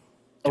anymore.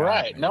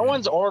 Right. No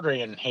one's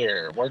ordering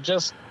here. We're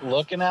just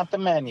looking at the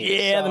menu.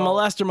 Yeah, so. The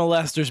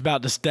molester's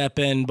about to step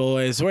in,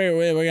 boys. We're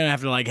going to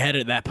have to,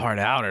 edit that part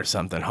out or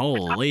something.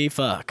 Holy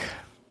fuck.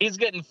 He's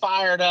getting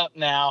fired up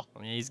now.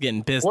 He's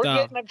getting pissed off. We're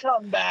getting a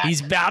comeback. He's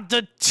about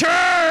to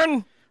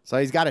turn. So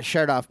he's got his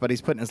shirt off, but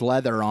he's putting his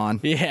leather on.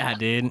 Yeah,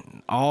 dude.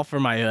 All for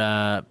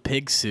my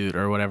pig suit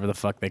or whatever the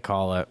fuck they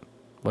call it.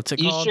 What's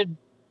it called?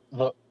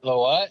 The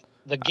what?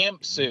 The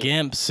gimp suit.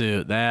 Gimp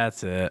suit.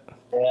 That's it.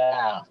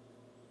 Yeah.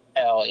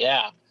 Hell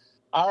yeah.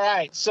 All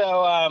right.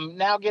 So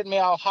now getting me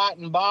all hot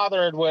and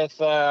bothered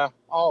with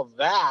all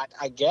that,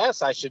 I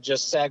guess I should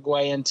just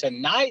segue into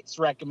tonight's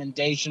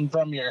recommendation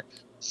from your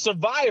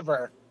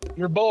survivor,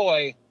 your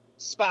boy,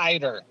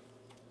 Spider.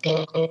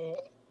 Oh,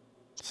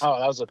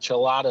 that was a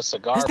Chilada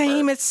cigar. His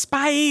name is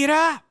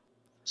Spider.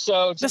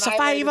 So tonight,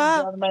 ladies and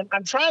gentlemen,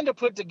 I'm trying to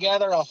put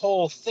together a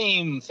whole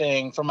theme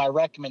thing for my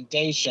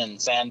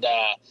recommendations, and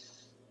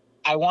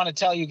I want to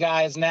tell you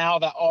guys now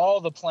that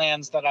all the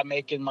plans that I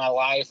make in my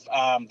life,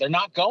 they're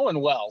not going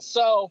well.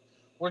 So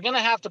we're going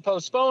to have to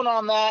postpone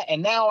on that,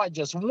 and now I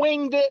just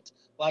winged it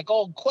like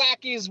old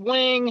Quacky's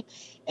wing,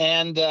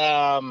 and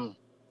the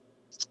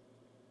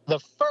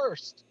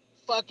first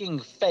fucking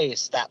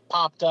face that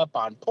popped up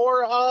on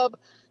Pornhub,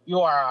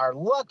 you are our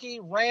lucky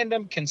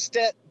random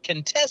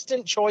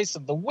contestant choice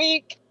of the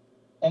week,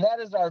 and that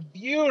is our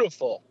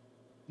beautiful,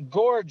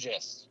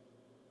 gorgeous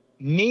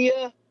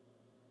Mia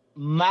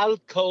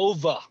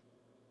Malkova.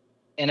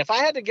 And if I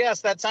had to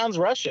guess, that sounds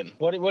Russian.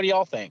 What do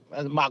y'all think?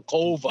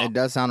 Malkova. It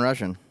does sound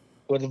Russian.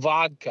 With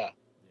vodka.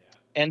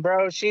 And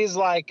bro, she's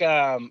like,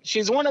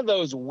 she's one of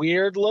those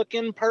weird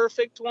looking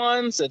perfect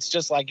ones. It's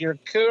just like your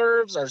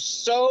curves are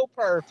so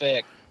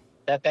perfect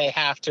that they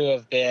have to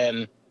have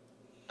been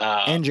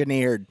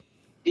engineered.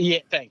 Yeah,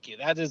 thank you.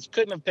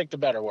 Couldn't have picked a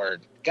better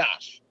word.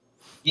 Gosh.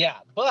 Yeah,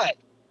 but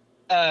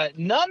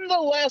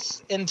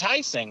nonetheless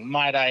enticing,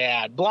 might I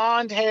add.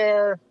 Blonde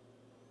hair,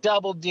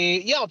 double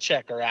D. Y'all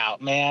check her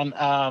out, man.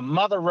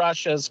 Mother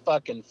Russia's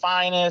fucking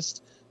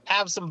finest.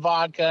 Have some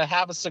vodka,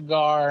 have a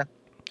cigar.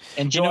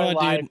 Enjoy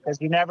life,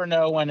 because you never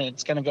know when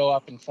it's going to go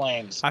up in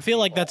flames. I feel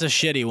like that's a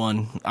shitty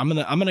one. I'm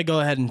gonna go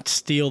ahead and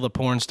steal the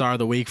porn star of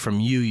the week from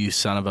you, you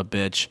son of a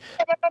bitch.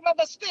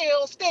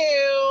 Steal.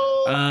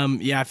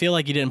 Yeah, I feel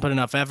like you didn't put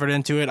enough effort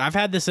into it. I've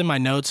had this in my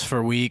notes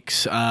for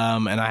weeks,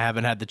 and I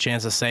haven't had the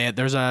chance to say it.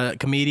 There's a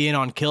comedian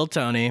on Kill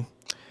Tony,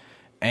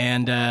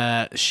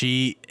 and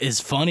she is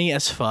funny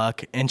as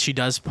fuck, and she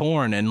does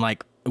porn. And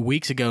like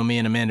weeks ago, me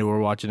and Amanda were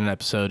watching an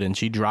episode, and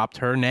she dropped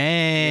her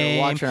name.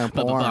 You were watching her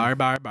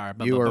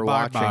porn. You were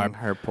watching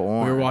her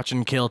porn. We were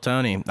watching Kill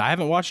Tony. I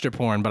haven't watched her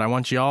porn, but I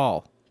want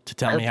y'all to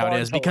tell me how it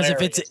is, because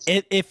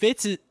if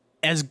it's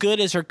as good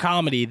as her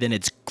comedy, then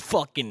it's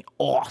fucking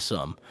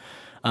awesome.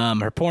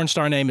 Her porn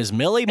star name is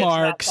Millie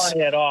Marks. It's not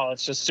funny at all.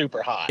 It's just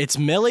super hot. It's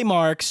Millie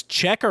Marks.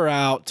 Check her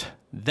out.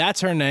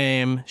 That's her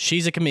name.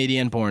 She's a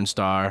comedian porn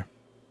star.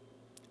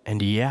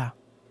 And yeah,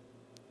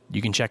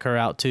 you can check her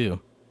out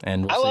too.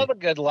 And I love a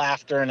good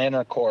laughter and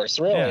intercourse.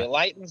 Really, It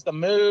lightens the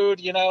mood.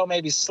 You know,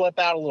 maybe slip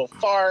out a little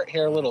fart,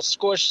 hear a little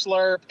squish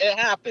slurp. It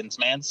happens,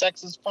 man.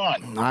 Sex is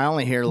fun. I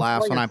only hear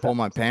laughs when I pull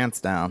my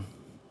pants down.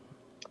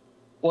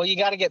 Well, you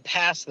got to get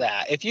past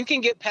that. If you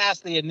can get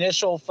past the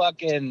initial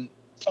fucking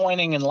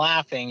pointing and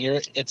laughing,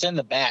 it's in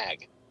the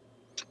bag.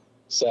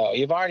 So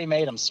you've already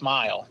made them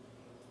smile.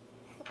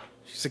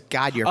 She's like,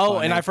 God, you're funny.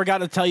 funny. And I forgot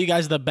to tell you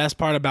guys the best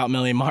part about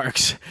Millie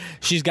Marks.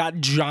 She's got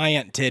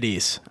giant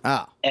titties.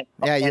 Oh,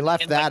 yeah, you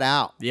left that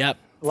out. Yep.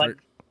 Like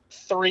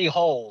 3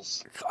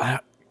 holes.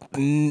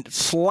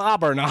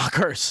 Slobber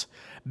knockers.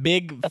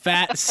 Big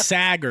fat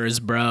saggers,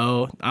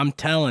 bro. I'm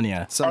telling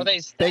you. Are they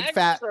big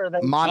fat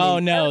mommy? Oh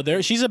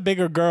no, she's a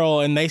bigger girl,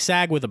 and they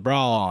sag with a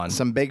bra on.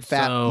 Some big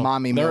fat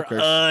mommy milkers.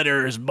 They're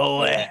udders,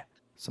 boy.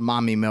 Some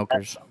mommy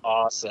milkers. That's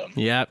awesome.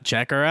 Yep,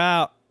 check her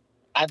out.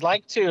 I'd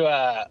like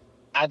to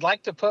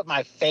put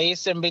my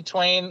face in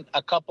between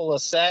a couple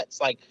of sets,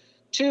 like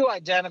 2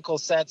 identical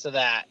sets of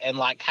that, and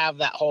like have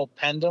that whole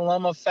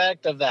pendulum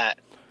effect of that.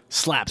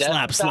 Slap,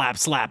 slap, slap,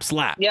 slap,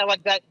 slap. Yeah,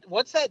 like that.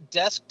 What's that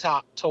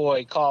desktop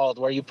toy called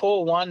where you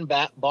pull one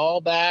ball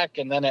back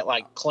and then it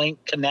like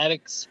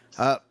kinetics?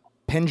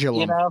 Pendulum.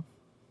 You know?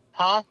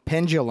 Huh?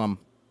 Pendulum.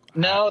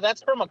 No,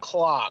 that's from a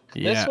clock.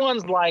 Yeah. This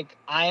one's like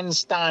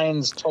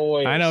Einstein's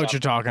toy. I know what you're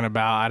talking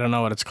about. I don't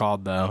know what it's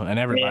called though, and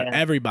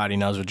everybody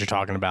knows what you're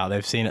talking about.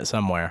 They've seen it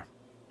somewhere.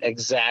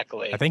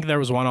 Exactly. I think there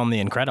was one on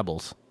The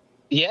Incredibles.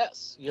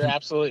 Yes, you're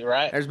absolutely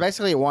right. There's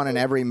basically one in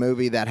every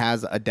movie that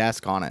has a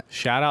desk on it.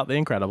 Shout out The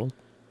Incredibles.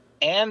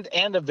 And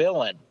a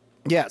villain.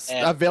 Yes,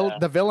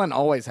 the villain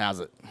always has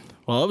it.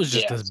 Well, it was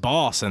just his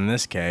boss in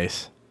this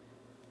case,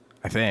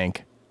 I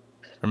think.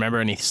 Remember,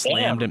 and he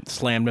slammed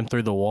him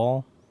through the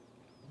wall.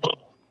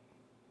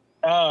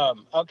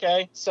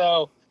 Okay,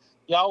 so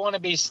y'all want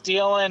to be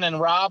stealing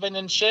and robbing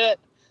and shit?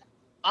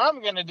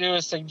 I'm going to do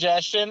a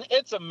suggestion.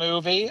 It's a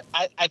movie.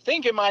 I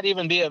think it might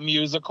even be a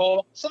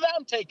musical. So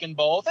I'm taking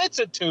both. It's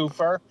a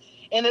twofer.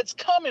 And it's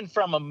coming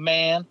from a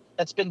man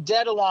that's been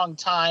dead a long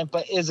time,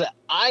 but is an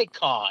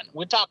icon.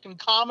 We're talking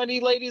comedy,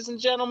 ladies and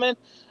gentlemen.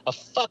 A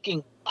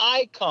fucking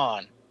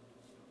icon.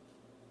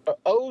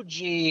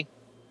 OG.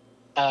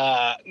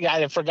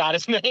 I forgot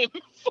his name.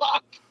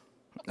 Fuck.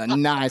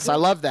 Nice. I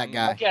love that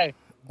guy. Okay.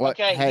 What?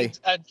 Okay. Hey.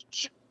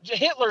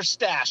 Hitler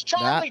stash.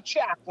 Charlie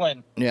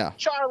Chaplin. Yeah.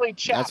 Charlie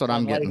Chaplin. That's what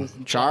I'm getting.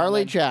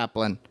 Charlie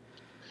Chaplin.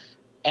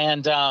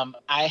 And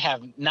I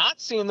have not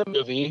seen the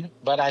movie,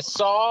 but I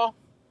saw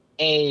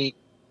a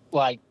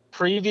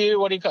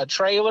preview, a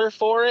trailer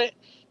for it.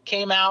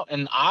 Came out,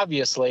 and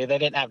obviously they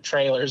didn't have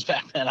trailers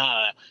back then.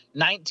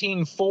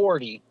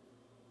 1940.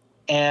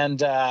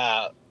 And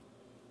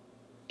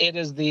it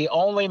is the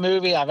only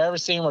movie I've ever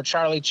seen where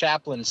Charlie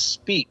Chaplin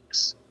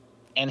speaks.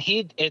 And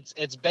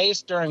it's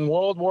based during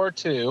World War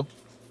II.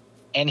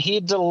 And he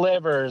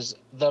delivers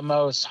the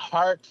most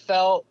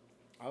heartfelt,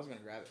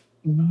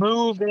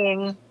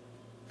 moving,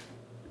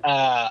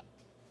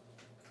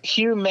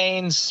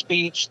 humane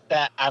speech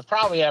that I've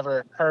probably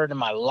ever heard in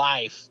my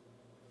life,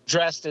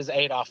 dressed as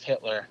Adolf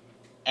Hitler.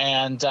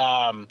 And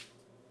a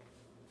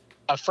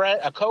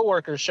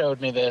coworker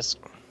showed me this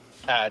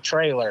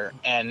trailer,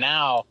 and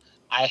now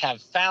I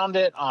have found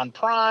it on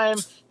Prime,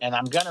 and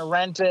I'm gonna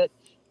rent it,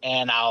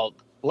 and I'll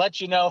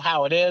let you know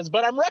how it is.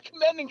 But I'm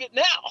recommending it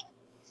now.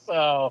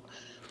 So,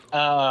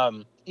 all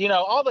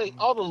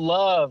the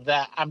love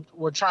that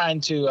we're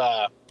trying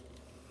to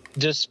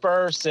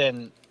disperse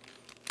and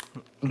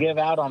give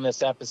out on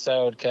this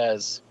episode,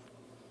 because,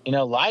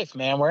 life,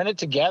 man, we're in it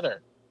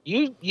together.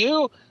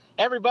 You,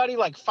 everybody,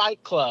 like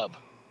Fight Club.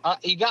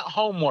 You got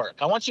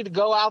homework. I want you to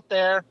go out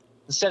there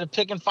instead of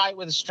pick and fight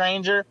with a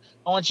stranger.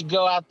 I want you to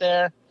go out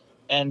there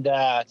and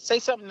say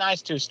something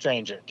nice to a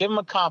stranger. Give him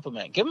a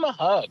compliment. Give him a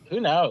hug. Who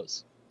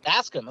knows?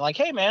 Ask him, like,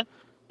 hey, man,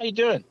 how you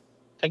doing?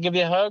 Can I give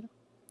you a hug?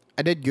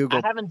 I did Google.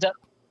 I haven't done,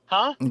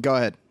 huh? Go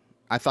ahead.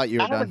 I thought you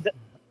were done.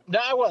 No,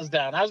 I was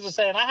done. I was just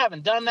saying I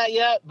haven't done that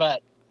yet,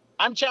 but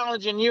I'm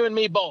challenging you and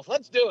me both.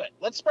 Let's do it.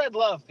 Let's spread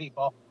love,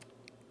 people.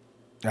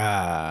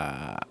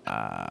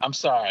 I'm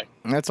sorry.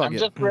 That's all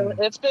good.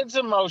 It's been an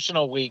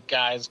emotional week,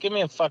 guys. Give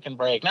me a fucking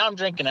break. Now I'm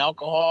drinking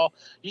alcohol.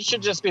 You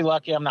should just be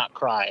lucky I'm not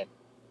crying.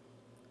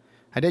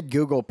 I did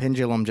Google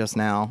pendulum just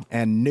now,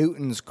 and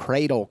Newton's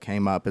cradle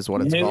came up is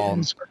what it's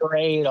Newton's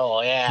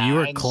cradle, yeah. You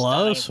were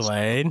close,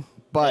 Wade.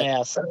 But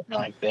yeah, something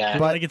like that.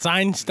 But like it's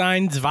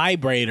Einstein's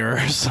vibrator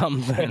or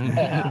something.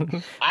 Yeah.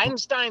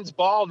 Einstein's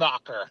ball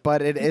knocker.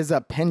 But it is a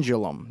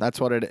pendulum.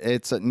 That's what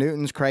it's a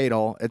Newton's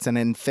cradle. It's an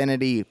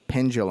infinity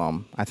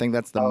pendulum. I think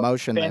that's the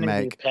motion they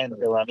make.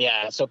 Pendulum,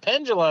 yeah. So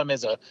pendulum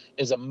is a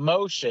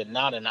motion,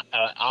 not an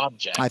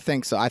object. I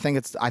think so. I think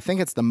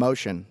it's the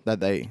motion that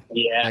they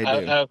do.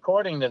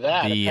 According to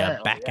that, the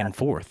back and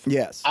forth.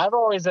 Yes. I've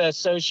always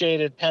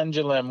associated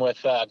pendulum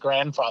with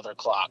grandfather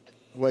clock,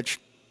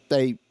 which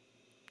they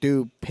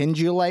do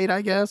pendulate,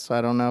 I guess. I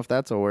don't know if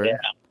that's a word. Yeah.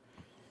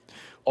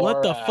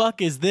 What the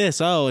fuck is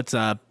this? Oh, it's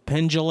a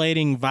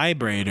pendulating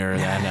vibrator.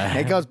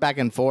 It goes back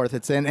and forth.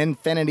 It's an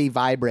infinity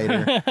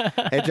vibrator.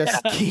 It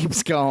just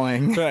keeps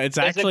going. So it's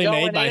actually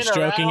made by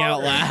Stroking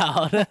Out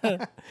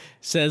Loud.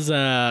 Says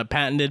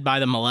patented by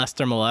the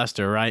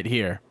molester right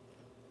here.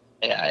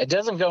 Yeah, it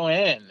doesn't go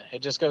in.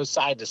 It just goes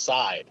side to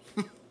side.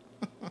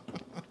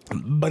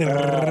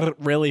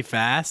 Really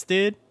fast,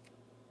 dude.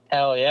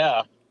 Hell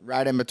yeah.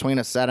 Right in between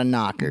a set of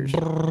knockers.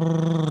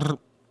 Put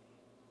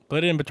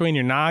it in between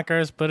your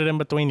knockers. Put it in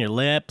between your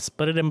lips.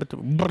 Put it in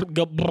between.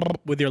 Go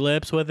with your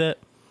lips with it.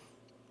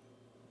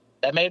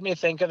 That made me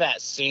think of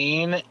that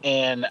scene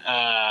in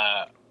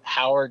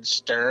Howard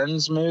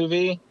Stern's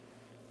movie.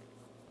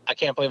 I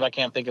can't believe I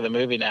can't think of the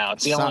movie now.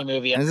 It's the only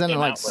movie. Isn't it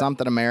like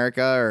Something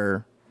America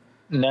or?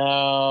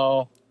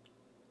 No.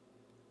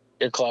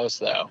 You're close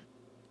though.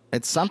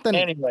 It's something.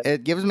 Anyway.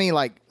 It gives me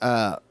like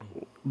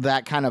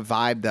that kind of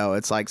vibe though.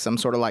 It's like some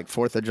sort of like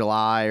 4th of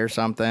July or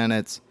something.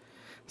 It's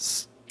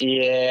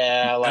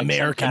like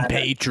American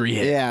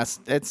Patriot. Yeah,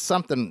 it's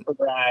something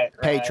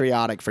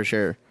patriotic for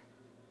sure.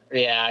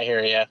 Yeah, I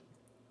hear you.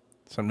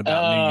 Something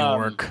about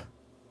New York.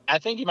 I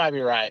think you might be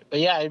right, but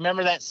yeah,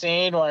 remember that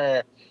scene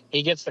where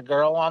he gets the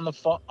girl on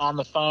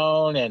the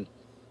phone and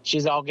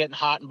she's all getting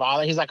hot and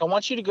bothered. He's like, I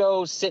want you to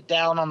go sit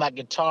down on that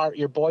guitar,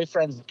 your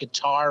boyfriend's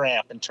guitar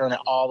amp, and turn it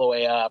all the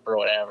way up or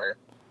whatever.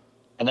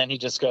 And then he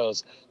just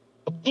goes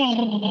into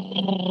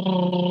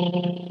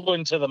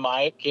the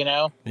mic, you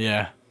know?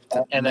 Yeah.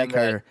 And make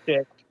then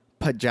her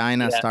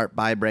vagina start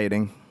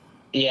vibrating.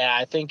 Yeah,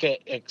 I think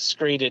it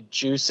excreted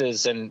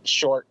juices and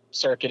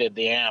short-circuited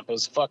the amp. It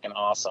was fucking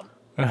awesome.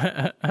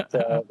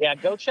 So, yeah,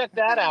 go check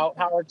that out,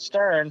 Howard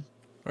Stern.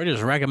 We're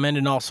just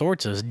recommending all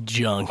sorts of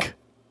junk.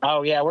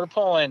 Oh, yeah, we're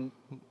pulling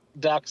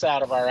ducks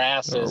out of our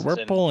asses.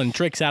 We're pulling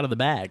tricks out of the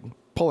bag.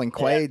 Pulling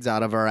Quaids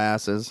out of our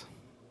asses.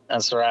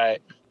 That's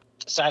right.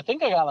 So I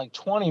think I got like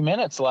 20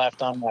 minutes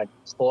left on my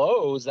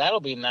clothes.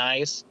 That'll be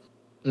nice.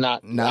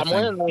 Nothing.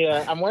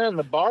 I'm wearing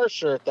the bar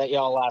shirt that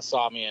y'all last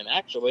saw me in,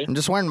 actually. I'm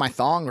just wearing my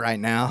thong right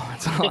now.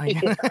 That's all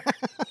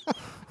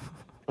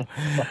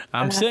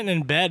I'm sitting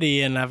in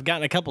Betty, and I've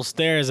gotten a couple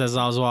stares as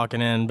I was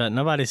walking in, but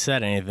nobody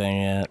said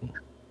anything yet.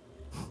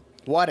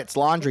 What? It's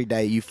laundry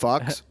day, you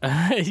fucks.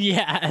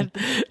 Yeah.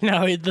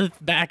 No, the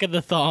back of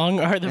the thong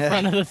or the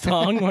front of the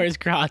thong where his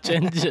crotch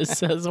end just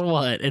says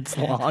what? It's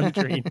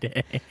laundry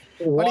day.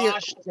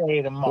 Wash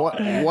day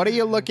tomorrow. What are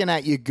you looking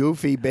at, you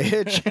goofy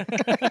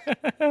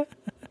bitch?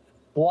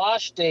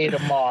 Wash day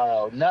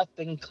tomorrow.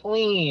 Nothing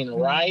clean,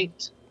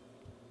 right?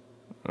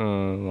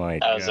 Oh, my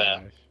God. That was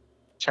a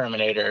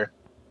Terminator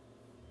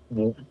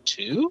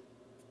 2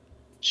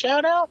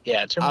 shout out?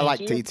 Yeah, Terminator I like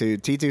 2.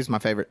 T2. T2's my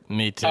favorite.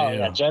 Me too. Oh,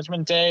 yeah.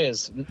 Judgment Day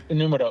is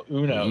numero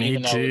uno.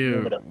 Me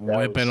too.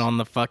 Whipping on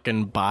the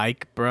fucking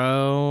bike,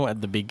 bro,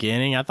 at the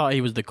beginning. I thought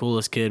he was the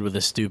coolest kid with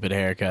a stupid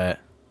haircut.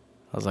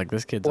 I was like,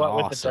 this kid's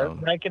awesome. With the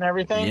dirt bike and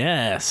everything?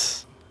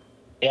 Yes.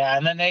 Yeah,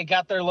 and then they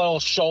got their little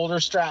shoulder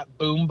strap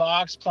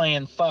boombox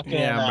playing fucking.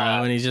 Yeah,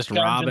 bro, and he's just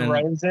robbing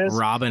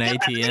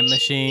ATM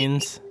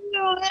machines.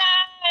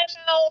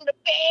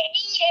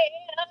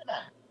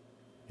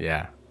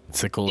 Yeah,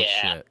 it's the coolest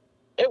shit.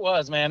 It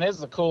was, man. It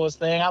was the coolest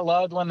thing. I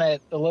loved when the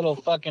little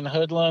fucking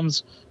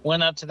hoodlums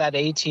went up to that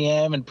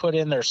ATM and put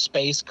in their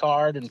space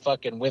card and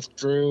fucking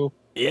withdrew.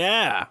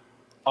 Yeah.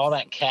 All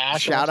that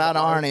cash. Shout out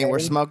Arnie. We're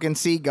smoking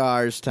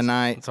cigars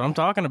tonight. That's what I'm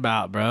talking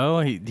about,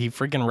 bro. He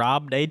freaking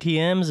robbed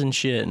ATMs and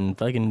shit and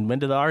fucking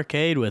went to the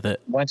arcade with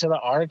it. Went to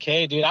the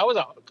arcade, dude.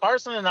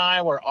 Carson and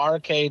I were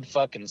arcade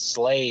fucking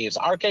slaves.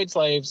 Arcade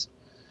slaves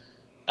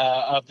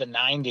of the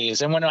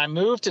 90s. And when I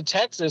moved to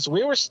Texas,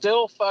 we were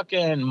still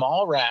fucking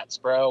mall rats,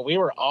 bro. We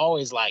were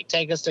always like,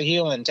 take us to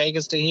Healing, take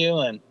us to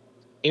Healing.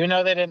 Even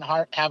though they didn't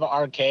have an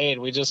arcade,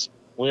 we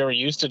were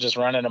used to just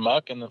running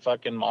amok in the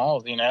fucking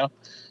malls, you know?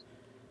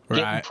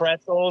 getting Right.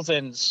 pretzels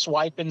and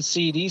swiping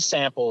CD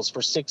samples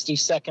for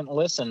 60-second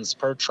listens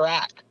per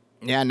track.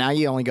 Yeah, now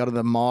you only go to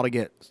the mall to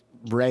get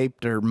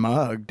raped or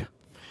mugged.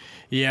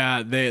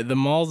 Yeah, the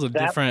mall's a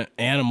different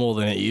animal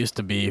than it used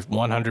to be,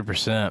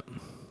 100%.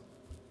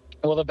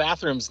 Well, the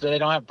bathrooms, they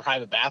don't have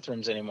private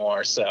bathrooms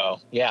anymore. So,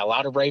 yeah, a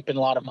lot of raping,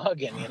 a lot of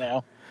mugging, you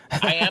know.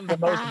 I am the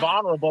most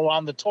vulnerable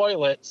on the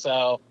toilet,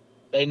 so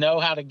they know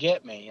how to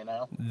get me, you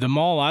know. The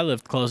mall I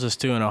lived closest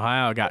to in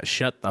Ohio got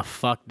shut the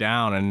fuck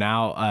down, and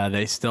now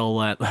they still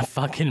let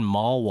fucking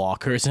mall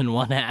walkers in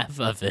one half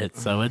of it,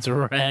 so it's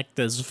wrecked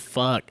as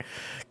fuck.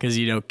 Because,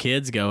 you know,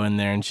 kids go in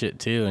there and shit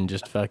too and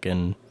just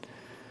fucking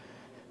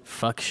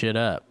fuck shit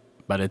up.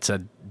 But it's a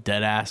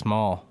dead-ass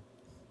mall.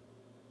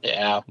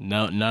 Yeah.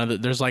 No, none of the,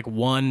 there's like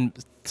one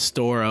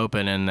store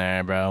open in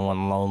there, bro,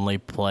 one lonely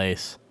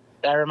place.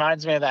 That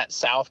reminds me of that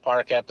South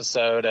Park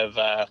episode of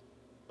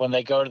when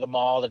they go to the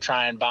mall to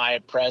try and buy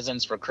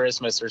presents for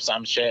Christmas or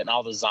some shit, and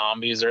all the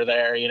zombies are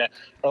there, you know,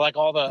 or like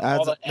all the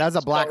That's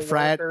a Black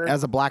Friday.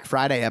 That's a Black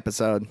Friday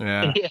episode.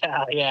 Yeah.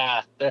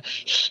 Yeah.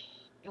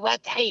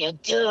 What are you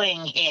doing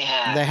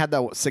here? They had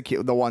the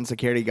one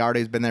security guard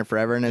who's been there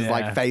forever, and his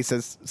like face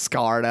is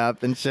scarred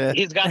up and shit.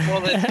 He's got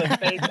the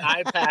fake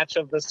eye patch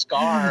of the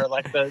scar,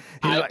 like the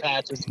eye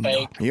patch is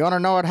fake. You want to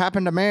know what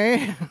happened to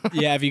me?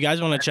 Yeah, if you guys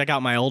want to check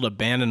out my old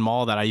abandoned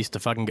mall that I used to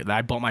fucking get, that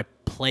I bought my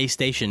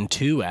PlayStation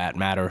 2 at,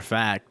 matter of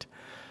fact.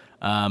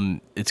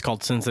 It's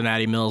called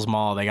Cincinnati Mills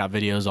Mall. They got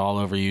videos all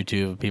over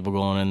YouTube of people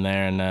going in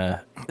there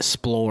and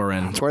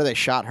exploring. It's where they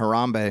shot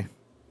Harambe.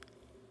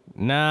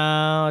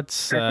 No,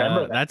 it's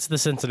that's the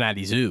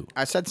Cincinnati Zoo.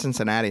 I said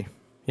Cincinnati.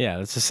 Yeah,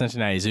 that's the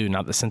Cincinnati Zoo,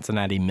 not the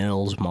Cincinnati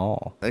Mills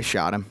Mall. They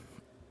shot him.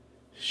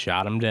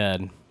 Shot him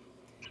dead.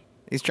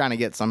 He's trying to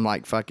get some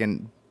like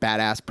fucking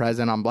badass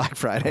present on Black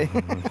Friday.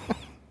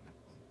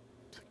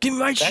 Give me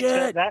my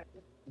shit.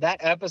 That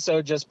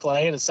episode just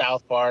played at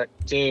South Park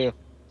too,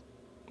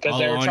 because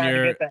they were trying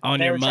to get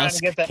the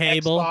Musk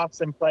cable,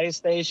 Xbox and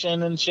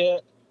PlayStation and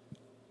shit.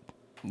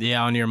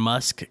 Yeah, on your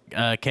Musk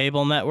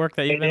cable network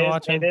that you've been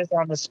watching. It is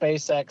on the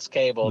SpaceX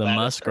cable. The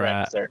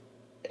Muskrat.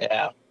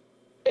 Yeah,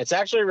 it's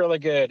actually really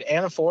good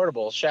and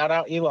affordable. Shout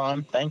out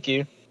Elon, thank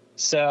you.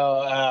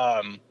 So,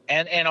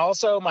 and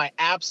also my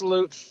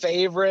absolute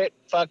favorite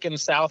fucking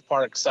South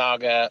Park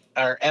saga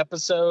or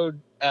episode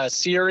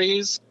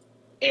series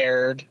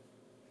aired,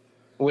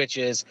 which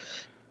is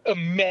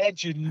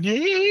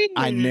Imagination.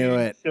 I knew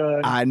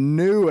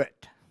it.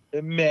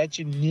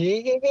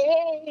 Imagination.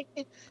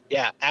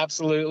 Yeah,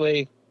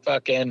 absolutely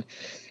fucking.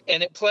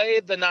 And it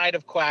played the night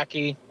of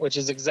Quacky, which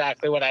is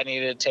exactly what I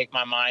needed to take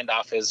my mind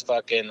off his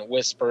fucking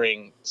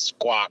whispering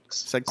squawks.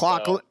 Said,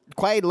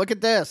 Quaid, look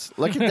at this.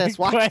 Look at this.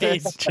 Watch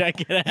Quaid, this.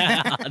 check it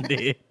out,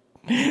 dude.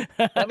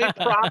 Let me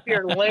prop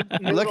your limp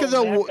Look at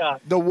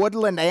the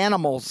woodland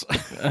animals.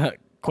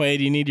 Quaid,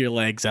 you need your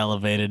legs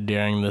elevated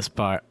during this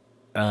part.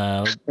 So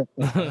I'm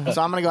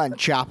going to go ahead and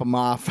chop them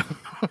off.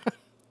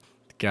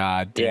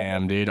 God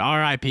damn, dude.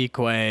 R.I.P.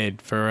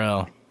 Quaid, for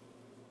real.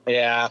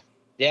 Yeah.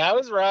 Yeah, it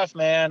was rough,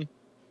 man.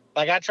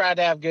 Like, I tried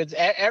to have good...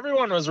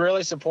 Everyone was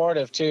really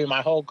supportive, too.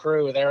 My whole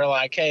crew, they were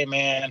like, hey,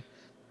 man,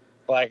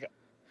 like,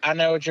 I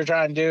know what you're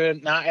trying to do.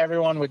 Not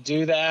everyone would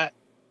do that.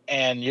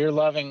 And you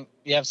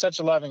have such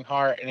a loving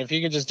heart. And if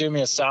you could just do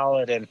me a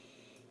solid and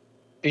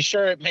be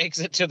sure it makes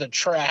it to the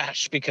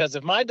trash, because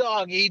if my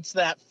dog eats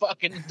that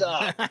fucking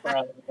duck,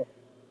 bro...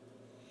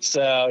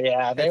 So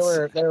yeah, they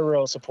were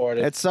real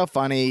supportive. It's so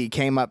funny. He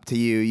came up to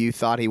you. You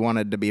thought he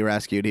wanted to be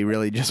rescued. He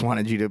really just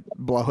wanted you to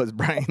blow his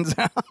brains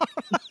out.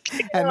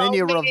 And then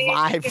you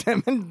revived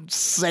him and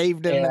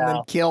saved him and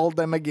then killed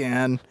him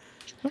again.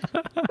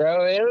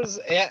 Bro,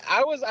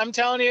 I'm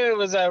telling you, it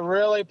was a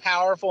really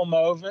powerful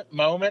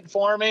moment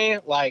for me.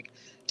 Like,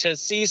 to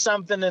see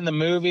something in the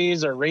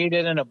movies or read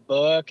it in a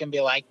book and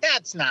be like,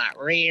 that's not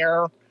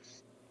real.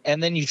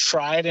 And then you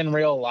try it in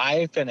real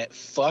life and it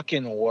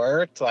fucking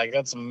worked. Like,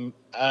 that's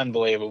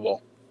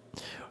unbelievable.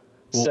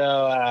 Well,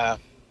 so,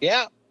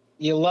 yeah,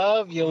 you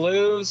love, you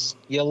lose,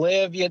 you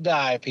live, you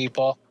die,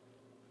 people.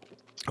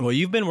 Well,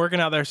 you've been working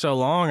out there so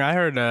long. I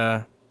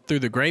heard through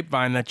the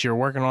grapevine that you're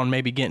working on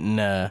maybe getting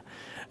an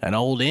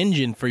old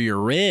engine for your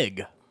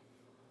rig.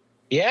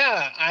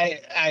 Yeah,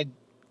 I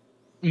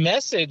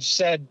messaged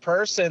said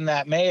person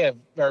that may have,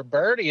 or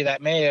Birdie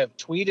that may have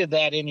tweeted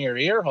that in your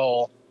ear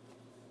hole.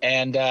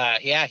 And,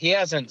 he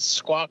hasn't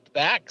squawked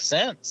back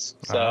since.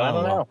 So I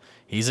don't know.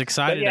 He's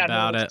excited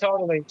about it.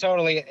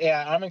 Totally.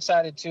 Yeah, I'm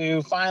excited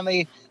too.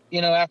 Finally,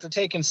 after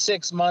taking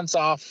 6 months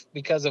off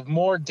because of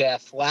more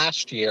death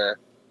last year,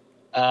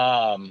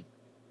 I'm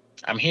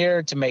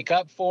here to make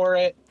up for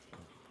it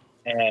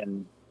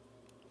and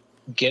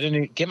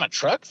get my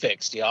truck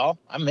fixed, y'all.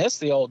 I miss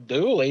the old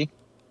dually.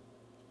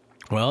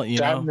 Well,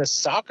 driving this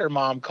soccer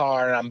mom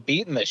car, and I'm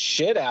beating the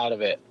shit out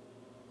of it.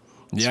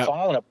 It's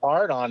falling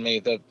apart on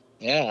me.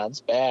 Yeah, it's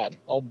bad.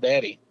 Old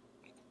Betty.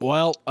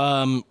 Well,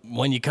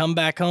 when you come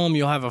back home,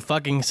 you'll have a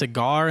fucking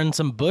cigar and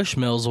some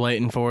Bushmills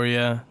waiting for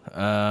you.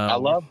 I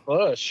love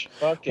Bush.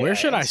 Where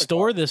should I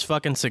store this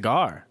fucking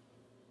cigar?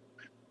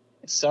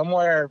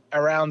 somewhere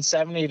around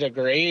 70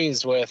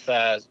 degrees with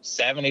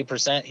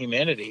 70%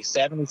 humidity,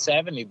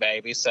 70,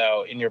 baby.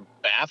 So in your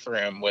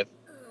bathroom with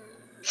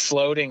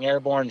floating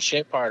airborne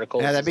shit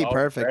particles. Yeah, that'd be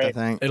perfect, great. I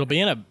think. It'll be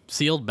in a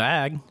sealed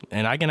bag,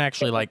 and I can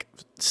actually like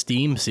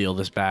steam seal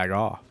this bag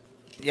off.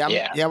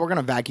 Yeah, we're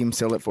gonna vacuum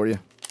seal it for you.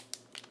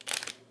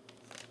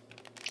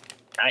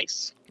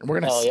 Nice. We're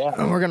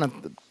gonna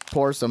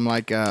pour some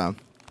like some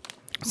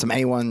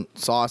A1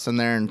 sauce in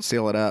there and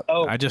seal it up.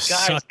 Oh, I just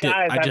guys, sucked it.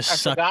 I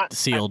just forgot-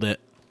 sealed it.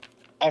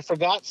 I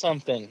forgot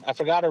something. I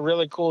forgot a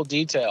really cool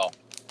detail.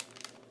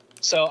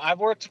 So I've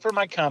worked for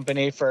my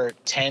company for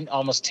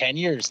almost 10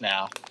 years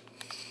now.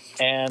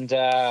 And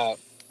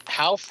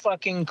how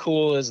fucking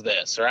cool is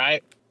this,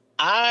 right?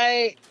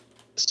 Shout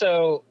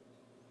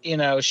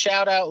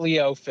out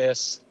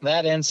Leofis.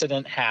 That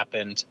incident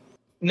happened.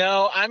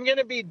 No, I'm going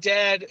to be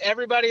dead.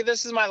 Everybody,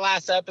 this is my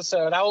last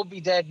episode. I will be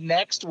dead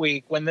next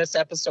week when this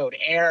episode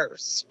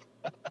airs.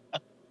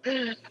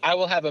 I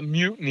will have a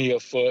mutiny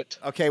afoot.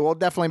 Okay, we'll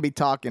definitely be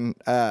talking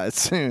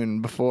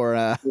soon before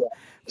this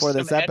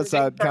Some episode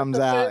editing comes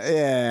out. purposes.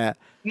 Yeah.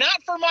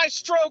 Not for my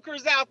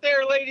strokers out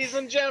there, ladies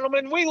and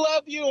gentlemen. We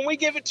love you, and we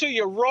give it to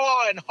you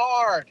raw and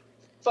hard.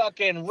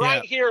 Fucking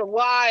right here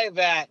live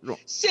at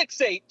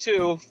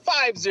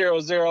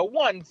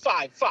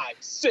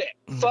 682-500-1556.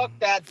 Fuck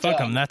that. Fuck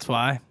him. That's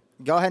why.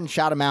 Go ahead and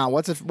shout him out.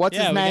 What's his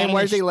Yeah, name? we got any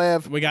Where does he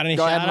live? We got any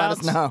Go shout ahead and let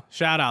outs? us know.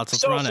 Shout outs.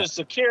 Let's run Social it.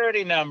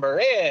 security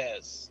number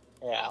is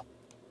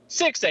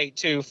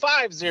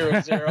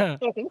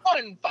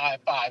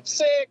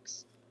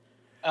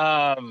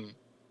 682-500-1556.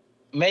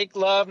 Make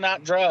love,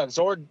 not drugs,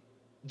 or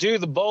do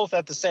the both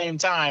at the same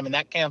time, and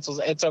that cancels.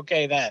 It's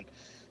okay then.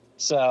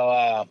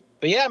 So,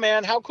 but yeah,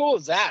 man, how cool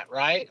is that,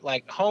 right?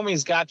 Like,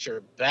 homie's got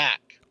your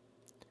back.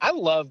 I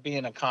love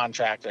being a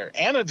contractor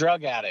and a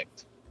drug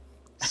addict.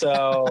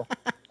 So,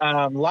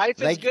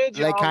 life is good,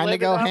 y'all. They kind Live of it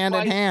go up hand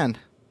while in you- hand.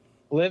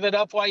 Live it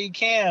up while you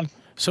can.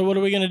 So what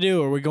are we going to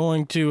do? Are we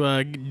going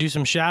to do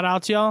some shout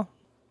outs, y'all?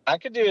 I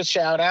could do a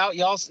shout out.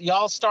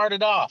 Y'all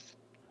started off.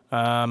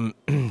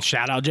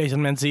 Shout out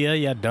Jason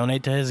Mencia. Yeah,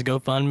 donate to his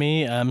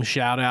GoFundMe.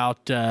 Shout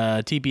out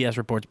TPS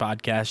Reports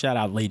Podcast. Shout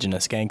out Legion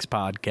of Skanks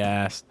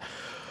Podcast.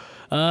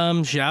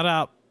 Shout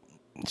out.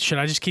 Should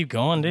I just keep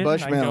going, dude? I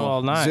can go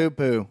all Bushmill, night.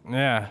 Zupu,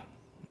 Yeah.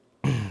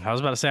 I was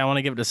about to say I want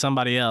to give it to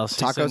somebody else.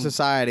 Taco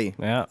Society,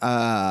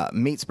 Yeah.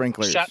 Meat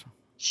Sprinklers.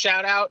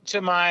 Shout out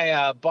to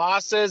my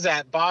bosses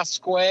at Boss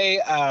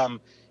Quaid,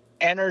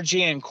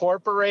 Energy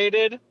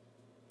Incorporated,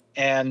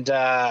 and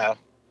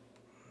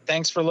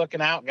thanks for looking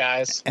out,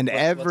 guys. And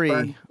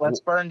let's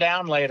burn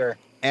down later.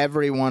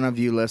 Every one of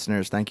you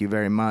listeners, thank you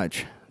very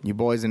much. You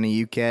boys in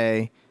the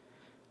UK,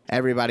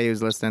 everybody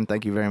who's listening,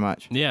 thank you very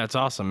much. Yeah, it's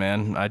awesome,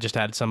 man. I just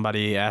had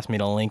somebody ask me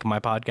to link my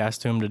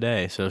podcast to him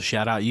today. So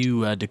shout out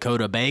you,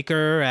 Dakota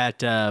Baker at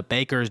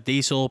Baker's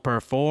Diesel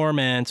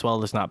Performance.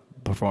 Well, it's not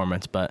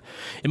performance, but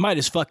it might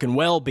as fucking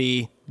well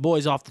be.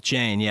 Boys off the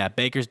chain. Yeah,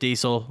 Baker's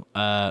Diesel.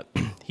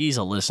 He's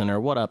a listener.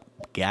 What up,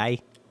 guy?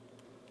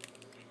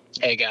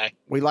 Hey, guy.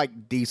 We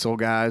like diesel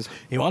guys.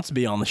 He wants to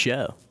be on the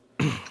show.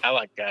 I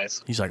like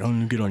guys. He's like, I'm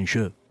going to get on your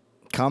show.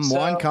 Come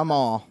one, come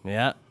all.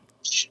 Yeah.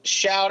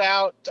 Shout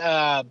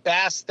out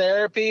Bass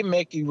Therapy,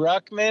 Mickey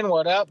Ruckman.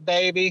 What up,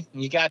 baby?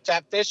 You got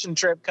that fishing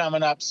trip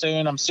coming up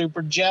soon. I'm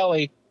super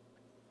jelly.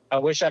 I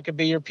wish I could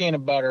be your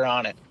peanut butter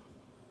on it.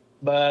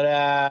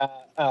 But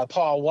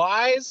Paul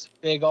Wise,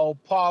 big old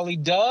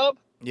Paulie Dub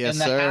Yes, in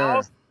the sir.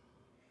 house.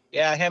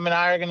 Yeah, him and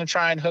I are going to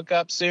try and hook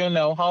up soon.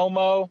 No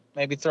homo.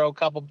 Maybe throw a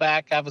couple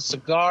back, have a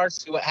cigar,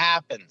 see what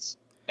happens.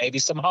 Maybe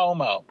some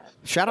homo.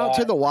 Shout out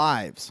to the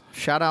wives.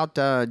 Shout out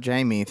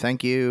Jamie.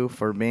 Thank you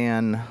for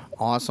being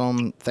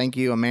awesome. Thank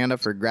you, Amanda,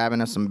 for grabbing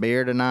us some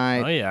beer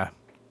tonight. Oh, yeah.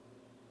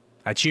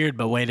 I cheered,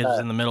 but waited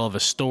in the middle of a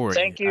story.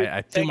 Thank you.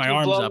 I threw Thank my you,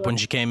 arms Blow up when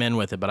she came in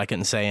with it, but I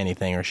couldn't say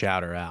anything or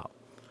shout her out.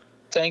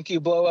 Thank you,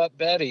 Blow Up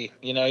Betty.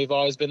 You know, you've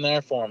always been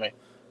there for me.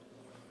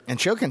 And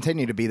she'll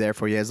continue to be there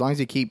for you as long as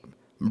you keep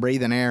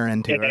breathing air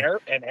into her.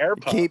 Air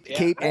pump.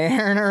 Keep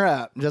airing her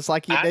up, just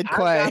like you did I've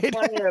got Quaid.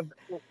 plenty of,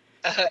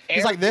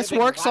 He's like, this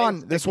air-giving works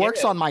on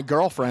vibes to my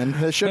girlfriend.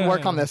 This should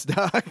work on this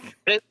duck.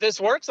 give. This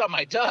works on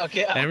my duck,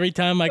 yeah. Every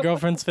time my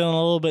girlfriend's feeling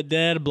a little bit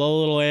dead, blow a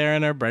little air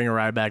in her, bring her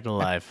right back to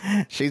life.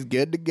 She's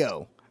good to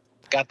go.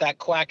 Got that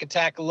quack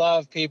attack of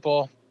love,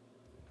 people.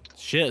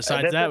 Shit,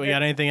 besides that, we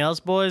got anything else,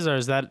 boys, or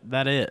is that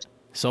it?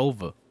 It's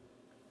over.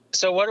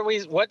 So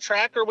what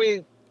track are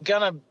we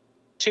gonna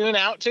tune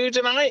out to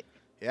tonight?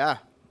 Yeah.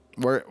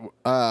 We're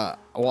I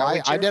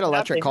did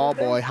Electric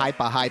Callboy,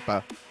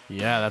 Hypa.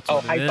 Yeah, that's Oh,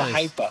 what it is.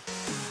 hypa.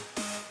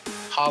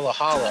 Holla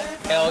holla.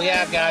 Hell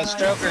yeah, guys,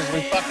 strokers,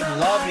 we fucking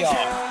love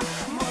y'all.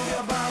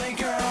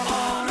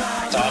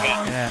 That's all I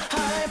got. Yeah. Yeah,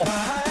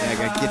 I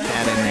gotta get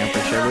that in there for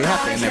sure. We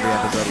have to end every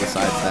episode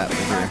besides that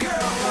for here.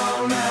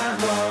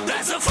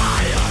 There's a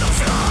fire on the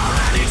floor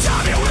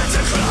anytime you enter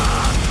the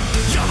club.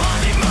 Your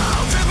money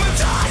moves,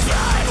 hypnotize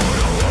me.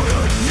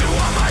 You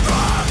are my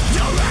drug,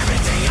 you're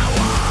everything I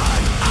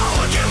want. I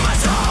will give my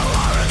soul,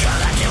 I will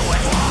connect you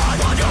with one.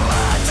 Want your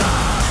letter,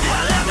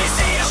 and let me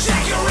see you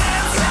shake your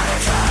hands. Let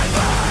it cut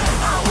back.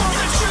 I want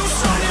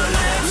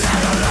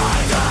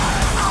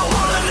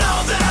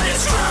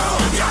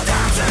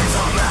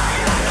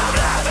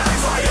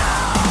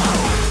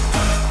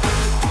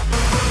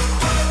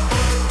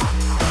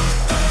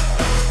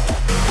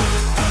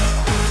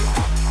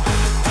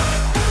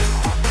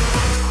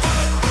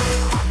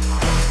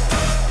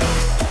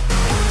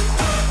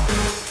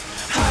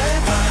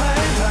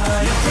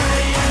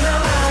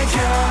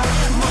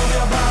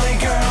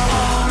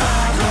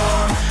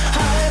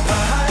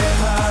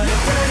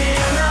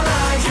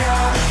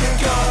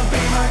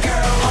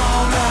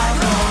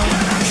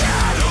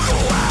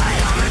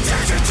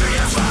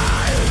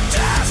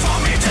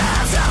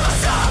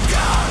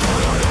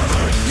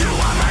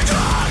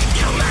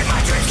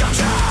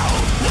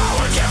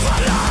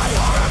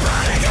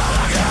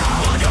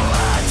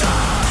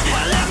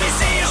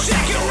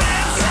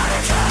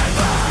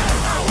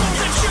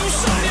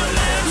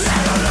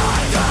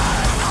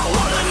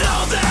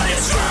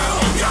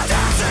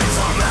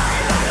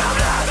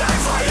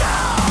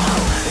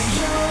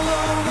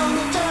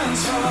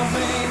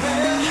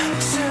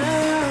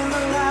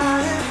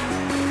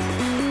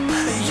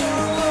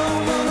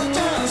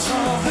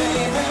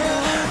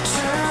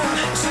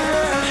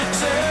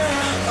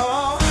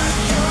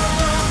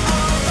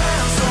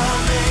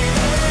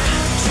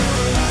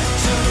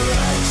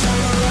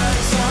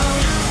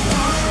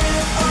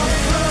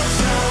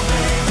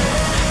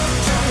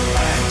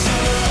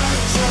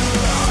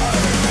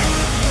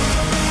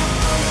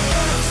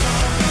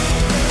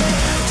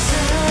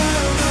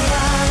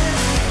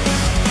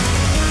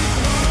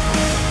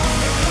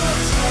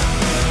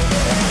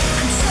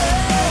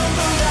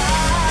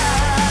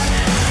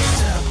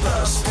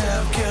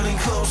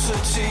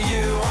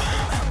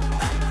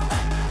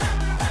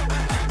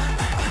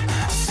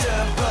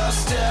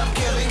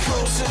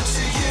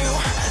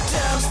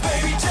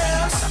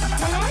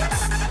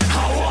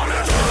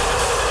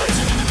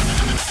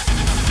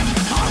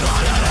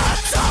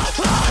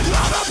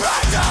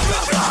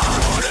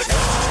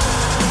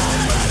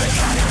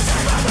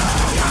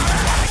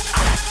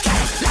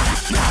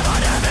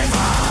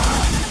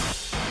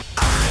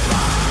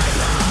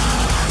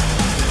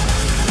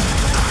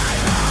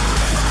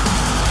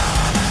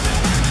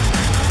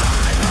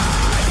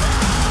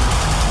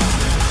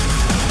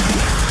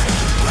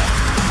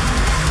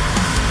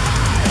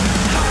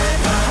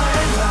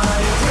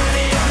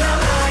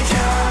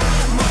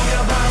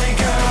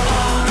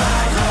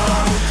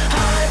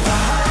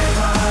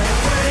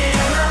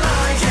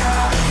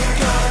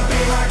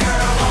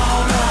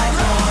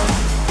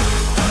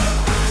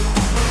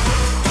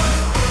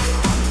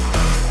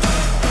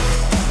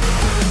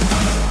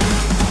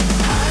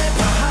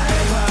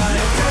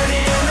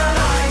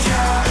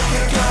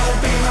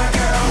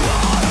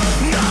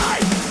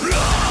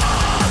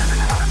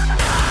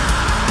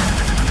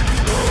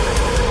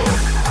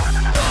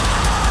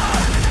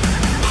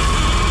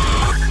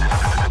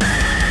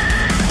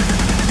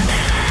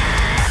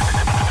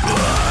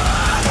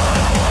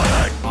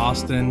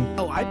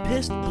I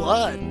pissed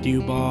blood.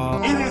 Dew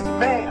ball. It is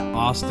man.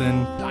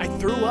 Austin. I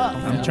threw up.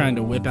 I'm trying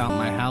to whip out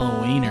my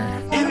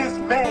Halloweener. It is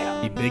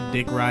man. The Big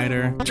Dick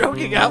Rider.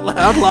 Joking out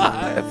loud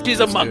live.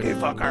 She's a monkey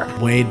fucker.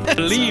 Quaid.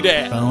 Lead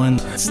it. Bowen.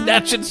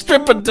 Snatching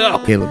stripping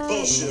dough. Caleb.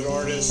 Bullshit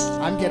artist.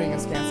 I'm getting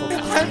us canceled.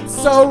 I'm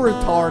so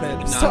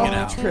retarded. So it much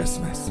out.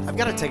 Christmas. I've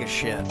got to take a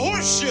shit.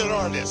 Bullshit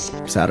artist.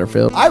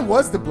 Satterfield. I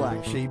was the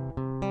black sheep.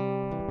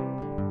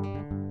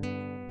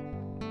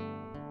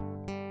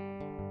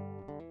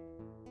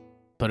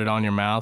 Put it on your mouth.